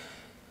სერიოზული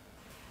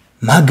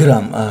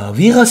მაგრამ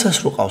ვიღაცას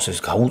რო ყავს ეს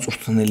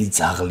გაუწვრთნელი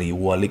ძაღლი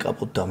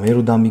უალიკაპოთ და მე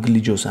რო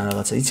დამიგლიჯოს ან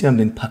რაღაცა იცი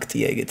რამდენი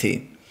ფაქტია ეგეთი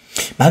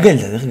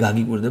მაგალითად ახლა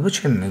გაგიკვირდება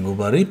ჩემი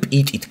მეგობარი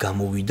პიტით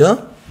გამოვიდა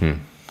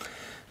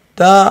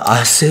და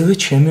ასევე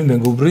ჩემი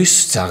მეგობრის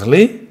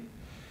ძაღლი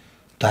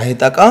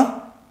დაეტაკა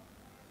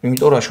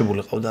იმიტომ რომ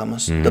აშვებული ყავდა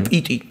ამას და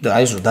პიტი და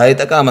აი ეს რომ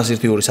დაეტაკა ამას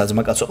 1-2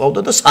 საძმაკაცო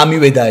ყავდა და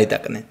სამივე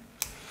დაეტაკნენ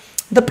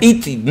და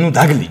პიტი ნუ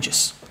დაგლიჯეს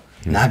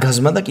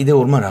ნაგაზმა და კიდე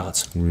ორმა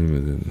რაღაცა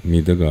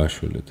მიდა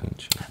გააშველეთ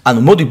ანჩი ანუ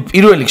მოდი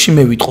პირველ რიგში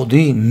მე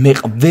ვიტყოდი მე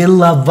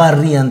ყველა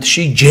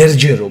ვარიანტში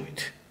ჯერჯერობით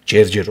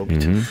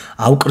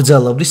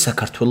ავკრძალავდი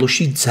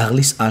საქართველოში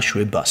ძაღლის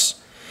აშვებას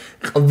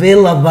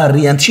ყველა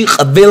ვარიანტში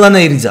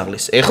ყველანაირი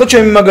ძაღლის ეხლა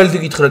ჩემი მაგალითი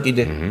გითხრა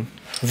კიდე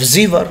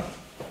ვზივარ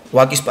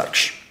ვაკის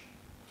პარკში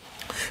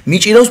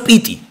მიჭირავს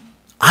პიტი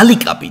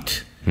ალიკაპით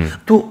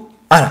თუ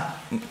არა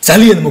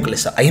ძალიან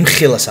მოკლესა აი ამ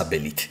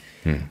ხელასაბელით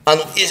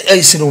ანუ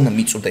ეს რა უნდა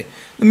მიწოდე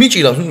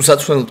მიჭირავს ნუ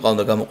საწვრთნელად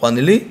ყავდა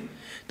გამოყვანილი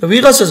და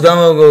ვიღაცას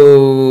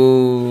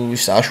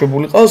ის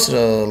აშვებული ყავს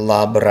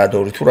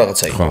ლაბრადორი თუ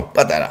რაღაცა იყო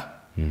პატარა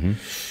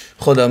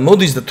ხო და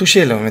მოდის და თუ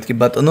შეიძლება მეთქი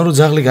ბატონო რომ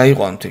ძაღლი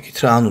გაიყვანოთ იქით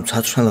რა ანუ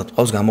საწვრთნელად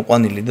ყავს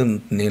გამოყვანილი და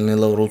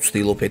ნელ-ნელა რო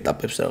ვცდილობ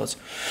ეტაპებს რაღაც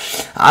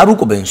არ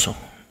უკბენსო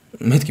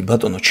მეთქი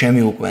ბატონო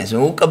ჩემი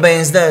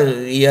უკბენს და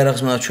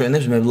იარაღს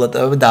მაჩვენებს მე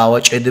ბლატავებ და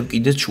ავაჭედებ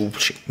კიდე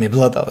ჩულში მე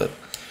ბლატავებ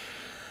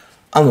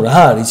ანუ რა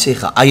არის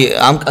ეხა აი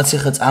ამ კაცი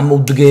ხა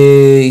წამოვდგე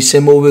ისე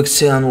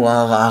მოვექცე ანუ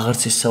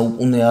აღარც ეს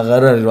საუკუნე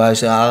აღარ არის რა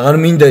ეს აღარ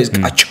მინდა ეს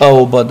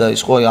კაჩაობა და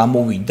ის ხო აი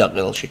ამოვიდა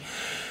ყელში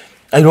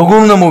აი როგორ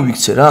უნდა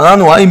მოვიქცე რა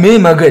ანუ აი მე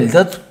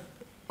მაგალითად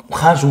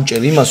ხარს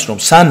უჭერ იმას რომ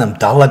სანამ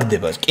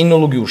დაალაგდება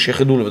კინოლოგიურ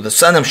შეხედულება და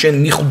სანამ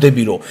შენ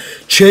მიხვდები რომ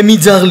ჩემი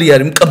ძაღლი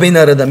არის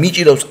მკბენარა და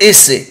მიჭირავს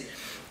ესე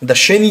და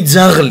შენი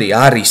ძაღლი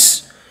არის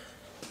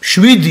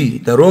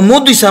 7 და რომ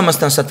მოდის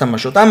ამასთან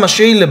სათამაშოდ ამას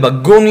შეიძლება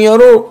გონია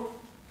რომ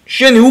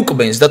შენი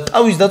უკბენს და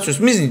თავის დაცვის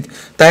მიზნით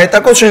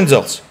დაეტაკოს შენ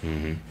ძაღლს.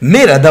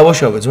 მე რა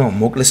დავაშავე ძმა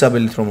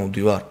მოკლესაბელით რომ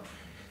მოვდივარ.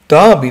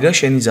 დააბირა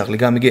შენი ძაღლი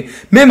გამიგე.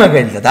 მე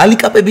მაგალითად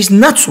ალიკაპების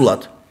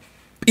ნაცვლად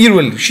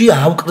პირველ რიგში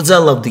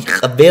ავკრძალავდი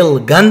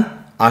ყველგან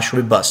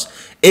აშვებას.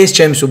 ეს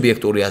ჩემი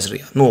სუბიექტური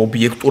აზრია. ნუ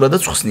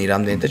ობიექტურადაც ხსნი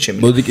რამდენად ჩემი.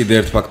 მოდი კიდე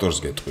ერთ ფაქტორს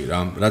გეტყვი რა.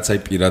 რაც აი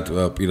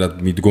პირად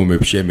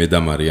მიდგომებში მე და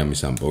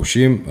მარიამის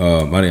ამბავში,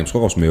 მარიამს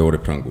ყავს მეორე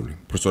ფრანგული.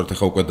 პროსტორად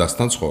ახლა უკვე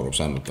დასთან ცხოვრობს,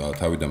 ანუ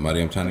თავი და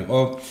მარიამთან იყო.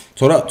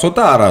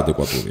 ცოტა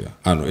არაადეკვატურია.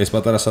 ანუ ეს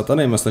პატარა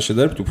სატანა იმასთან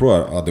შედარებით უფრო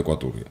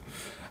ადეკვატურია.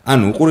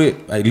 ანუ უყური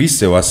აი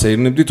ლისევ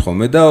ასეირნებდით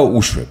ხოლმე და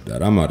უშვებდა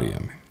რა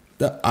მარიამი.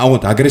 და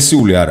აუთ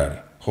აგრესიული არ არის.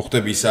 ხო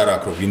ხტები ის არა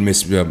აქ რომ ვინმეს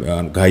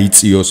ანუ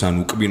გაიწიოს, ანუ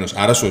უკბინოს,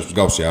 არასოდეს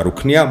მსგავსი არ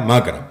უქნია,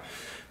 მაგრამ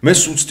მე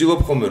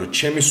ვცდილობ ხოლმე რომ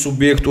ჩემი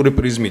სუბიექტური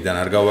პრიზმიდან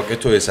არ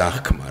გავაკეთო ეს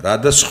აღქმა რა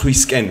და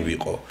სხვისკენ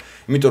ვიყო.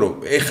 იმიტომ რომ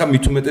ეხა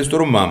მით უმეტეს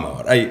რომ მამა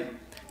ვარ. აი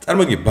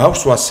წარმოგიდგენთ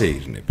ბავშვს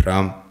ვასეირნებ რა.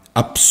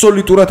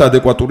 აბსოლუტურად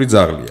ადეკვატური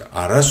ძაღლია.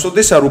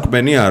 არასოდეს არ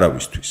უკბენია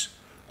არავისთვის.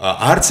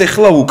 არც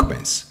ეხლა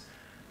უკბენს.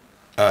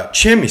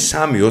 ჩემი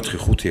 3, 4,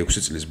 5,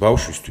 6 წლის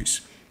ბავშვისთვის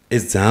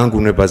ეს ძალიან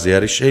გუნებაზე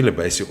არის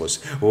შეიძლება ეს იყოს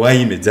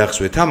ვაიმე ძაღლს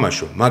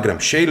ვეთამაშო მაგრამ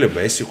შეიძლება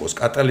ეს იყოს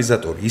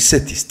კატალიზატორი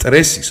ისეთი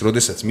სტრესის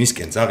როდესაც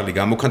მისკენ ძაღლი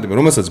გამოქანდება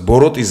რომელსაც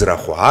ბოროტის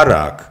რახვა არ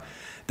აქვს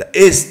და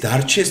ეს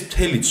დარჩეს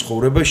მთელი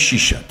ცხოვრება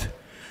შიშად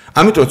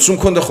ამიტომ თუ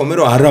მქონდა ხოლმე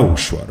რომ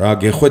არაუშვა რა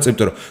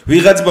გეხვეწებთ რომ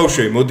ვიღაც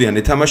ბავშვები მოდიან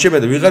ეთამაშებენ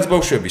და ვიღაც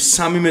ბავშვები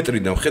 3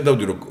 მეტრიდან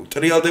ხედავდი რომ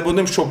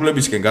ტრიალდებოდნენ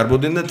მშობლებისკენ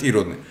გარბოდნენ და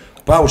ტიროდნენ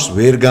ბავშვს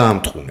ვერ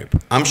გაამტყუნებ.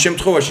 ამ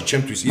შემთხვევაში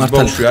ჩემთვის ის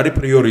ბავშვი არის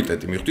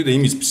პრიორიტეტი. მიხვდი და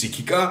იმის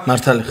ფსიქიკა,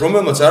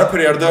 რომელმაც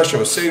არაფერი არ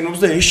დააშავა, სეირნობს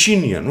და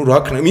ეშინია. ნუ რა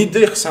ქნა,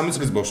 მიდე 3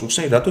 წლის ბავშვს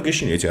უხსენი, რატო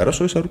გეშინია? იცი,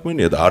 არასოდეს არ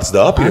უკმენია და არც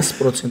დააპირე.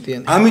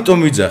 100%-იანი. ამიტომ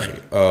ვიძახი.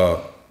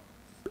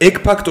 ეგ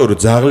ფაქტორი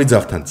ძაღლი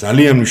ძაღლთან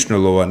ძალიან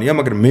მნიშვნელოვანია,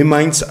 მაგრამ მე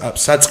მაინც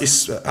საწყის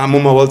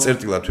ამომავალ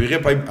წერტილად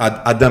ვიღებ აი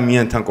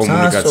ადამიანთან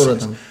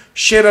კომუნიკაციას.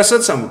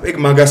 შერასაც ამბობ, ეგ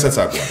მაგასაც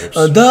აგვარებს.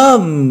 და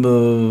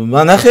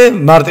მანახე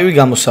მარტივი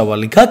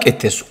გამოსავალი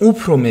გაკეთეს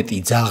უფრო მეტი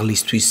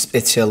ძაღლისთვის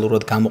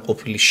სპეციალურად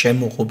გამოყოფილი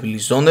შემოღობილი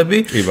ზონები,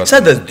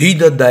 სადაც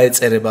დიდად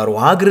დაეწერება რომ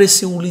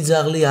აგრესიული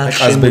ძაღლი არ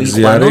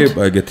შემოიყვანოთ.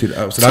 ეგეთი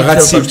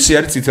რაღაც სივრცე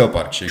არის წითელ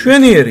პარკში.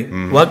 ჩვენიერი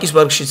ვაკის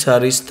პარკშიც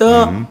არის და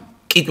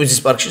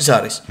კიტვიძის პარკშიც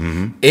არის.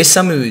 ეს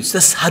სამი ვიცი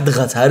და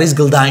სადღაც არის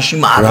გლდანში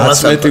მაღლა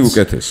სადღაც. მეტი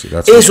უკეთესი,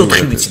 რაც ეს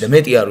 4 ვიცი და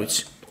მეტი არ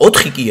ვიცი.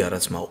 4 კი არა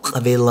ძმაო,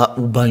 ყველა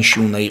უბანში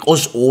უნდა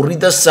იყოს 2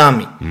 და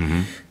 3.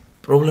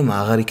 პრობლემა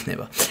აღარ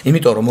იქნება.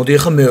 იმიტომ რომ მოდი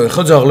ახლა მე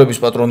ახლა ძაღლების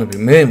პატრონები,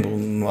 მე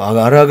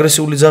არა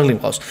აგრესიული ძაღლი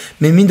მყავს.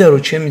 მე მინდა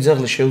რომ ჩემი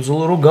ძაღლი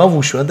შევძლო რომ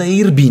გავუშვა და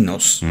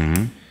ირბინოს.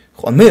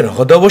 ხო, მე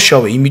რა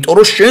დავაშავე, იმიტომ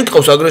რომ შენ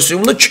ყავს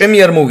აგრესიული და ჩემი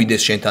არ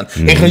მოვიდეს შენთან.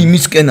 ეხლა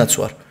იმისკენაც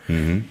ვარ.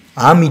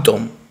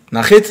 ამიტომ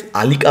ნახეთ,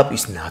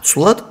 ალიკაპის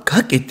ნაცვლად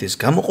გაკეთეს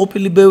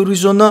გამოყოფილი ბევრი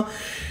ზონა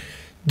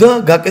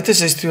და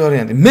გაკეთეს ეს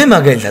ვარიანტი. მე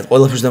მაგალითად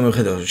ყველაფერს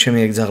დამივხედავ, რომ ჩემი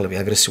ეგ ძაღლები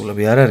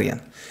აგრესიულები არ არიან.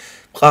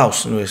 მყავს,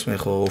 ნუ ეს მე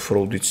ხო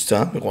ოფროუდიც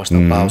ძალიან მიყვარს და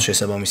მყავს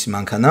შესაბამისი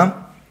მანქანა.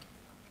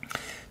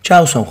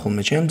 ჩავსვამ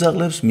ხოლმე ჩემ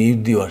ძაღლებს,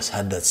 მივდივარ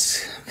სადაც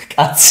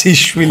კაცი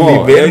შვილი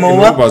ვერ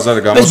მოვა.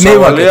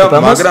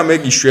 მაგრამ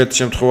ეგ იშვიათი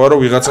შემთხვევა რომ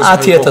ვიღაცას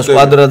 10000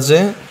 კვადრატზე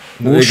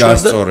ეგ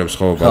ასწორებს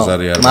ხო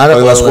ბაზარი არ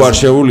ყველა სხვა არ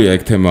შეუულია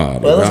ეგ თემა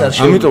არის რა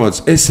ამიტომაც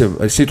ესე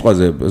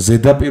სიტყვაზე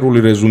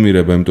ზედაპირული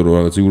რეზუმირება იმიტომ რომ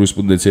რაღაც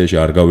იურისპრუდენციაში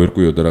არ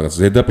გავერკვიო და რაღაც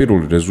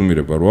ზედაპირული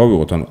რეზუმირება რო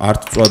ავიღოთ ანუ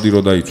არც წვადი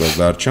რო დაიწვას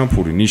და არც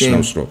ჩამფური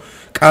ნიშნავს რომ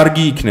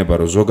კარგი იქნება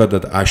რომ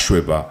ზოგადად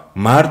აშვება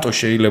მარტო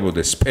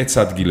შეიძლებაოდეს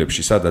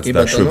სპეცადგილებში სადაც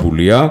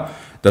დაშვებულია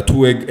და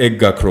თუ ეგ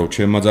გაქრო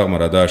ჩემმა ძაღლმა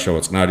რა დააშავა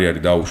წყნარი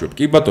არის დაუშვებ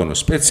კი ბატონო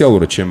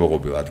სპეციალურად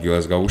შემოღობილ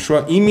ადგილას გავუშვა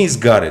იმის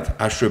გარეთ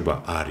აშვება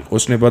არ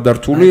იყოს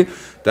ნებადართული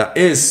და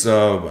ეს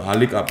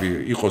ალიკაპი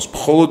იყოს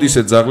მხოლოდ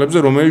ისეთ ძაღლებზე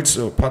რომელიც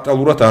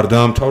ფატალურად არ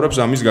დაამთავრებს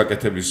ამის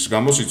გაკეთების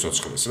გამო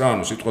სიცოცხლეს რა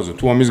ანუ სიტყვაზე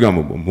თუ ამის გამო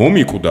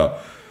მომიკვდა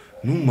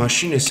ნუ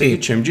მაშინ ესე იგი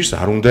ჩემჯერს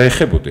არ უნდა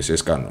ეხებოდეს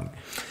ეს კანონი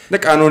და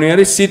კანონი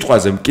არის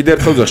სიტყვაზე კიდევ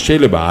ერთხელ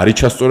შეიძლება არის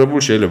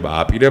ჩასწორებული შეიძლება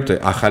აპირებთ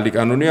ახალი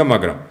კანონია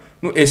მაგრამ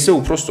ну ესე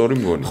უფრო სწორი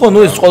მგონი. ხო,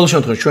 ну ეს ყოველ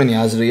შემთხვევაში ჩვენი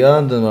აზრია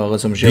და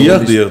რაღაცა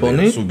მჟღერის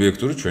ფონი.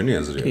 სუბიექტური ჩვენი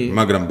აზრია.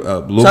 მაგრამ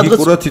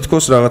ლოგიკურად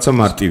თითქოს რაღაცა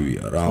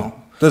მარტივია რა.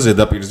 და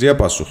ზედაპირზეა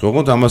პასუხი.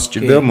 ოღონდ ამას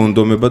სჭირდება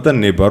მონდომება და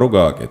ნება რო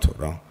გააკეთო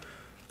რა.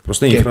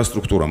 просто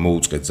ინფრასტრუქტურა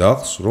მოუწყეთ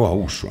ძაღლს რო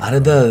აუშვა. არა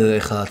და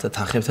ეხლა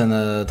თანხებთან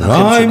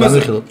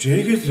გამიხილოთ.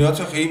 ჯერიგეთ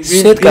რაცა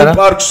იმ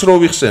პარკს რო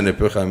ვიხსენებ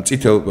ეხლა იმ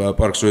წითელ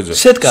პარკს რო ეძახ.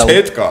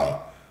 სეტკა.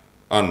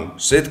 ანუ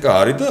სეტკა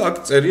არის და აქ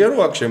წერია რომ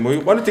აქ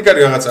შემოიყვანეთ, იქ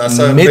არის რაღაცა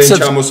ასაბენ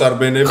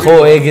ჩამოსარბენები. ხო,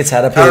 ეგეც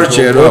არაფერი.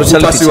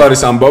 ფასი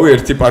არის ამბავი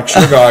ერთი პარკში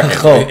და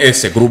გააკეთე.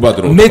 ესე გრუბად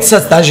რო.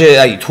 მეცაც დაჟე,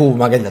 აი თუ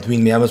მაგალითად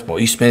ვინმე ამას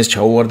ისმენს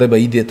ჩაუვარდება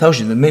იდეა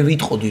თავში, მე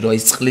ვიტყოდი რომ აი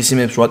წყლის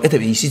იმებს რო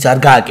აკეთებ, ისიც არ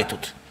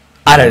გააკეთოთ.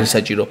 არ არის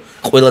საჭირო.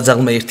 ყველა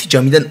ძაღლმა ერთი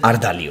ჯამიდან არ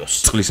დალიოს.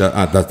 წყლის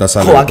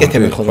დასალევი. ხო,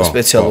 აკეთებენ ხოლმე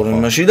სპეციალურ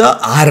იმაში და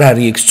არ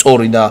არის ეგ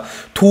სწორი და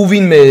თუ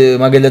ვინმე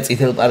მაგალითად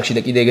წითელ პარკში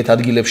და კიდე ეგეთ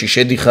ადგილებში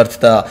შედიხართ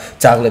და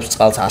ძაღლებს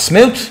წყალს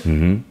ასმევთ,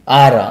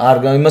 არა, არ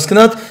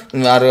გამიმასკნათ,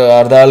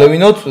 არ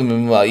დაალევინოთ,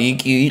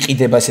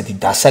 იყიდება ესეთი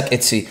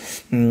დასაკეცი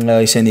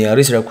ისენი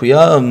არის, რა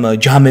ქვია,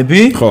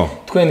 ჯამები. ხო.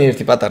 თქვენი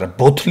ერთი პატარა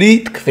ბოთლი,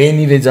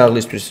 თქვენივე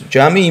ძაღლისთვის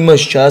ჯამი,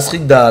 იმაში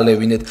ჩაასხით და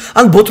ალევინეთ.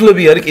 ან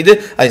ბოთლები არის კიდე,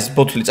 აი ეს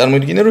ბოთლი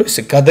წარმოიდგინე რომ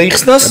ესე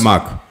გადაიხსნას.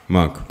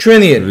 მაგ.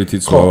 ჩვენიერი.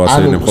 რითიც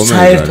გავასეირნებ ხოლმე.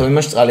 საერთო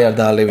იმაში წყალი არ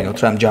დაალევინოთ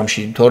რა ამ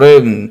ჯამში, თორე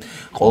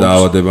ყოველ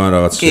დაავადება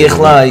რაღაც. კი,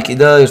 ახლა იგი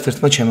და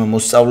ერთ-ერთმა ჩემმა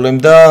მოსწავლემ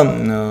და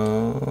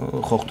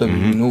ხო ხვდები,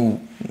 ნუ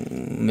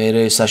მე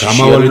საშიში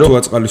გამავალი თუ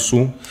აწყალი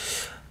სულ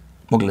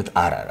მოკლედ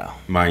არა.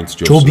 მაინც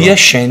ჯობია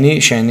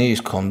შენი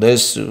ის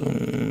კონდეს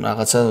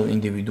რაღაცა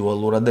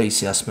ინდივიდუალურად და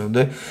ისე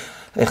ასმევდე.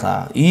 ეხლა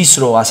ის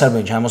რომ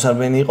ასარბენი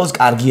ჩამოსარბენი იყოს,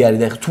 კარგი არის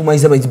და ეხლა თუ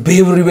მაინც და მაინც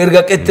ბევრი ვერ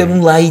გაკეთებ,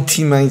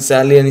 ლაითი მაინც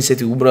ძალიან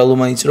ისეთი უბრალო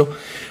მაინც რომ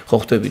ხო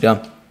ხვდები რა.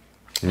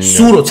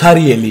 სურო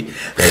ცარიელი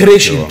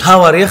ხრეში,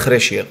 თავარია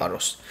ხრეში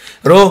ეყაროს.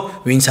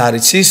 რომ ვინც არ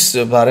იცის,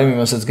 ბარემ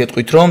იმასაც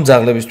გეტყვით რომ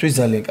ძაღლებისთვის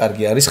ძალიან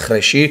კარგი არის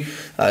ხრეში,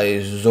 აი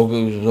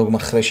ზოგმა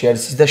ხრეში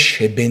არის და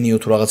შებენიო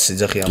თუ რაღაც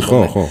სიძახი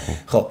ამბობენ.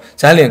 ხო,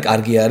 ძალიან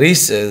კარგი არის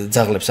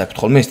ძაღლებს აქვთ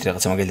ხოლმე ესეთი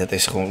რაღაცა მაგალითად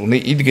ეს ხოლმე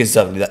იდგეს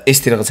ძაღლი და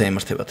ესეთი რაღაცა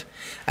ემართებათ.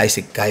 აი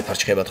ესე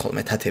გაიფარჩხებათ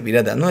ხოლმე თათები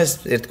რა და ნუ ეს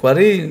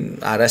ერთგვარი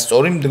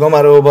არასწორი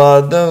მდგომარეობა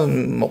და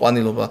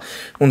მოყვანილობა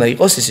უნდა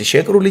იყოს ისე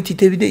შეკრული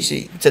თითები და ისე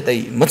ცოტა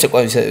მოცეკვა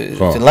ისე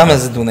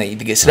ლამაზად უნდა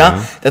იდგეს რა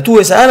და თუ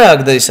ეს არა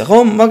აქვს და ისე ხო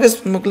მაგას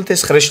მოკლედ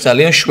ეს ხრეში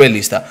ძალიან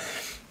შველის და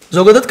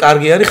ზოგადად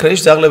კარგი არის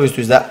ხრეში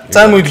ძაღლებისთვის და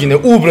წარმოიდგინე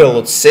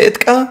უბრალოდ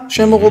სეტკა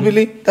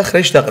შემოღობილი და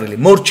ხრეში დაყრილი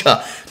მორჩა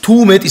თუ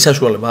მეტი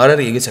საშუალება არ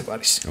არის ეგეც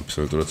აკварისი.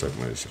 აბსოლუტურად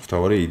საკმარისი.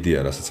 თავარი იდეა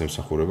რასაც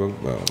ემსახურება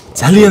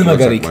ძალიან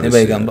მაგარი იქნება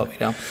ეგ ამბავი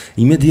რა.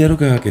 იმედია რომ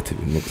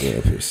გააკეთებენ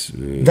მოკლედ ეს.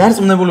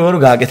 დარწმუნებული ვარ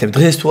რომ გააკეთებ.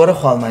 დღეს თუ არა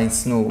ხვალ მაინც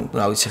ნუ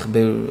რა ვიცი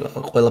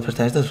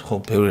ყველაფერთან ერთად ხო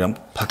ბევრი რამ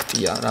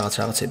ფაქტია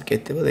რაღაცები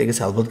კეთდება და ეგეც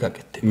ალბათ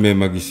გააკეთებ. მე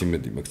მაგის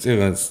იმედი მაქვს.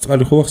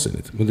 წყალი ხო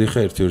ახსენეთ. მოდი ხა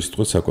ერთი-ორი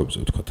სიტყვა საკვებზე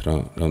ვთქვათ რა.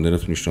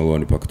 რამდენად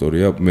მნიშვნელოვანი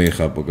ფაქტორია. მე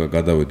ხა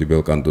გადავედი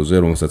ბელკანდოზე,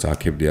 რომელსაც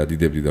აქებდი,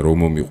 ადიდებდი და რომ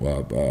მომიყვა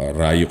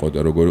რა იყო და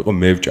როგორ იყო,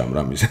 მე ვჭამ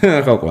რამის.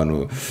 ხა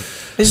ანუ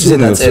ეს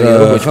ზედაწერია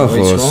როგორც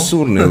ხო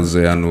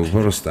სურნელზე ანუ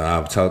პროსტა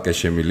ცალკე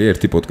შემილი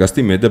ერთი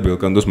პოდკასტი მე და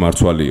ბელკანდოს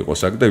მარცვალი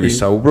იყოს აქ და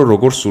ვისაუბრო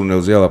როგორ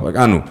სურნელზეა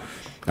ლაპარაკი ანუ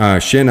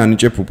შენ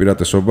ანიჭებ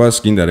უპირატესობას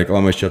გინდა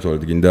რეკლამაში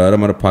ჩათვალეთ გინდა არა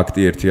მაგრამ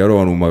ფაქტი ერთია რომ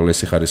ანუ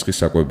უმაღლესი ხარისხის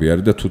საკვები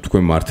არის და თუ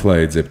თქვენ მართლა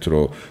ეძებთ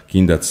რომ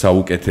გინდათ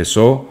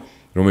საუკეთესო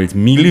რომელიც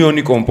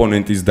მილიონი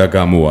კომპონენტის და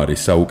გამო არის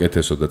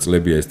საუკეთესო და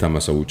წლებია ეს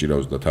თამასა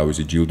უჭირავს და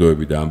თავისი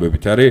ჯილდოები და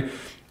ამბებით არის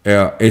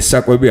ეს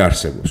საკვები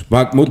არსებობს.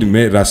 მოდი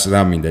მე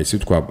რა მინდა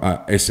ისე თქვა,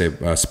 ესე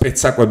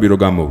სპეცსაკვები რო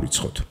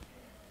გამოვრიცხოთ.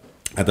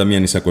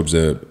 ადამიანის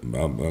საკვებზე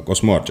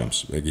კოსმო არ ჭამს.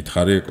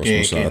 ეგითხარი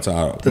კოსმოს რაღაცა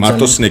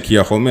მარტო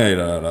სნეკია ხოლმე,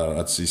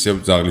 რაც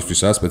ისე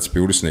ძაღლისთვისაა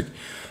სპეციფიური სნეკი.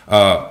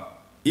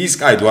 ის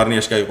კაი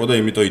დვარნიაში გაიყო და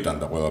იმიტომ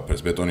იტანდა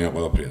ყველაფერს, ბეტონია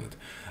ყველაფრიანად.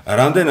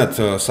 რამდენად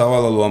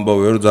სავალალო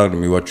ამბავია რომ ძაღლი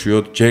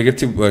მივაჩვიოთ,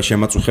 ჯერგერთი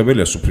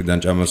შემაწუხებელია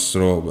სუფრიდან ჭამას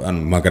რომ ანუ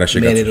მაგრა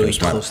შეგაწუხებს,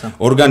 მაგრამ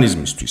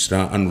ორგანიზმისთვის რა,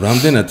 ანუ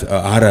რამდენად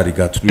არ არის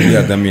გათვლილი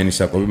ადამიანის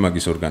საკვები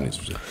მაგის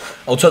ორგანიზმზე.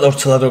 ცოტა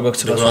ორცელად რო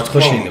გაქცევას რა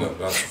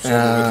შეიძლება.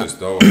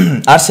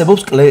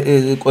 არსებობს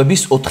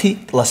კვების 4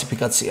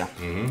 კლასიფიკაცია.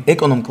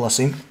 ეკონომ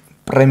კლასი,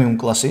 პრემიუმ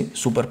კლასი,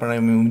 სუპერ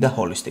პრემიუმი და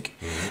ჰოლისტიკი.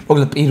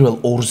 მოკლედ პირველ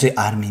 2-ზე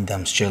არ მინდა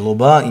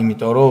მსჯელობა,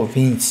 იმიტომ რომ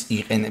ვინც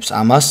იყენებს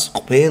ამას,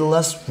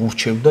 ყველას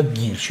ვურჩევ და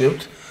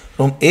გირჩევთ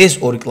რომ ეს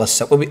 2 კლასის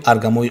საკვები არ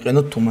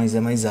გამოიყენოთ თუ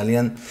მაინც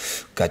ძალიან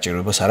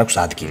გაჭირვებას არ აქვს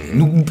ადგილი.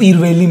 ნუ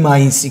პირველი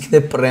მაინც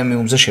იქნებ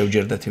პრემიუმზე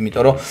შევჯერდეთ,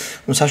 იმიტომ რომ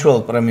ნუ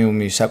საშუალო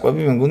პრემიუმი საკვები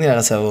მე მგონი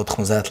რაღაცა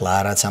 90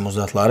 ლარად,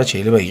 70 ლარად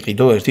შეიძლება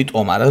იყიდო ერთი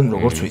ტომა რა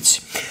როგორც ვიცი.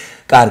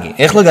 კარგი,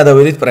 ეხლა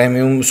გადავედით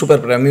პრემიუმ, სუპერ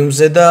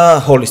პრემიუმზე და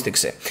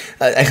ჰოლისტიკზე.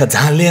 ეხლა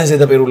ძალიან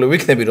ზედაპირული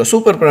ვიქნები, რომ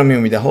სუპერ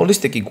პრემიუმი და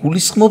ჰოლისტიკი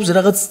გულისხმობს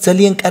რაღაც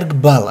ძალიან კარგ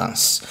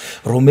ბალანსს,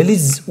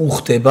 რომელიც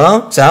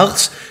უხდება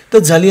ძაღლს და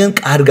ძალიან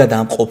კარგად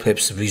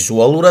ამყოფებს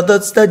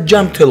ვიზუალურადაც და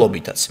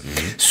ჯანმრთელობითაც.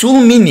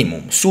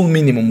 სულ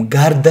მინიმუმ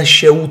გარდა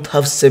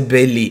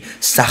შეუთავსებელი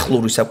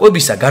სახლური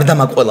საკვებისა, გარდა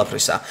მაგ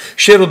ყველაფრისა.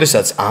 შენ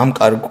როდესაც ამ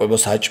კარგ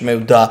კვებას აჭმევ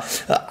და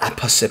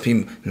აფასებ იმ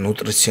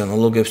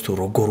ნუტრიციონოლოგებს თუ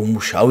როგორ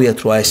უმუშავიათ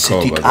რა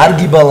ესეთი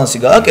კარგი ბალანსი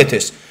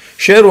გააკეთეს.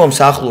 შენ რომ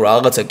სახლურ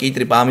რაღაცა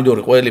კიტრი,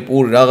 პამიდორი, ყველი,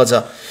 პური რაღაცა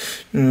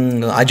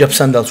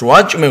აჯაფსანდალს რო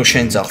აჭმევ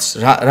შენ ძაღლს,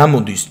 რა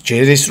მოდის?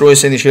 ჯერ ის რო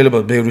ესენი შეიძლება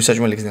ბევრი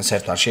საჭმელი იქნან,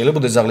 საერთოდ არ შეიძლება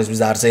ძაღლისთვის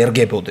და არ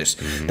ზერგებოდეს.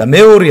 და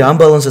მეორე ამ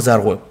ბალანსს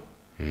არ ღვევ.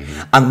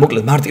 ან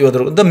მოკლედ მარტივად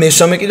რო და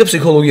მესამე კიდე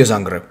ფსიქოლოგიას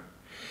ანგრევ.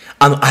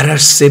 ანუ არ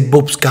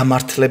არსებობს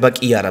გამართლება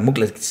კი არა,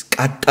 მოკლედ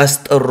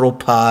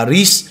კატასტროფა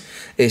არის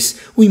ეს.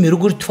 მე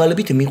როგორი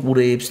თვალებით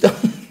მიყურეებს და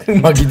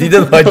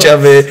მაგიდიდან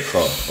ვაჭავე.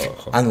 ხო.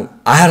 ანუ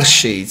არ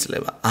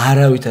შეიძლება,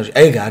 არავით არ.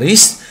 ეგ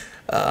არის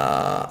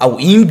აუ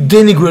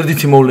იმდენი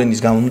გვერდითი მოვლენის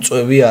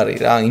გამომწვევი არის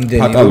რა,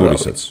 იმდენი.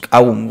 ფატალურისაც.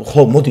 აუ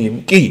ხო, მოდი,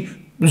 კი,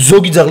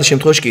 ზოგი ძაღლის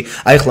შემთხვევაში კი.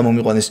 აი ახლა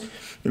მომიყვანეს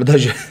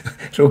დაჟე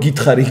რო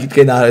გითხარი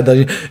იქენ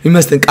დაჟე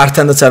იმასთან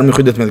კარტანაც არ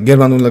მიხვიდეთ მე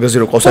გერმანულ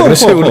ლაგაზე რო ყავს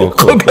აგრესიული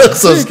ხო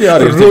გახსოვს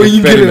რო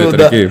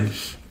იგრეოდა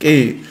კი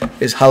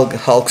ეს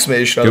ჰალკს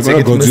მეშრა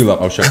ეგ გოძილა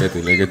ყავს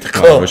შაკეტილი ეგეთი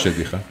ხარ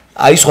შედიხა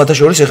აი სხვათა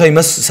შორის ეხა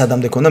იმას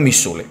სადამდე ქონდა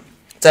მისული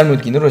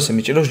წარმოიდგინე რომ ესე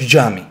მიჭიროს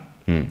ჯამი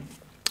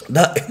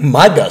და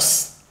მაგას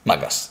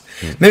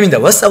მე მინდა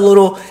ვასწავლო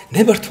რომ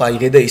ნებართვა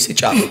აიღე და ისე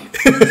ჭამე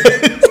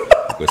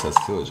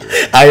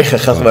აი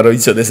ხახმა რო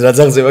იცოდეს რა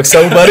ძაღლზე მაქვს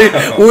საუბარი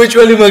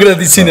უეჭველი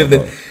მაგრად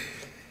იცინებდნენ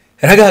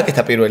რა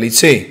გააკეთა პირველი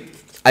იცი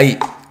აი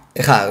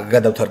ეხა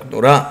გადავთარგმნო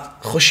რა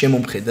ხო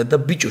შემომხედა და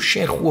ბიჭო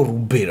შენ ხო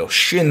რუბერო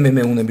შენ მე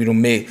მეუნები რომ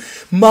მე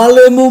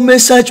მალე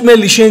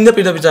მომესაჭმელი შენ და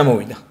პირდაპირ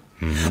წამოვიდა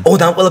ო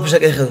და ამ ყველაფერს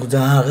აკეთე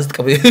ძაღლს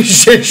ტკბი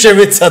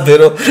შემეცადე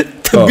რომ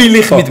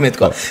თბილი ხმით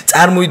მეთქვა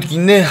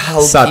წარმოიდგინე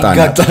ჰალკი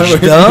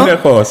გაგიჟდა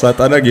ხო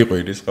სატანა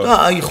გიყვირის ხო და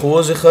აი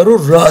ხოაზე ხარ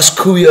რომ რას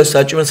ქვია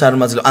საჭმელს არ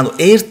მაძლევ ანუ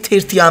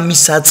ერთ-ერთი ამის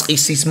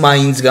საწყისის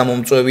მაინც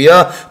გამომწვევია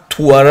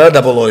თუ არა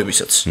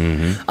დაბოლოებისაც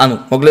ანუ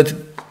მოკლედ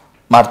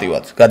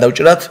მარტივად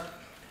გადავჭრათ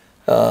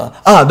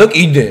და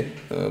კიდე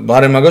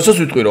ბარე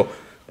მაგასაც ვიტყვი რომ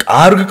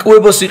კარგ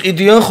კვებას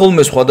იყიდიან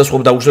ხოლმე სხვადასხვა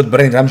დაუშვათ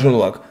ბრენდ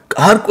რამშრომლო აქვს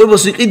კარგ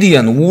კვებას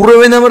იყიდიან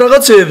ურევენ ამ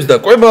რაღაცეებს და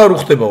კვება არ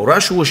უხდებაო რა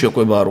შუაშია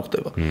კვება არ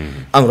უხდება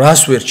ანუ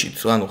რას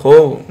ვერჩით ანუ ხო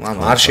ანუ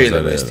არ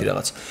შეიძლება ესეთი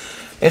რაღაც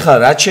ეხლა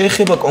რაც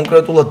შეეხება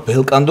კონკრეტულად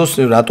ბელკანდოს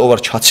რატო ვარ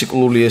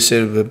ჩაციკლული ესე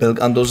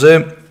ბელკანდოზე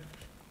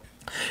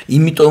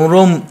იმიტომ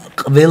რომ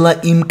ყველა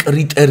იმ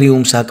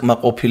კრიტერიუმს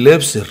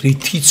აკმაყოფილებს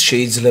რითიც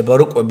შეიძლება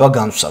რომ კვება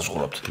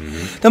განვსაზღვროთ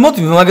და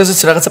მოდი მაგაზეც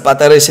რაღაცა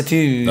პატარა ესეთი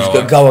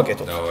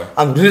გავაკეთოთ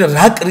ანუ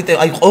რა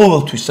კრიტერიუმი აი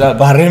ყოველთვის რა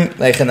ბარემ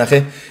აი ხენახე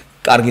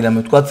კარგი რამე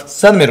ვთქვათ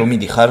სადმე რომ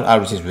მიდიხარ არ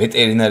ვიცი ეს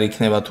ვეტერინარი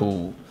იქნება თუ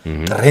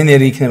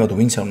ტრენერი იქნება თუ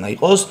ვინც არ უნდა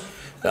იყოს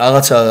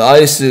რაღაცა აი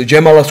ეს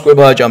ჯემალას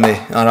კვება აჭამე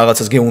ან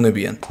რაღაცას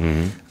გეუნებიან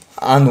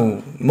ანუ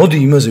მოდი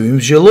იმაზე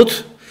ვიმსჯელოთ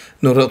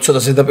ნუ ცოტა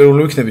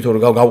ზედაპირული ვიქნები თორე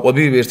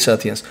გავყვები 1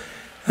 საათიანს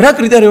რა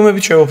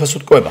კრიტერიუმებით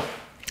შევაფასოთ კვება?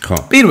 ხო.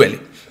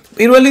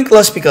 პირველი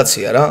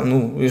კლასიფიკაცია რა,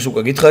 ნუ ეს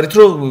უკვე გითხარით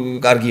რომ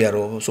კარგია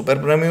რომ სუპერ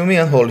პრემიუმი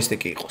ან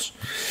ჰოლისტიკი იყოს.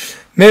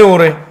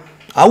 მეორე,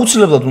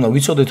 აუცილებლად უნდა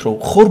ვიცოდეთ რომ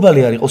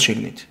ხორბალი არ იყოს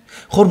შიგნით.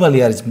 ხორბალი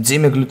არის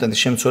მძიმე გლუტენის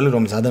შემცველი,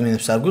 რომელიც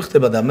ადამიანებს არ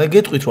გვიხდება და მე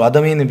გეტყვით რომ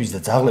ადამიანების და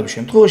ძაღლების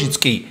შემთხვევაშიც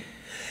კი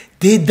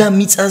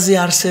დედამიწაზე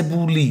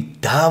არსებული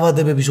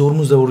დაავადებების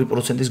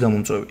 52%-ის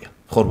გამომწვევია.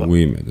 ხორბალი.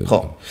 უიმედე. ხო.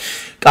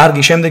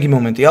 კარგი, შემდეგი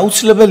მომენტი.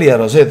 აუცილებელია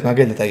რომ ზედ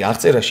მაგალითად აი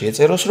აღწერაში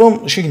ეწეროს რომ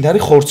შიგნით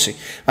არის ხორცი.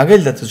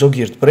 მაგალითად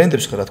ზოგიერთ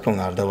ბრენდებს რა თქმა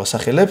უნდა არ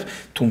დავასახელებ,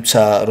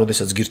 თუმცა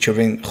როდესაც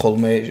გირჩევენ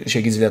ხოლმე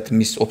შეგიძლიათ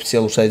მის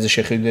ოფიციალურ საიტზე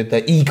შეხვიდეთ და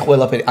იქ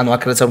ყველაფერი, ანუ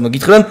აქ რაც არ უნდა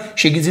გითხრან,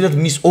 შეგიძლიათ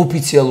მის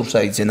ოფიციალურ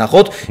საიტზე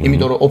ნახოთ,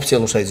 იმიტომ რომ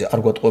ოფიციალურ საიტზე არ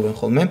გვატყუებენ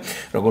ხოლმე,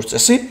 როგორც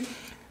წესი.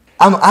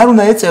 ანუ არ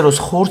უნდა ეწეროს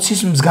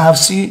ხორცის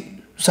მსგავსი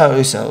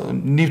ისა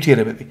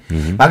ნივთიერებები.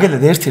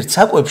 მაგალითად ერთ-ერთ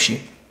საკვებში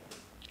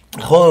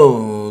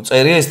ხო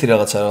წერია ეს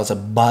რაღაცა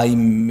buy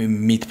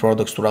meat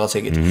products თუ რაღაც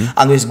ეგეთი.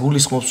 ანუ ეს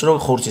გულისხმობს რომ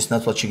ხორცის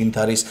ნაცვლად შიგნით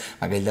არის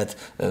მაგალითად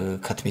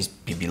ქათმის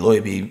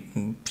ბიბილოები,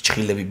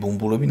 ფრჩხილები,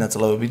 ბუმბულები,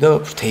 ნაწლავები და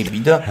ფრთები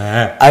და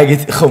აი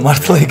ეგეთი ხო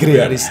მართლა ეგრე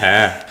არის.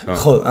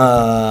 ხო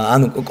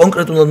ანუ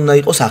კონკრეტულად უნდა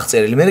იყოს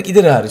აღწერილი. მე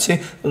კიდე რა არის?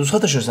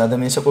 სხვათაშორის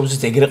ადამიანის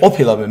საკვებზეც ეგრე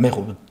ყოფილა მე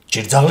ხო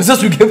ჯერ ძაღლისას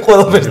ვიგებ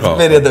ყველაფერს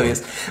მე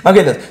ადამიანს.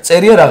 მაგალითად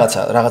წერია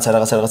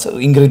რაღაცა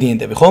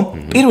ინგრედიენტები ხო?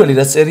 პირველი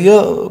რაც წერია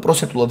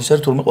პროცენტულად ის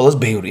არის თურმე ყველაზე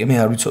ბევრი მე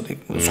არ ვიცოდი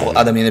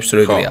ადამიანებს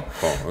რო ეგრეა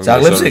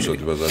ძაღლებს ეგ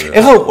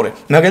ეხლა უყურე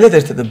მაგალითად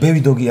ერთ-ერთი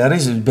ბევი დოგი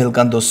არის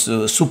ბელკანდოს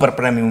სუპერ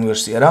პრემიუმ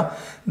ვერსია რა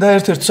და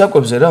ერთ-ერთ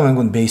საკვებზე რა მე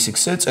მგონი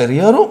ბეისიქსზე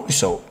წერია რომ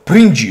ისო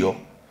ბრინჯიო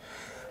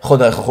ხო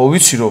და ხო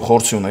ვიცი რომ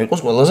ხორცი უნდა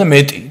იყოს ყველაზე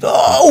მეტი და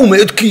აუ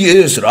მეთქი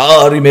ეს რა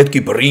არის მეთქი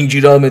ბრინჯი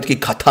რა მეთქი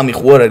ქათამი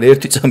ხო არა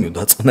ერთი წამიო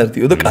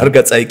დაწყნარდიო და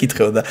კარგა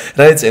წაიკითხეო და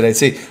რა ეწერა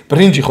იცი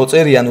ბრინჯი ხო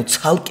წერია ანუ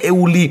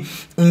ცალკეული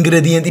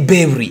ინგრედიენტი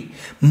ბევრი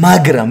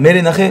მაგრამ მე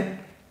ნახე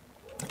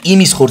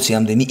იმის ხორცი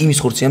ამდენი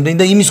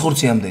და იმის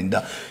ხორცი ამდენი და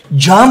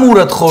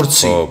ჯამურად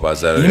ხორცი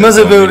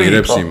იმაზე ბევრი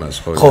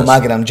ხო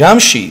მაგრამ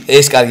ჯამში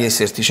ეს კარგი ეს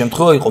ერთი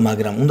შემთხვევა იყო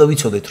მაგრამ უნდა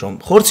ვიცოდეთ რომ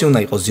ხორცი უნდა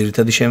იყოს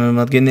ძირითადი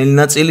შემადგენელი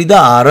ნაწილი და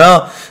არა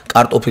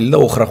კარტოფილი და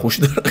ოხრახუში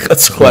და რაღაც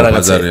სხვა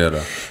რაღაცა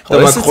და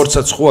მაგ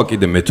ხორცაც ხოა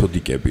კიდე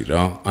მეთოდიკები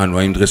რა ანუ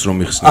აი იმ დღეს რომ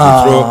იხსნით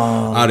რომ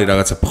არის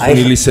რაღაცა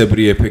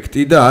ფხვნილისებრი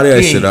ეფექტი და არის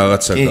აი ეს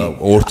რაღაცა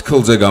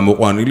ორთქლზე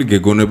გამოყვანილი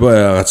გეგონება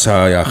რაღაცა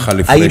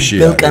ახალი ფრეშია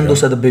აი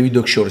ბელკანდოსა და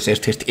ბევიდოგ შორის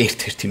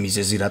ერთ-ერთი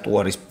მიზეზი რატო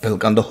არის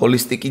ბელკანდო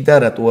ჰოლისტიკი და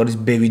რატო არის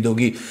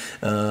ბევიდოგი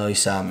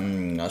ისა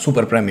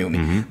სუპერ პრემიუმი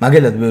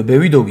მაგალითად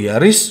ბევიდოგი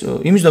არის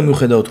იმის და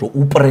მიუხედავად რომ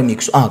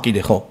უპრემიქსო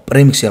კიდე ხო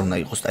პრემიქსი არ უნდა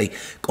იყოს აი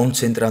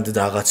კონცენტრანტ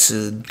და რაღაც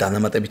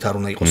დანამატებით არ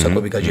უნდა იყოს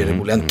საკვები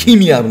გაჯერებული ან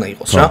ქიმია არ უნდა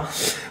იყოს რა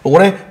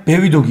უყურე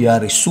ბევიდოგი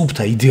არის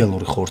სუფთა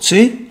იდეალური ხორცი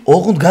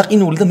ოღონდ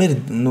გაყინული და მე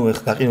ნუ ეხ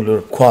გაყინული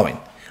რა ქვავენ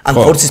ან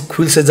ხორცის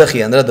ფქვილს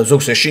ეძახიან რა და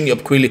ზოგს ეშინია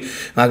ფქვილი,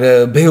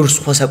 მაგრამ ბევრ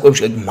სხვა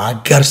საკვებში,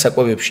 მაგარ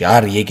საკვებში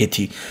არის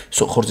ეგეთი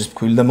ხორცის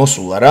ფქვილი და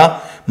მოსულა რა,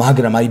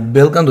 მაგრამ აი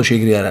ბელკანდოში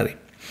ეგრე არ არის.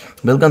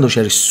 ბელკანდოში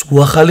არის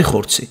სუახალი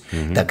ხორცი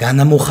და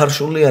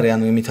განამოხარშული არის,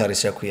 ანუ იმით არის,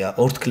 რა ქვია,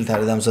 ორთქლით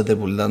არის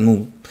დამზადებული და ნუ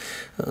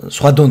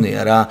სხვა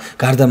დონეა რა.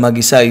 გარდა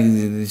მაგისა, აი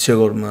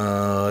შეგორ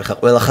ეხა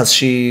ყველა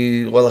ხაზში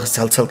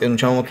ცალ-ცალკე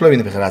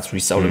ჩამომოთვლებინებ, ეხა რაც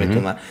ვისწავლებ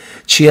თქმა.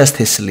 ჩიას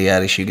თესლი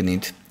არის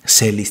შიგნით,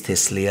 სელის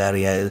თესლი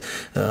არის,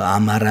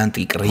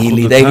 ამარანტი,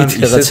 კრილი და ეგეთი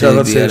რაღაცები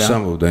არის. ეს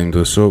ამბობდა იმ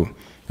დროს, რომ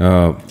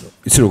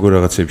იცი როგორ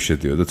რაღაცები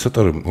შედიოდა,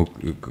 ცოტა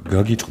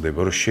გაგიტყდება,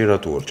 რომ შენ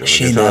რატო არ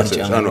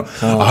ჭამე. ანუ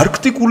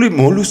არქტიკული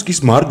მოლუსკის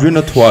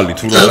მარჯვენა თვალი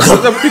თუ რაღაცა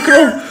და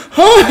ფიქრობ,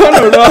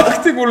 ანუ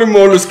არქტიკული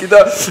მოლუსკი და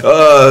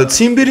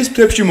ციმბირის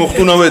მთებში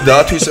მოხტუნავე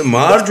დათვის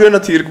მარჯვენა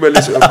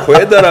თირკმელის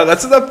ქვედა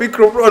რაღაცა და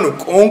ფიქრობ, რომ ანუ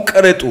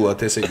კონკრეტულად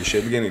ესე იგი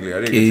შედგენილი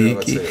არის ეგეთი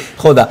რაღაცები.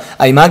 ხო და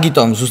აი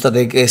მაგიტომ ზუსტად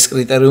ეს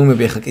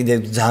კრიტერიუმები ახლა კიდე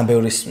ძალიან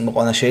ბევრი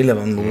მოყვანა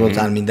შეიძლება, უბრალოდ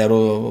არ მინდა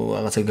რომ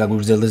რაღაცა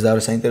გაგვიგრძელდეს და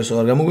არა საინტერესო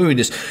არ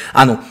გამოგვივიდეს.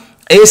 ანუ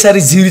ეს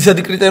არის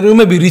ძირითადი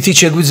კრიტერიუმები, რითიც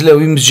შეგვიძლია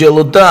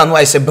ვიმსჯელოთ და ანუ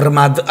აი ესე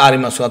ბრმად არ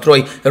იმასვათ, რომ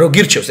აი რო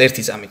გირჩევს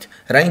ერთი წამით.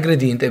 რა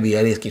ინგრედიენტები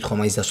არის ეს კითხვა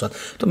მაინც დასვათ.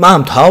 და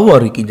მაგრამ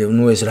თავარი კიდევ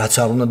ნუ ეს რაც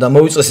არ უნდა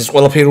დამოვიწყეს, ეს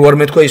ყველაფერი უარ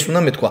მეთქვა, ის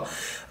უნდა მეთქვა.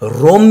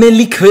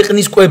 რომელი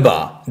ქვეყნის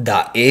კვებაა და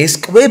ეს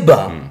კვება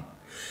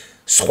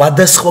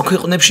სხვადასხვა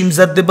ქვეყნებში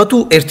მზადდება თუ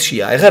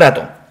ერთშია. ეხლა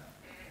რატომ?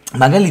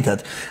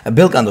 მაგალითად,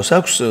 ბელკანდოს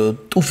აქვს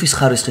ტუფის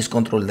ხარისხის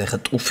კონტროლი და ეხლა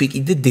ტუფი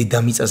კიდე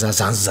დედამიწას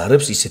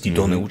აზანზარებს ისეთი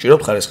დონე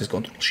უჭირავს ხარისხის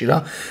კონტროლში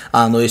რა.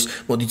 ანუ ეს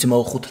მოდი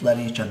ძმაო 5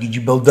 ლარი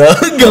ჩაგიჯიბავ და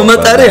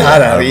გამატარე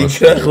არ არის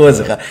ხო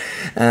ეხლა.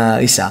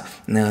 ისა,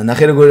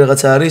 ნახე როგორი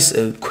რაღაცა არის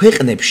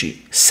ქვეყნებში,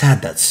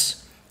 სადაც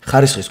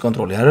ხარისხის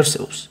კონტროლი არ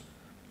არსებობს,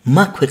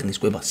 მაგ ქვეყნის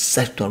კვება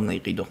საერთოდ არ უნდა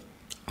იყიდო.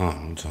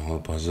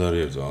 ძალიან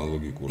ბაზარია, ძალიან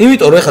ლოგიკური.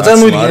 იმიტომ რომ ეხლა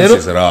წარმოვიდგინე რომ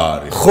რა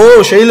არის. ხო,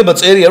 შეიძლება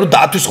წერია რომ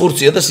დათვის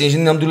ხორცია და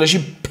სინამდვილეში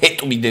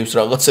ფეტუ მიდევს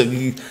რაღაცა.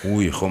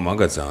 უი, ხო,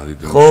 მაგა ძალიან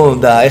დიდი. ხო,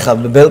 და ეხლა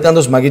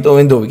ბელკანდოს მაგიტო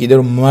ვენდოვი კიდე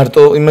რომ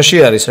მარტო იმაში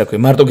არის, რა ქვია,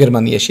 მარტო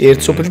გერმანიაში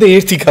ერთი სოფელი და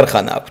ერთი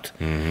ქარხანა აქვს.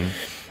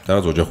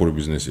 რაღაც ოჯახური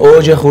ბიზნესი.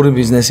 ოჯახური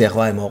ბიზნესი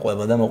ახლა აი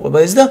მოყვება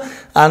ეს და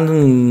ან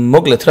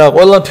მოკლედ რა,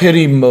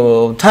 ყველაფერი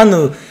თან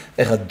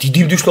ეხლა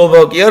დიდი მნიშვნელობა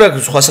კი არა,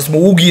 სხვასაც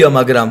მოუგია,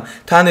 მაგრამ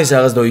თან ეს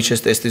რაღაც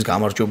დოიჩეს ტესტის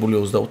გამარჯვებული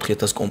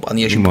 24000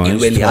 კომპანიაში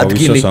პირველი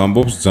ადგილი. ის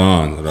ამბობს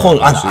ძალიან რა. ხო,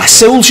 ან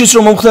ასეულშიც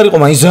რომ მომხდარიყო,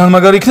 მაინც ძალიან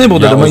მაგარი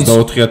იქნებოდა და მაინც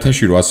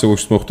 24000-ში რო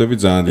ასეულშიც მოხდები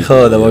ძალიან დიდი. ხო,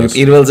 და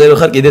პირველზე რო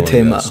ხარ კიდე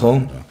თემა, ხო?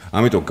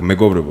 ამიტომ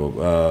მეგობრებო,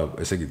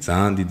 ესე იგი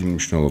ძალიან დიდი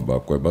მნიშვნელობა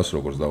აქვს კვებას,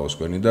 როგორც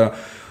დავასკვენი და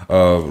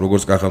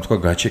როგორც კახა თქვა,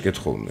 გაჩეკეთ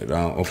ხოლმე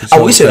რა.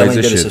 ოფიციალურად ისე რა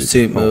მაინტერესებს,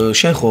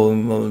 შენ ხო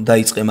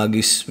დაიწყე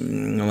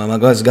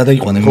მაგას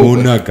გადაიყვანე ხო?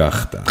 მონა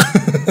გახდა.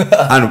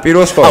 ანუ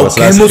პირველ სკოლას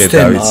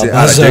ასედა, ვიცი?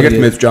 არა, ჯერგეთ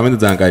მე ვჭამე და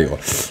ძალიან кайიყო.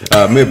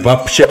 მე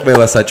ვაფშე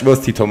ყველა საჭმელს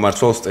თითო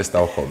მარცვალს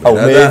ტესტავ ხოლმე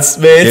და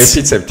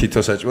ეფიცებ თითო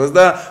საჭმელს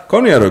და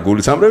ქონია რომ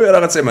გულის ამრები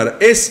რაღაცე, მაგრამ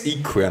ეს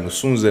იქვე, ანუ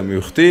სუნზე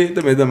მივხვდი და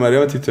მე და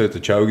მარიამა თითო-თითო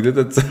ჩავიგდე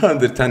და ძალიან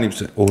ერთთან იმს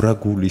ორა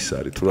გულის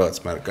არის თუ რაღაც,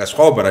 მაგრამ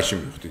სხვაობა რაში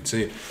მივხვდი,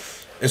 იცი?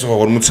 ეს ხო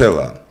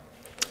 40-ლა.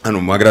 ანუ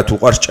მაგრად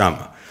უყარს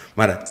ჭამა,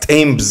 მაგრამ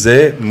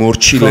ტემპზე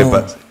მორჩილება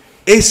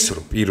ეს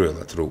რო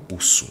პირველად რო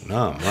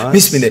უსუნა მას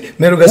მისმინე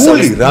მე რო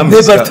გასავლის მე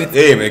ვარტვით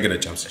მეგრა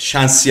ჭამს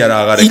შანსი არა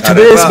აღარ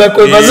ეკარება ითბეს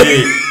ბაკვებაზე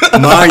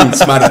მაინც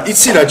მაგრამ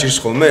იცი რა ჭირს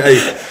ხოლმე აი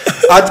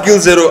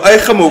ადგილზე რო აი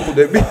ხა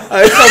მოვკვდები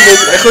აი ხა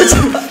მოვკვდე ხო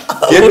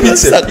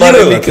ეფიცე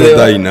პირველად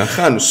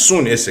დაინახა ანუ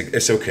სუნი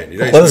ესე ვქენი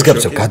რა ყველას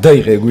გაბცევ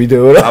გადაიღე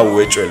ვიდეო რა აუ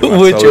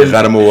ეჭველი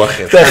ხარ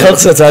მოახერხე და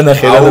ხალხსაც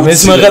ანახე რა და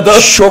მეც მაგადა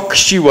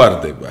შოქში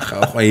ვარდება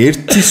ხა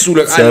ერთი სულ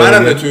აი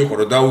მანამდე თუ იყო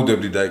რომ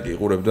დაუდებდი და იგი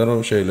იყურებდა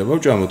რომ შეიძლება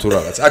ვჭამო თუ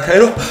რაღაც აქ აი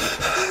რომ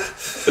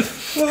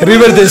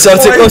რივერდენს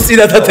არც ეკოს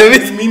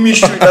წინათათებით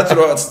მიმიშვიდათ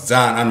რაღაც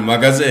ძალიან ანუ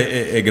მაგაზე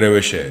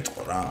ეგრევე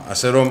შეეტყო რა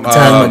ასე რომ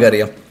ძალიან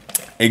მაგარია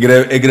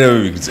ეგრევე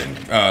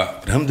ვიგრძენი.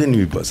 რამდენი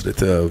ვიბაზრეთ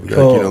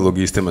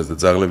კინოლოგიის თემას და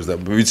ძაღლებს და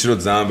ვიცი რომ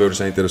ძალიან ბევრი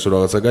საინტერესო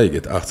რაღაცა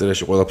გაიგეთ.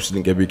 აღწერაში ყველაფრის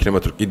ლინკები იქნება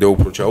თუ კიდევ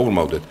უფრო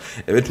ჩაუღრმავდეთ.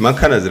 ებეთ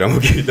მანქანაზე რა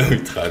მოგივიდა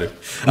მითხარებ.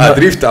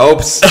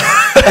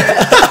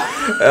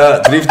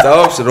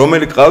 დრიფტაობს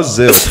რომელი ყავს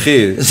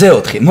Z4?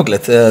 Z4,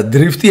 მოკლედ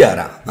დრიფტი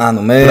არა. ანუ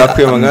მე რა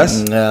ქვია მაგას?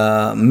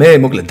 მე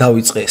მოკლედ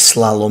დავიწყე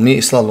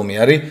სლალომი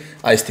არის.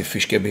 აი ეს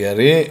ფიშკები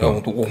არის,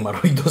 უღმარო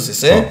იდოს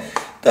ესე.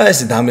 და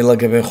ესე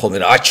დამილაგებენ ხოლმე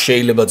რა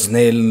შეიძლება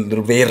ძნელ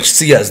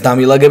ვერსიას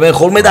დამილაგებენ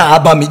ხოლმე და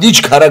აბა მიდი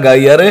ჩქარა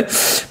გაიარე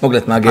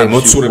მოკლედ მაგე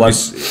მოცურების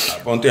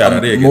პონტი არ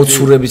არის ეგეთი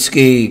მოცურების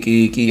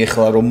კი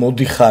ეხლა რომ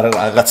მოდიხარ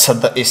რაღაცა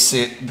და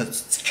ესე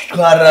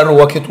ჩქარა რო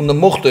აქეთ უნდა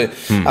მოხდე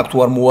აქ თუ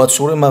არ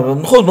მოაცურე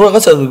მაგრამ ხო ნუ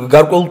რაღაცა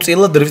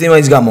გარკვეულწილად დრიფტი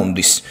მაინც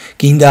გამომდის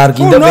გინდა არ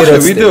გინდა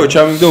ვერაც ვიდეო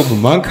ჩამიგდო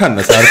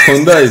მანქანას არ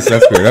ქონდა ეს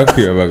რა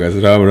ქვია მაგას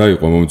რა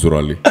იყო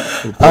მომძვრალი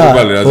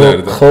პრობალი რა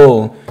დაერდა ხო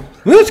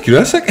მე ვთქვი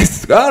რა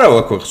საკეთე არა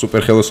ვაქვს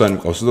სუპერ ხელოსანი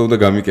მყავს და უნდა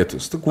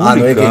გამიკეთოს და გული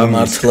ანუ ეგ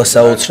მართლა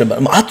საოცრება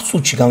 10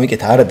 წუთში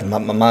გამიკეთა არა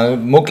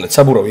მოკლედ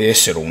საბურავი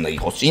ესე რომ უნდა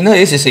იყოს წინა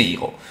ეს ესე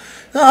იყო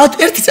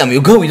ერთი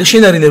წამიო გავიდა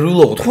შენ არ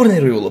ნერვიულობ, ხო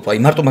ნერვიულობ, აი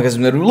მარტო მაგაზე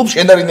ნერვიულობ,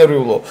 შენ არ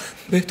ნერვიულობ.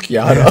 მეთქი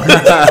არა.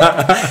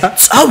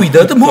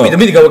 წავიდა და მოვიდა,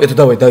 მიდი გავაკეთო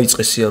დავაი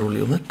დაიწყეს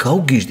სიარულიო. მე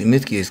გავგიჟდი,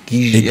 მეთქი ეს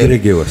გიჟი. ეგრე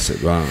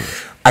გევარსება.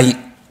 აი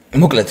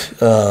მოკლედ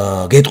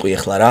გეტყვი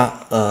ახლა რა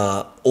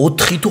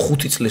 4 თუ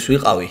 5 წლის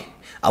ვიყავი.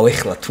 აუ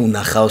ეხლა თუ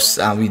ნახავს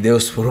ამ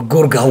ვიდეოს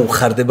როგორ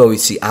გაუხარდება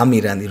ვიცი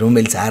ამირანი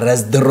რომელიც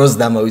არასდროს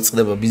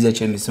დამავიწყდება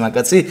ბიზაჩენის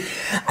მაკაცი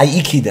აი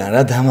იქიდან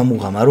რა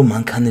დამამუღამა რომ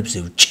მანქანებზე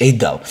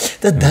ვჭედავ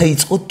და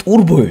დაიწყო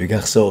ტურბოები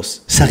გახსოვს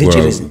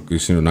სახიჭილესი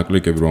ისინი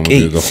ნაკლიკები რომ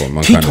ამოდიოდა ხო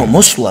მანქანა თვითონ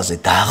მოსვლაზე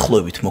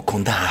დაახლოებით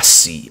მქონდა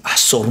 100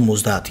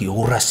 150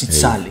 200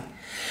 ცალი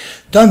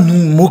და ნუ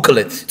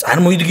მოკლედ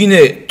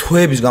წარმოიდგინე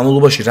თვეების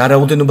განმავლობაში რა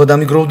რაოდენობა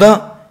დამიგროვდა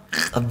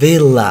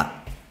ყველა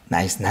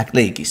ნაის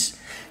ნაკლიკის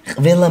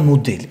ყველა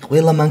მოდელი,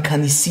 ყველა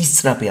მანქანის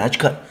სისწრაფე,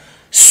 აჩქარ,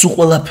 სულ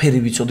ყველაფერი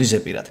ვიცოდი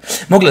ზეპირად.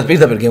 მოკლედ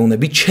პირდაპირ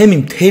გეუბნები, ჩემი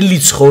მთელი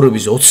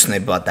ცხოვრების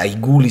ოცნება და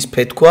იგულის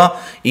ფეთქვა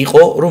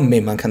იყო, რომ მე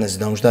მანქანაზე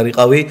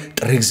დამждარიყავი,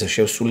 ტრეკზე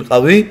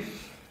შევსულიყავი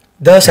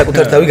და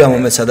საკუთარ თავი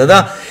გამომეცადა და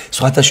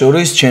სხვათა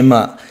შორის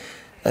ჩემმა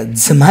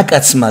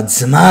ძმაკაცმა,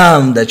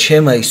 ძმამ და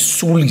ჩემი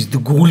სულის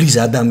გულის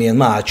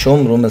ადამიანმა აჩომ,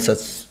 რომელსაც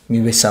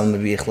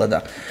მივესალმები ახლა და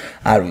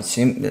არ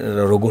ვიცი,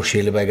 როგორ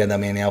შეიძლება ეგ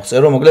ადამიანი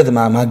აღწერო, მოკლედ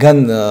მაგან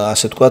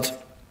ასე ვთქვათ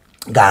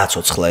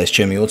გააცოცხლა ეს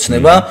ჩემი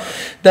ოცნება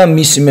და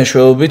მისი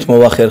მეშვეობით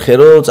მოვახერხე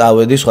რომ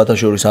წავედი სხვათა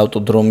შორის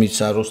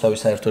ავტოდრომის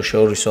რუსთავის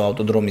საერთაშორისო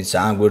ავტოდრომის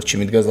ძალიან გვერდში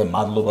მიდგას და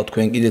მადლობა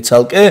თქვენ კიდე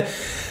ცალკე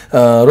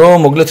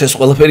რომ მოკლედ ეს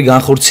ყველაფერი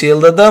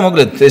განხორციელდა და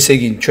მოკლედ ესე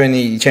იგი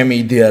ჩემი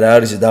იდეა რა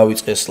არის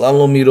დავიწყე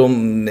სლალომი რომ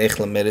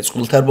ეხლა მე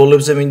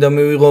წყვილთარბოლებზე მინდა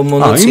მივიღო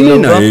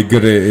მონაწილეობა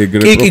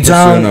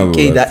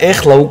კი და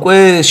ეხლა უკვე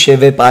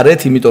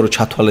შევეპარეთ იმიტომ რომ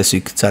ჩათვალეს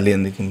იქ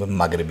ძალიან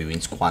მაგრები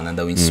ვინც ყვანა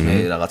და ვინც მე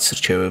რაღაც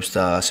რჩევებს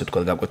და ასე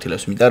ვთქვათ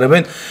გაკვეთილებს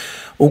მიტარებენ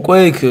უკვე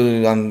იქ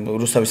ამ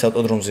რუსთავის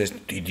ავტოდრომზე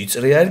დიდი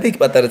წრე არის და იქ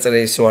პატარა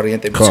წრე ის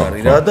ვარიანტებიც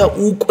არის რა და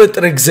უკვე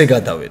ტრეკზე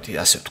გადავედი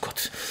ასე ვთქვათ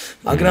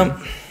მაგრამ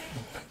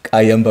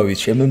აი ამბავი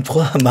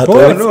შემემთხვა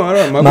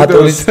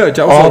მატორი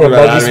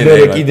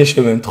კიდე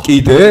შემემთხვა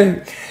კიდე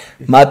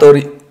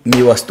მატორი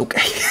მივასტუკე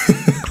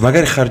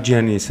მაგარი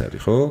ხარჯიანი ის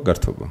არის ხო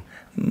გართობა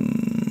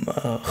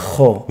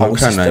ხო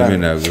მანქანა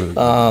იმენა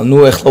ნუ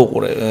ეხლა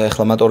უყურე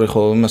ეხლა მატორი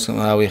ხო იმას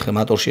რავი ეხლა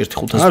მატორში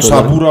 1.500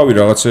 საბურავი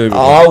რაღაცეები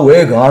აუ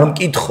ეგ არ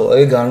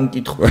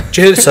მკითხო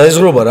ჯერ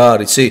საეზრობა რა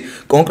არის იცი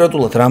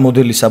კონკრეტულად რა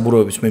მოდელის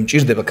საბურავების მე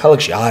მჭირდება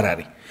ქალაქში არ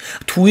არის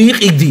თუ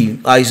იყიდი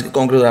აი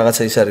კონკრეტულად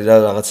რაღაცა ის არის რა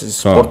რაღაცა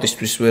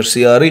სპორტისთვის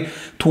ვერსია არის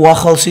თუ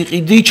ახალს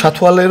იყიდი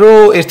ჩათვალე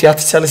რომ ერთი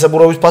 10 წელი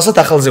საბურავის ფასად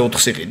ახალზე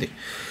 4-ს იყიდი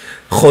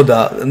ხო და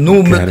ნუ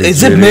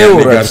ეძებ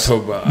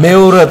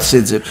მეორადს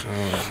ეძებ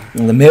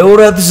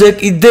მეორადზე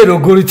კიდე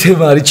როგორი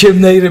თემა არის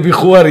ჩემნაირები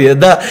ხო არია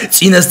და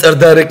წინასწარ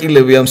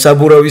დარეკილები ამ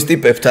საბურავის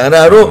ტიპებთან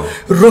რა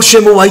რომ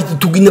შემოვაი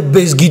თუ გინდა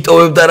ბეს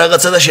გიტოვებ და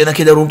რაღაცა და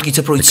შენაკედა რომ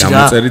მტკიცებ რომ იცი რა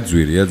გამწერი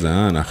ძვირია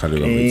ძალიან ახალი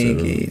გამწერო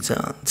კი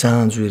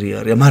ძალიან ძვირი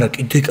არის მაგრამ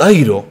კიდე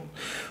კაირო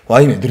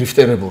ვაიმე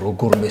დრიფტერებო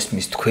როგორ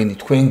მესმის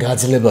თქვენ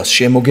გაძლებას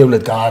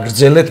შემოგევლეთ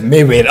გააგრძელეთ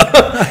მე ვერა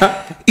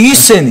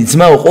ისენი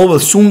ძმაო ყოველ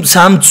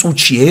 3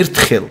 წუთში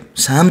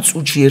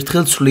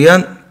ერთხელ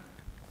ცვლიან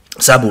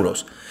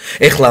საბურავს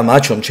ეხლა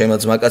მაჩომ ჩემმა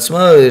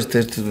ძმაკაცმა ერთ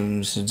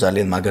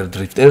ძალიან მაგარ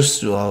დრიფტერს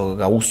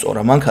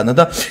გაუსწორა მანქანა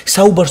და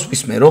საუბარს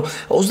ვისმე რომ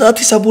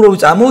 30 საბურავი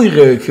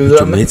წამოიღე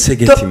მეც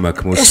ეგეთი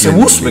მაქვს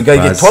მოსული უსმე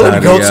გაიგე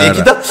თვალები გავწი იქ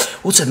და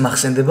უცებ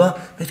მახსენდება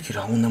მეთქი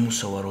რა უნდა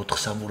მოსავა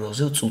 4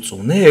 საბურავზე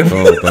წუწუნებ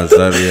ხო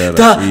ბაზარი არა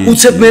და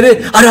უცებ მე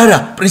არა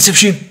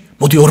პრინციპში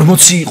მოდი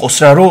 40 იყოს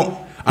რა რომ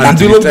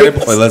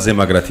ამდილობები ყველაზე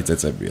მაგრად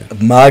იწეწებია.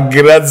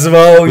 მაგრად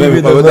ძმაო,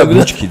 იმედა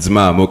ბუჩკი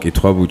ძმა,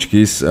 მოკითხვა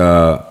ბუჩკის,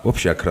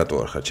 ვაფშე აქ რატო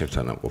არ ხარ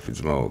ჩემთან ამ ყოფი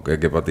ძმაო,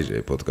 გეგეპატიჟე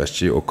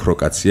პოდკასტში,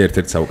 ოქროკაცია,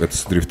 ერთ-ერთი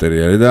საუკეთესო დრიფტერი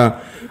არის და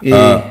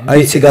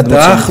აი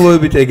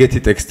დაახლოებით ეგეთი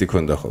ტექსტი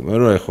ქონდა ხოლმე,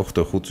 რომ ეხო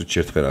ხტო 5 წუთში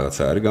ერთხელ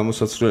რაღაცა არის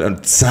გამოსაცვლელი, ანუ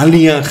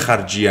ძალიან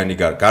ხარჯიანი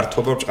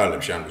გართობა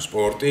ბჭყალებში, ანუ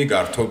სპორტი,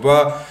 გართობა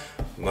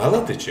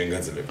მალათი ჩვენ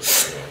გაძლევს.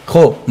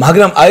 ხო,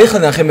 მაგრამ აი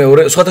ხან ახე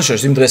მეორე სხვათა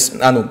შორის იმ დღეს,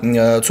 ანუ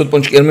ცუდ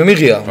პონჩი კერ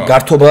მემიღია,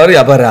 გართობა არის,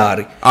 აბა რა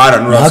არის. არა,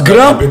 ნუ რაც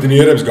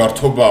ბედნიერებს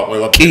გართობა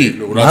ყველაფერი,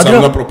 რაც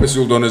უნდა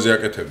პროფესიულ დონეზე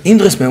აკეთებს. იმ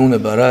დღეს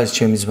მეუნება რა ეს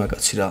ჩემი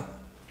ძმაკაცი რა.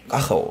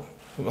 ახაო,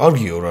 არ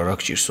გიო რა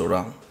გჭირსო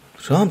რა.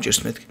 რა მჭირს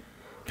მეთქი.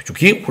 ბიჭო,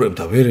 გიყურებ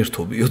და ვერ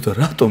ერთობიო და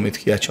რატო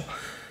მეთქი აჩა.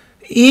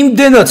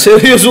 იმდენად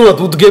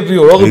სერიოზულად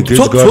უდგებიო რა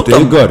ცოტა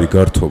ეგარი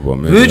გართობა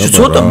მე ვიცი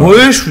ცოტა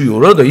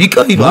მოეშვიო რა და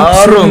იკაი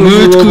არა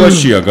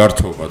მეთქაშია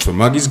გართობა თო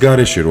მაგის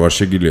გარეშე რო არ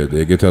შეგიძლია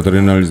და ეგეთ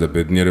ადრენალინს და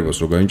ბედნიერებას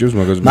რო გაინჭიროს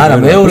მაგას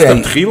მაგრამ მეორე აი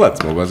თხილად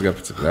მობას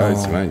გაფიცე რა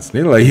ის მაინც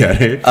ნელაი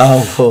არის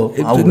აუ ხო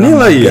აუ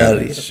ნელაი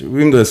არის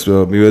ვინდეს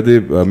მივედი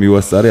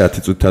მივასწარე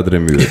 10 წუთი ადრე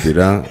მივედი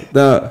რა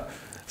და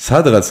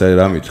სადღაც აი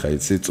რა მითხა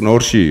იცი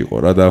წნორში იყო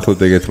რა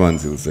დაახლოებით ეგეთ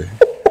მანძილზე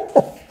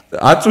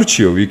 10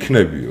 წუთიო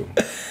ვიქნებიო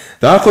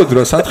დაახოთ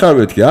რა სათხარ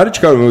მეთქი არის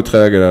ჩქარ მეუთხე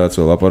აგე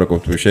რაღაცა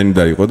ლაპარაკობთ შენი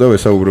დაიყო და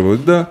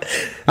ვესაუბრებოდი და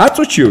 10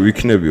 წუთიო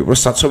ვიქნებიო რო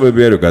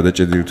საცობები არო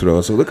გადაჭედილი თუ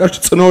რაღაცა და კარჩი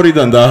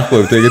წნორიდან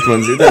დაახლოებით ეგეთ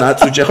მანძილიდან 10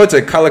 წუთი ხო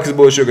ეს ქალაქის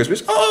ბოლოს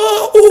შეგესმის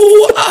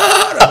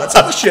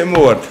რაღაცა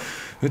შემოვარდ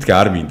მეთქი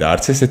არ მინდა,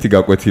 არც ესეთი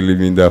გაკვეთილი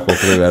მინდა ხო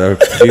ხდება რა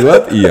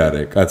ფრთხილად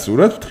იარე,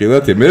 კაცურად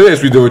ფრთხილად. მე ეს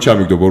ვიდეო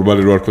ჩამიგდო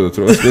ნორმალი რო არ ხდოთ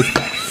რა ასე.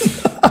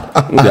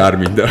 არ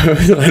მინდა.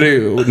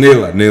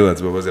 ნელა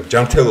ძმობაზე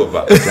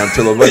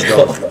ჯანმრთელობას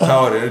გავხსნა.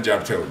 თავარი არის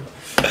ჯანმრთელობა.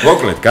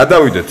 მოკლედ,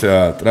 გადავიდეთ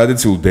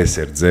ტრადიციულ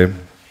დესერტზე.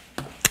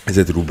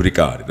 ესეთ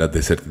რუბრიკა არის რა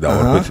დესერტი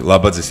დავარქვით.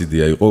 ლაბაძეს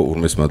იდეა იყო,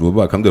 ურმეს მადლობა.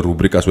 აქამდე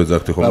რუბრიკას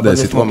ვეძახდი ხოლმე და ეს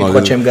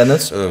სიტყვა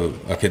ჩემგანაც.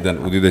 აქედან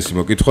უდიდესი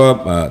მოკითხვა.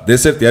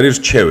 დესერტი არის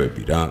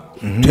რჩევები რა.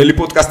 მთელი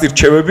პოდკასტი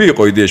რჩევები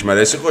იყო იდეაში,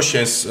 მაგრამ ეს იყო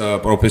შენს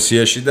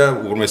პროფესიაში და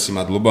ურმესი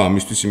მადლობა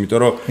ამისთვის, იმიტომ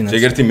რომ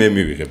შეგერთი მე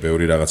მივიღე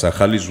ბევრი რაღაც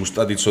ახალი,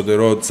 ზუსტად იცოდე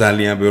რომ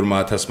ძალიან ბევრმა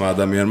ათასმა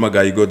ადამიანმა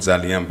გაიგო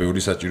ძალიან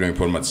ბევრი საჭირო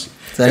ინფორმაცია.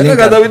 და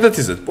გადავიდეთ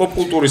ისეთ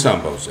პოპკულტურის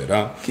ამბავზე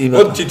რა.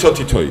 ოდ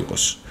თითო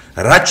იყოს.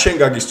 რაც შენ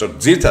გაგისწორ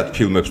ძირთად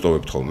ფილმებს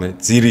ტოვებთ ხოლმე,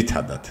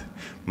 ძირითადად.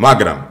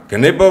 მაგრამ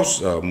გნებავს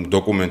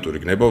დოკუმენტური,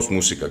 გნებავს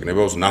მუსიკა,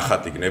 გნებავს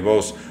ნახატი,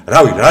 გნებავს,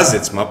 რავი,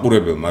 რაზეც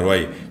მაყურებელმა რა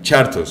აი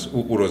ჩართოს,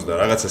 უყუროს და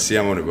რაღაცა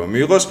სიამოვნება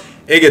მიიღოს,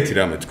 ეგეთი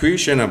რამე თქვი,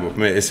 შენ ამბობ,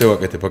 მე ესე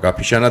ვაკეთებ აქ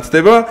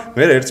აფიშანათდება,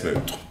 მე ერთს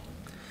მევიტყვი.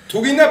 თუ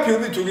გინდა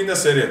ფილმი, თუ გინდა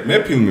სერიალი, მე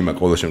ფილმი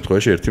მაქვს ყოველ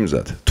შემთხვევაში ერთი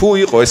მზად. თუ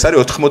იყო ეს არის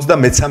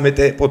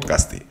 93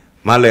 პოდკასტი.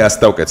 მალე 100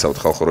 დავკეცავთ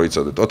ხალხო რო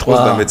იცოდეთ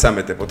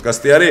 93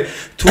 პოდკასტი არის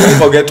თუ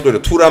იყო გეტყვი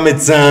რომ თუ რამე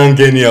ძალიან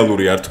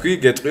გენიალური არ თქვი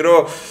გეტყვი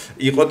რომ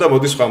იყო და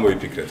მოდი სხვა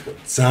მოიფიქრეთ ხო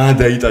ძალიან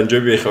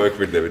დაიტანჯები ეხლა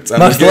ვეკვირდებით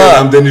წარმოგიდგენია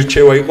რამდენი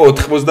რჩევა იყო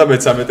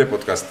 93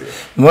 პოდკასტია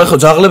ნუ ხო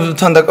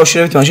ძაღლებთან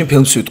დაკავშირებით მაშინ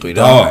ფილმს ვიტყვი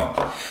რა დავაი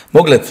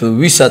მოგლეთ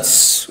ვისაც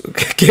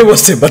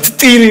გემოსებათ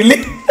ტირილი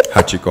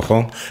ჰაჩიკო ხო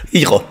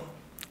იყო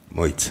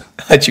მოიცა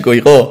ჰაჩიკო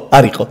იყო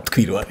არ იყო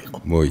თქვი რომ არ იყო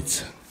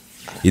მოიცა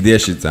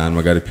იდეაში ძალიან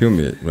მაგარი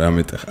ფილმია,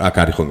 რამე აქ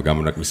არის ხოლმე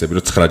გამონაკლისები,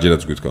 რომ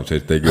 9-ჯერაც გვითქვამთ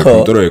ერთ და იგივე,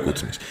 იმიტომ რომ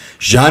ეკუთვნის.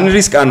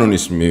 ჟანრის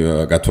კანონის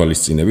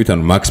გათვალისწინებით,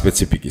 ანუ მაგ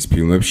სპეციფიკის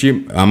ფილმებში,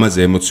 ამაზე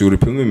ემოციური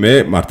ფილმი მე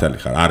მართალი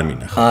ხარ, არ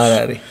მინახავს. არ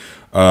არის.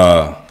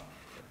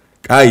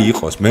 კაი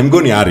იყოს, მე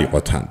მგონი არ იყო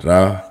თან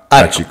რა.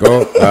 აჩიკო.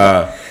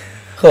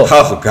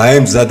 ხო,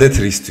 გაემზადეთ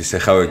რისთვის,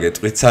 ეხავე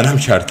გეტყვით, სანამ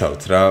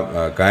ჩართავთ რა.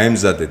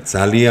 გაემზადეთ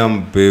ძალიან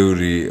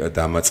ბევრი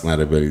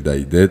დამაწყნარებელი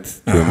დაიდეთ,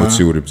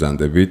 ემოციური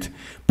ბზანდებით.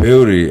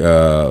 ბევრი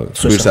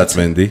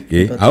სვირსაწმენდი,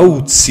 კი,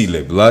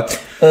 აუცილებლად.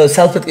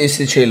 სალფეტკების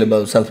შეიძლება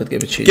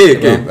სალფეტკებით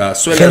შეიძლება.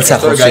 კი,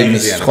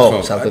 ხო,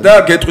 სალფეტკები. და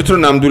გეტყვით რომ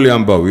ნამდვილი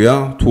ამბავია,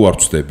 თუ არ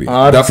ვწდები.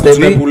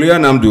 დაფუძნებულია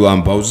ნამდვილ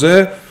ამბავზე.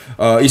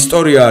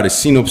 ისტორია არის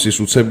სინოფსის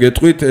უცებ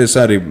გეტყვით, ეს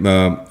არის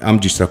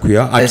ამჯის რა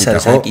ქვია, აკიტა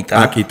ხო?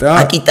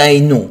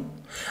 აკიტაინუ.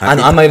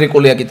 ანუ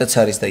ამერიკული აკიტაც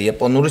არის და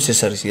იაპონურის, ეს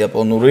არის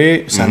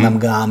იაპონური, სანამ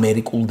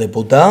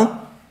გაამერიკულდებოდა.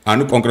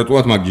 ანუ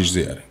კონკრეტულად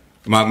მაგჯზე არის.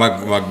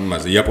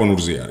 მაგაზე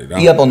იაპონურზე არის რა.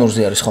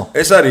 იაპონურზე არის ხო?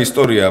 ეს არის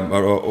ისტორია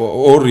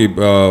ორი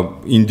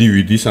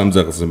ინდივიდის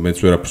ამძაღლზე მეც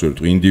ვერაფერს ვერ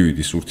ვიტყვი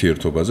ინდივიდის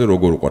ურთიერთობაზე,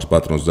 როგორ უყვარს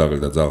პატრონს ძაღლი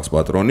და ძაღლს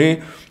პატრონი.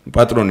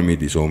 პატრონი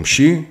მიდის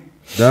ომში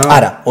და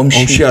არა,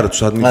 ომში არ თუ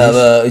სად მიდის?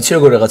 იცი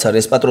როგორ რაღაც არის,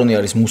 ეს პატრონი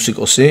არის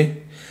მუსიკოსი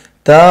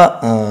და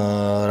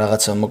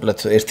რაღაცა მოკლედ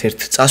ერთ-ერთ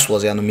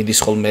წასვლაზე, ანუ მიდის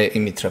ხოლმე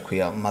იმით რა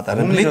ქვია,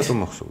 მატარებლით. რატომ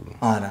მახსოვდა?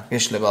 არა,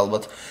 ეშლება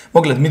ალბათ.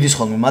 მოკლედ მიდის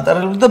ხოლმე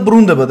მატარებლით და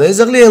ბრუნდება და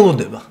ეს ძაღლი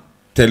ელოდება.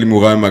 თელი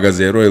მუღამი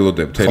მაგაზია რომ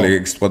ელოდებ, თელი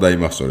ექსპო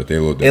დაიმახსოვრეთ,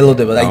 ელოდებ.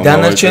 ელოდება, აი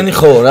დანარჩენი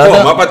ხო რა და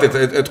ხო, მაპატეთ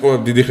ეთყო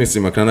დიდი ხნის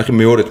წინ მაქვს, ნახე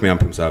მეორეთ მე ამ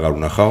ფილმს აღარ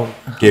ვნახავ.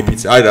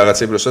 გეფიც, აი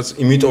რაღაცები როსაც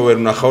იმიტომ ვერ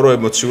ვნახავ, რომ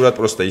ემოციურად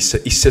პროსტა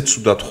ისე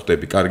ცუდად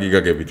ხვდები, კარგი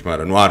გაგებით,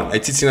 მაგრამ ნუ არ, აი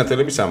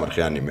ციცინათელების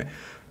ამარხი ანიმე.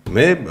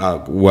 მე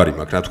უარი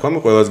მაქვს, რა თქვა, მე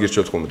ყველას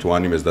გირჩევთ ხოლმე თუ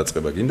ანიმეს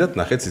დაწყება გინდათ,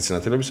 ნახე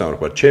ციცინათელების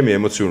ამარხი. ჩემი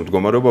ემოციური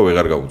მდგომარეობა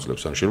ვეღარ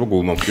გაუძლებს, ანუ შეიძლება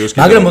გულმომხიოს კიდე.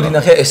 მაგრამ მოდი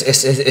ნახე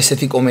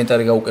ესეთი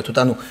კომენტარი გავუკეთოთ,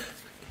 ანუ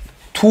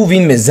თუ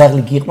ვინმე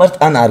ზაღლი გიყვართ,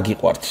 ან არ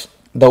გიყვართ.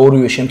 და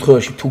ორივე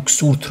შემთხვევაში თუ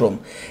გსურთ რომ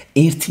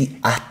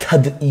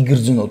 1000-ად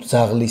იგრძნოთ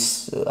ზაღლის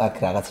აქ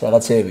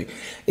რაღაცეები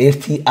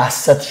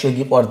 100-ად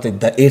შეგიყვარდეთ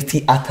და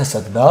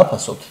 1000-ად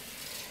დააფასოთ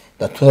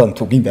და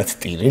თუ გინდათ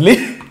ტირილი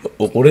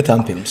უყურეთ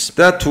ამ ფილმს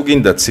და თუ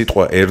გინდათ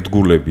სიტყვა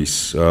ერთგულების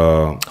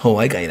ხო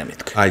აი კაი რამე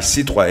თქვი აი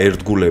სიტყვა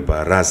ერთგულება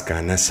რას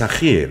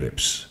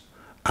განასახიერებს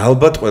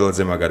ალბათ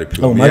ყველაზე მაგარი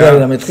ფილმია. ო, მაგარი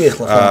რამე თქვი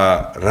ახლა ხო?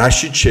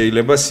 რაშიც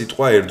შეიძლება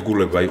სიტყვა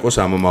ერთგულება იყოს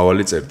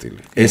ამომავალი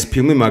წერტილი. ეს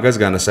ფილმი მაგას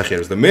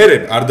განასახიერებს და მე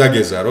არ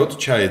დაგეზაროთ,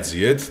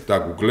 ჩაეძიეთ,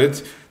 დაგუგლეთ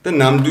და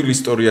ნამდვილ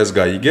ისტორიას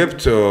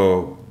გაიგებთ.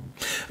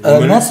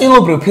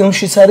 ნაწილობრივ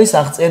ფილმშიც არის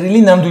აღწერილი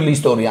ნამდვილი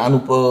ისტორია. ანუ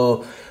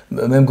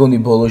მე მგონი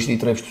ბოლოს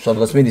ტიტრებში თუ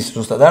სადღაც მიდის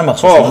ზუსტად არ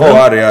მახსოვს. ხო,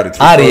 არის.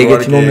 არის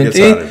ეგეთი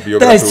მომენტი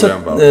და ეს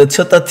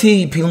ცოტათი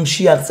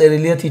ფილმში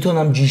აღწერილია თვითონ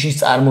ამ ჯიშის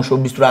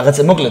წარმოშობის თუ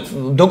რაღაცა, მოკლედ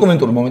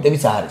დოკუმენტური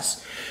მომენტებიც არის.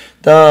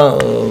 და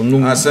ნუ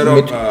ასე რომ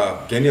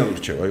გენიალური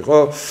რჩევა იყო.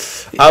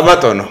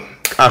 ბატონო,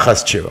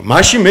 კახას რჩევა.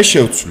 მაშინ მე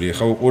შევცვლი,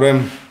 ხა უყურე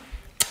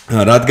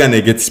რადგან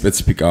ეგეთი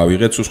სპეციფიკა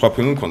ავიღეთ, სხვა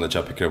ფილმი მქონდა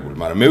ჩაფიქრებული,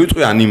 მაგრამ მე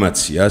ვიტყვი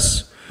ანიმაციას.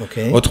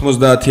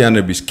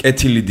 90-იანების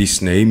კეთილი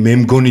დისნეი, მე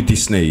მგონი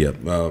დისნეია.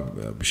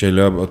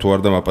 შეიძლება თუ არ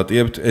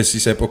დამაპატიებთ, ეს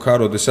ის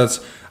ეპოქაა,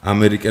 როდესაც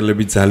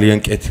ამერიკელები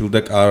ძალიან კეთილ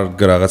და კარგ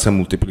რაღაცა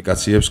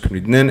მულტიპლიკაციებს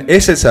ქმნიდნენ.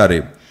 ესეც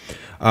არის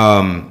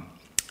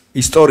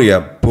ისტორია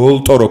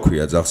ბოლტო რო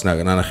ქვია ძაღლს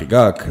ნანახი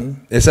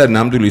გაქვს ეს არის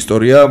ნამდვილი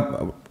ისტორია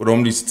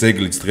რომლის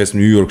ძეგლიც დღეს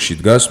ნიუ-იორკში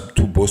დგას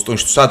თუ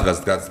ბოსტონში თუ სადღაც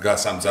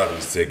დგას ამ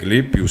ძაღლის ძეგლი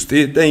ბიუსტი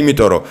და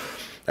იმიტომ რომ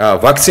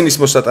ვაქცინის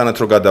მოსატანად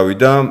რო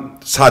გადავიდა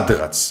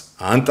სადღაც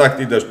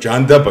ანტარქტიდას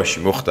ჯანდაბაში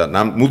მოხდა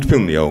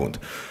მულტფილმია უნდა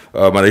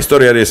მაგრამ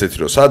ისტორია არის ესეთი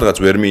რომ სადღაც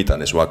ვერ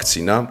მიიტანეს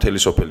ვაქცინა მთელი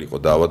სოფელი იყო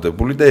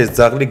დაავადებული და ეს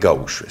ძაღლი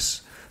გაუშვეს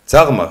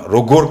ძაღლმა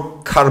როგორ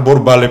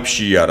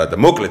კარბორბალებში იარა და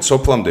მოკლედ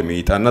სოფლამდე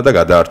მიიტანა და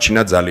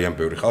გადაარჩინა ძალიან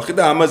ბევრი ხალხი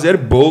და ამაზე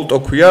არის ბოლტო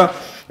ქვია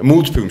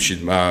მულტფილმში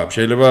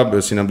შეიძლება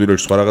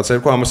სინამდვილეში სხვა რაღაცა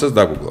იყო ამასაც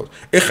დაგუგლავთ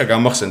ეხა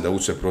გამახსენდა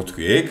უცებ რო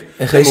თქვი ეგ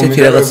ეხა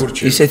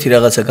ისეთი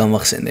რაღაცა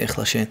გამახსენე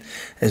ეხლა შენ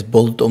ეს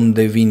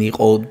ბოლტომდე ვინ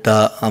იყო და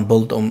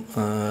ბოლტომ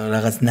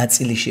რაღაც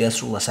ნაწილი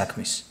შეასრულა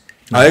საქმის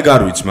აი ეგ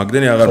არ ვიცი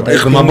მაგდენი აღარ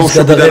ეხლა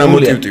მამბავშვებიდან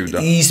ამოტივტივდა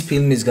ის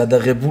ფილმის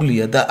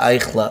გადაღებულია და აი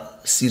ეხლა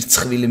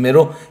სირცხვილი მე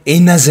რომ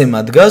ენაზე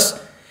მაგდას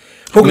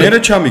მერე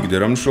ჩამიგდე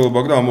რა მნიშვნელობა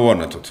აქვს და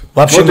ამოვანათოთ.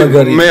 ვაფშე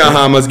მაგარი. მე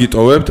ამას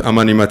გიტოვებთ ამ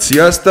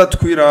ანიმაციას და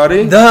თქვი რა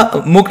არის? და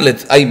მოკლედ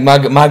აი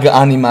მაგ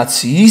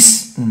ანიმაციის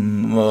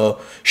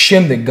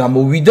შემდეგ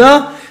გამოვიდა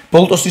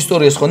ბოლტოს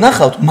ისტორიას ხო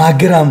ნახავთ,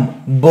 მაგრამ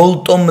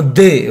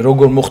ბოლტომდე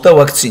როგორ მოხდა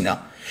ვაქცინა.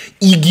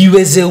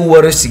 იგივეზე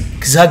უარესი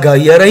გზა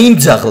გაიარა იმ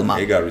ძაღლმა.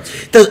 ეგ არ ვიცი.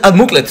 და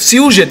მოკლედ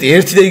სიუჟეტი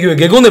ერთი და იგივე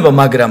გეგონება,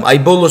 მაგრამ აი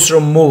ბოლოს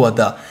რომ მოვა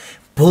და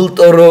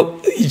ბოლტორო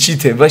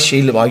იჩითება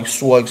შეიძლება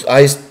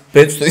აი ეს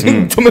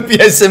ბეწვი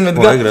ესემეთ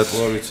გა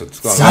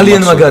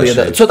ძალიან მაგარია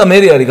და ცოტა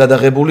მერი არის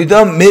გადაღებული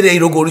და მერი აი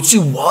როგორ იცი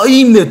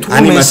ვაიმე თუ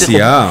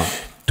ანიმაცია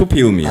თუ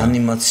ფილმია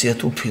ანიმაცია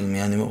თუ ფილმი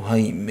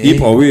ვაიმე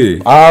იპოვი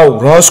აუ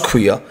რას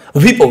ქვია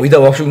ვიპოვი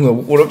და ვაფშე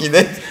უყურო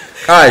კიდე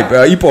აი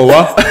იპოვა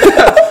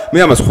მე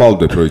ამას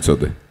ხვალდებ რო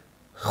იცოდე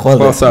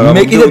ხვალდებ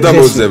მე კიდე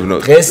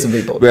დღეს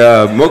ვიპოვი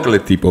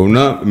მოკლედ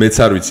იპოვნა მეც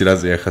არ ვიცი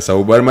რაზე ახლა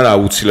საუბარი მაგრამ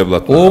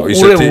აუცილებლად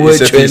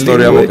ისეთი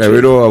ისტორია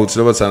მოყევი რომ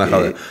აუცილებლად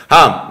სანახავე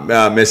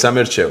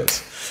მესამე რჩევაც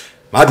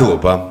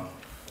მადლობა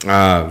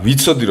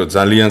ვიცოდი რომ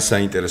ძალიან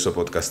საინტერესო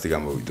პოდკასტი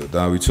გამოვიდა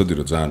და ვიცოდი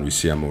რომ ძალიან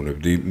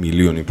ვისიამოვნებდი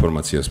მილიონ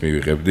ინფორმაციას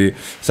მივიღებდი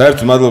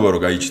საერთოდ მადლობა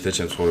რომ გაიჩიტე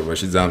ჩემ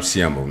ცხოვრებაში ძალიან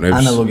სიამოვნებს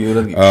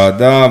ანალოგიურად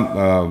და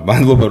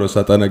მადლობა რომ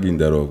სატანა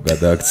გინდა რომ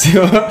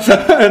გადააქციო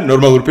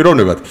ნორმალურ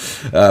პიროვნებად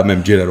მე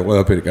მჯერა რომ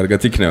ყველაფერი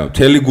კარგად იქნება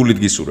მთელი გულით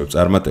გისურვებ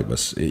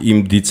წარმატებას იმ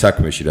დიდ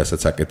საქმეში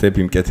რასაც აკეთებ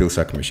იმ კეთილ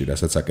საქმეში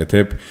რასაც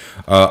აკეთებ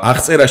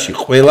აღწერაში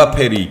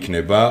ყველაფერი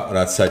იქნება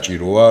რაც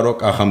საჭიროა რომ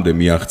კახამდე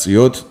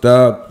მიაღწიოთ და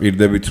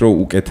პირდებით რომ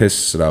უკეთეს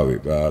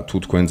თუ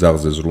თქვენ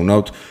ძაღლზე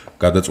ზრუნავთ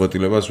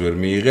გადაწყვეტილებას ვერ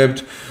მიიღებთ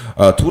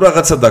თუ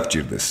რაღაცა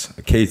დაგჭირდეს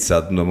кейტს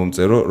ადნო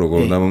მომწერო როგორ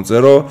უნდა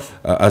მომწერო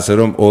ასე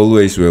რომ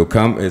always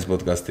welcome ეს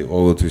პოდკასტი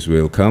ყოველთვის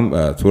welcome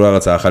თუ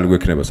რაღაცა ახალი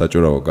გვექნება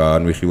საჭიროა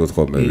განვიხილოთ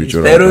ხოლმე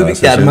ვიჭრო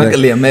სტერეოტიპი არ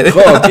მაკლია მე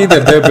ხო კიდე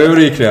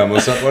ბევრი იქნება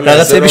მოსაყოლე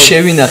რაღაცები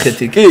შევინახეთ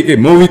იქ კი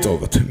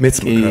მოვიტოვოთ მეც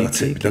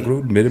რაღაცები და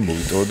მე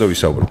მოვიტოვოთ და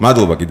ვისაუბროთ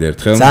მადლობა კიდე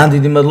ერთხელ ძალიან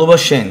დიდი მადლობა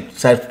შენ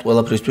საერთოდ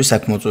ყველაფრისთვის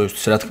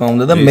საქმოწვევისთვის რა თქმა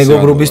უნდა და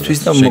მეგობრობისთვის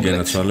და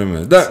შეგენაცვალე მე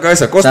და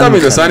გაისა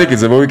კოსტამინო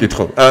სანიკიძე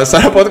მოვიკითხო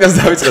საერთოდ პოდკასტი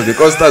დავიწყებდი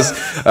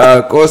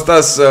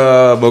კოსტას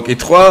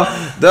მოკითხვა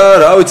და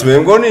რა ვიცი მე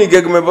მგონი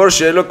იგეგმება რომ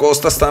შეიძლება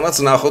კოსტასთანაც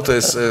ნახოთ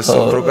ეს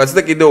ოქროკაცი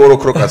და კიდე ორ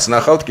ოქროკაცს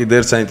ნახავთ კიდე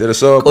ერთ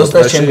საინტერესო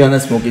კოსტას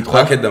ჩემგანაც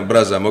მოკითხვა აქედან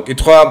ბრაზა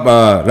მოკითხვა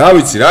რა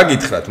ვიცი რა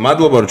გითხრათ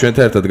მადლობა რომ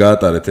ჩვენთან ერთად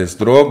გაატარეთ ეს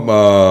დრო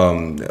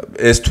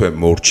ეს თვე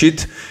მორჩით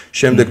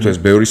შემდეგ თვეს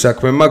ბევრი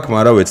საქმე მაქვს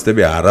მაგრამ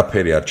ვეცდები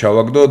არაფერი არ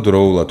ჩავაგდო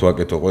დროულად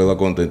ვაკეთო ყველა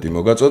კონტენტი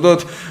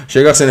მოგაწოდოთ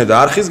შეგახსენებთ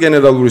არხის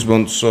გენერალური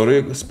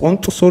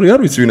სპონსორი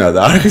არ ვიცი ვინაა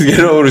და არხის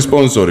გენერალური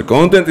სპონსორი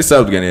კონტენტის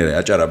წარმდგენია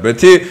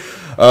adjarabet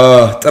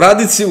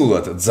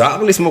ტრადიციულად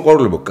ძაღლის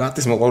მოყვარულებო,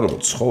 კატის მოყვარულებო,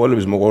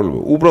 ცხოველების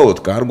მოყვარულებო, უბრალოდ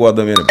კარგო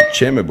ადამიანები,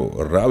 ჩემებო,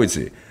 რა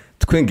ვიცი,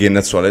 თქვენ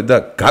გენაცვალეთ და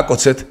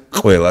გაკოცეთ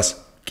ყველას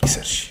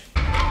კისერში.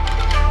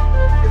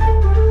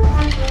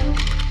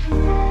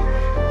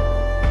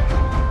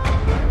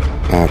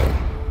 არა,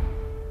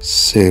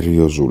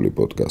 სერიოზული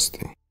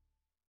პოდკასტი.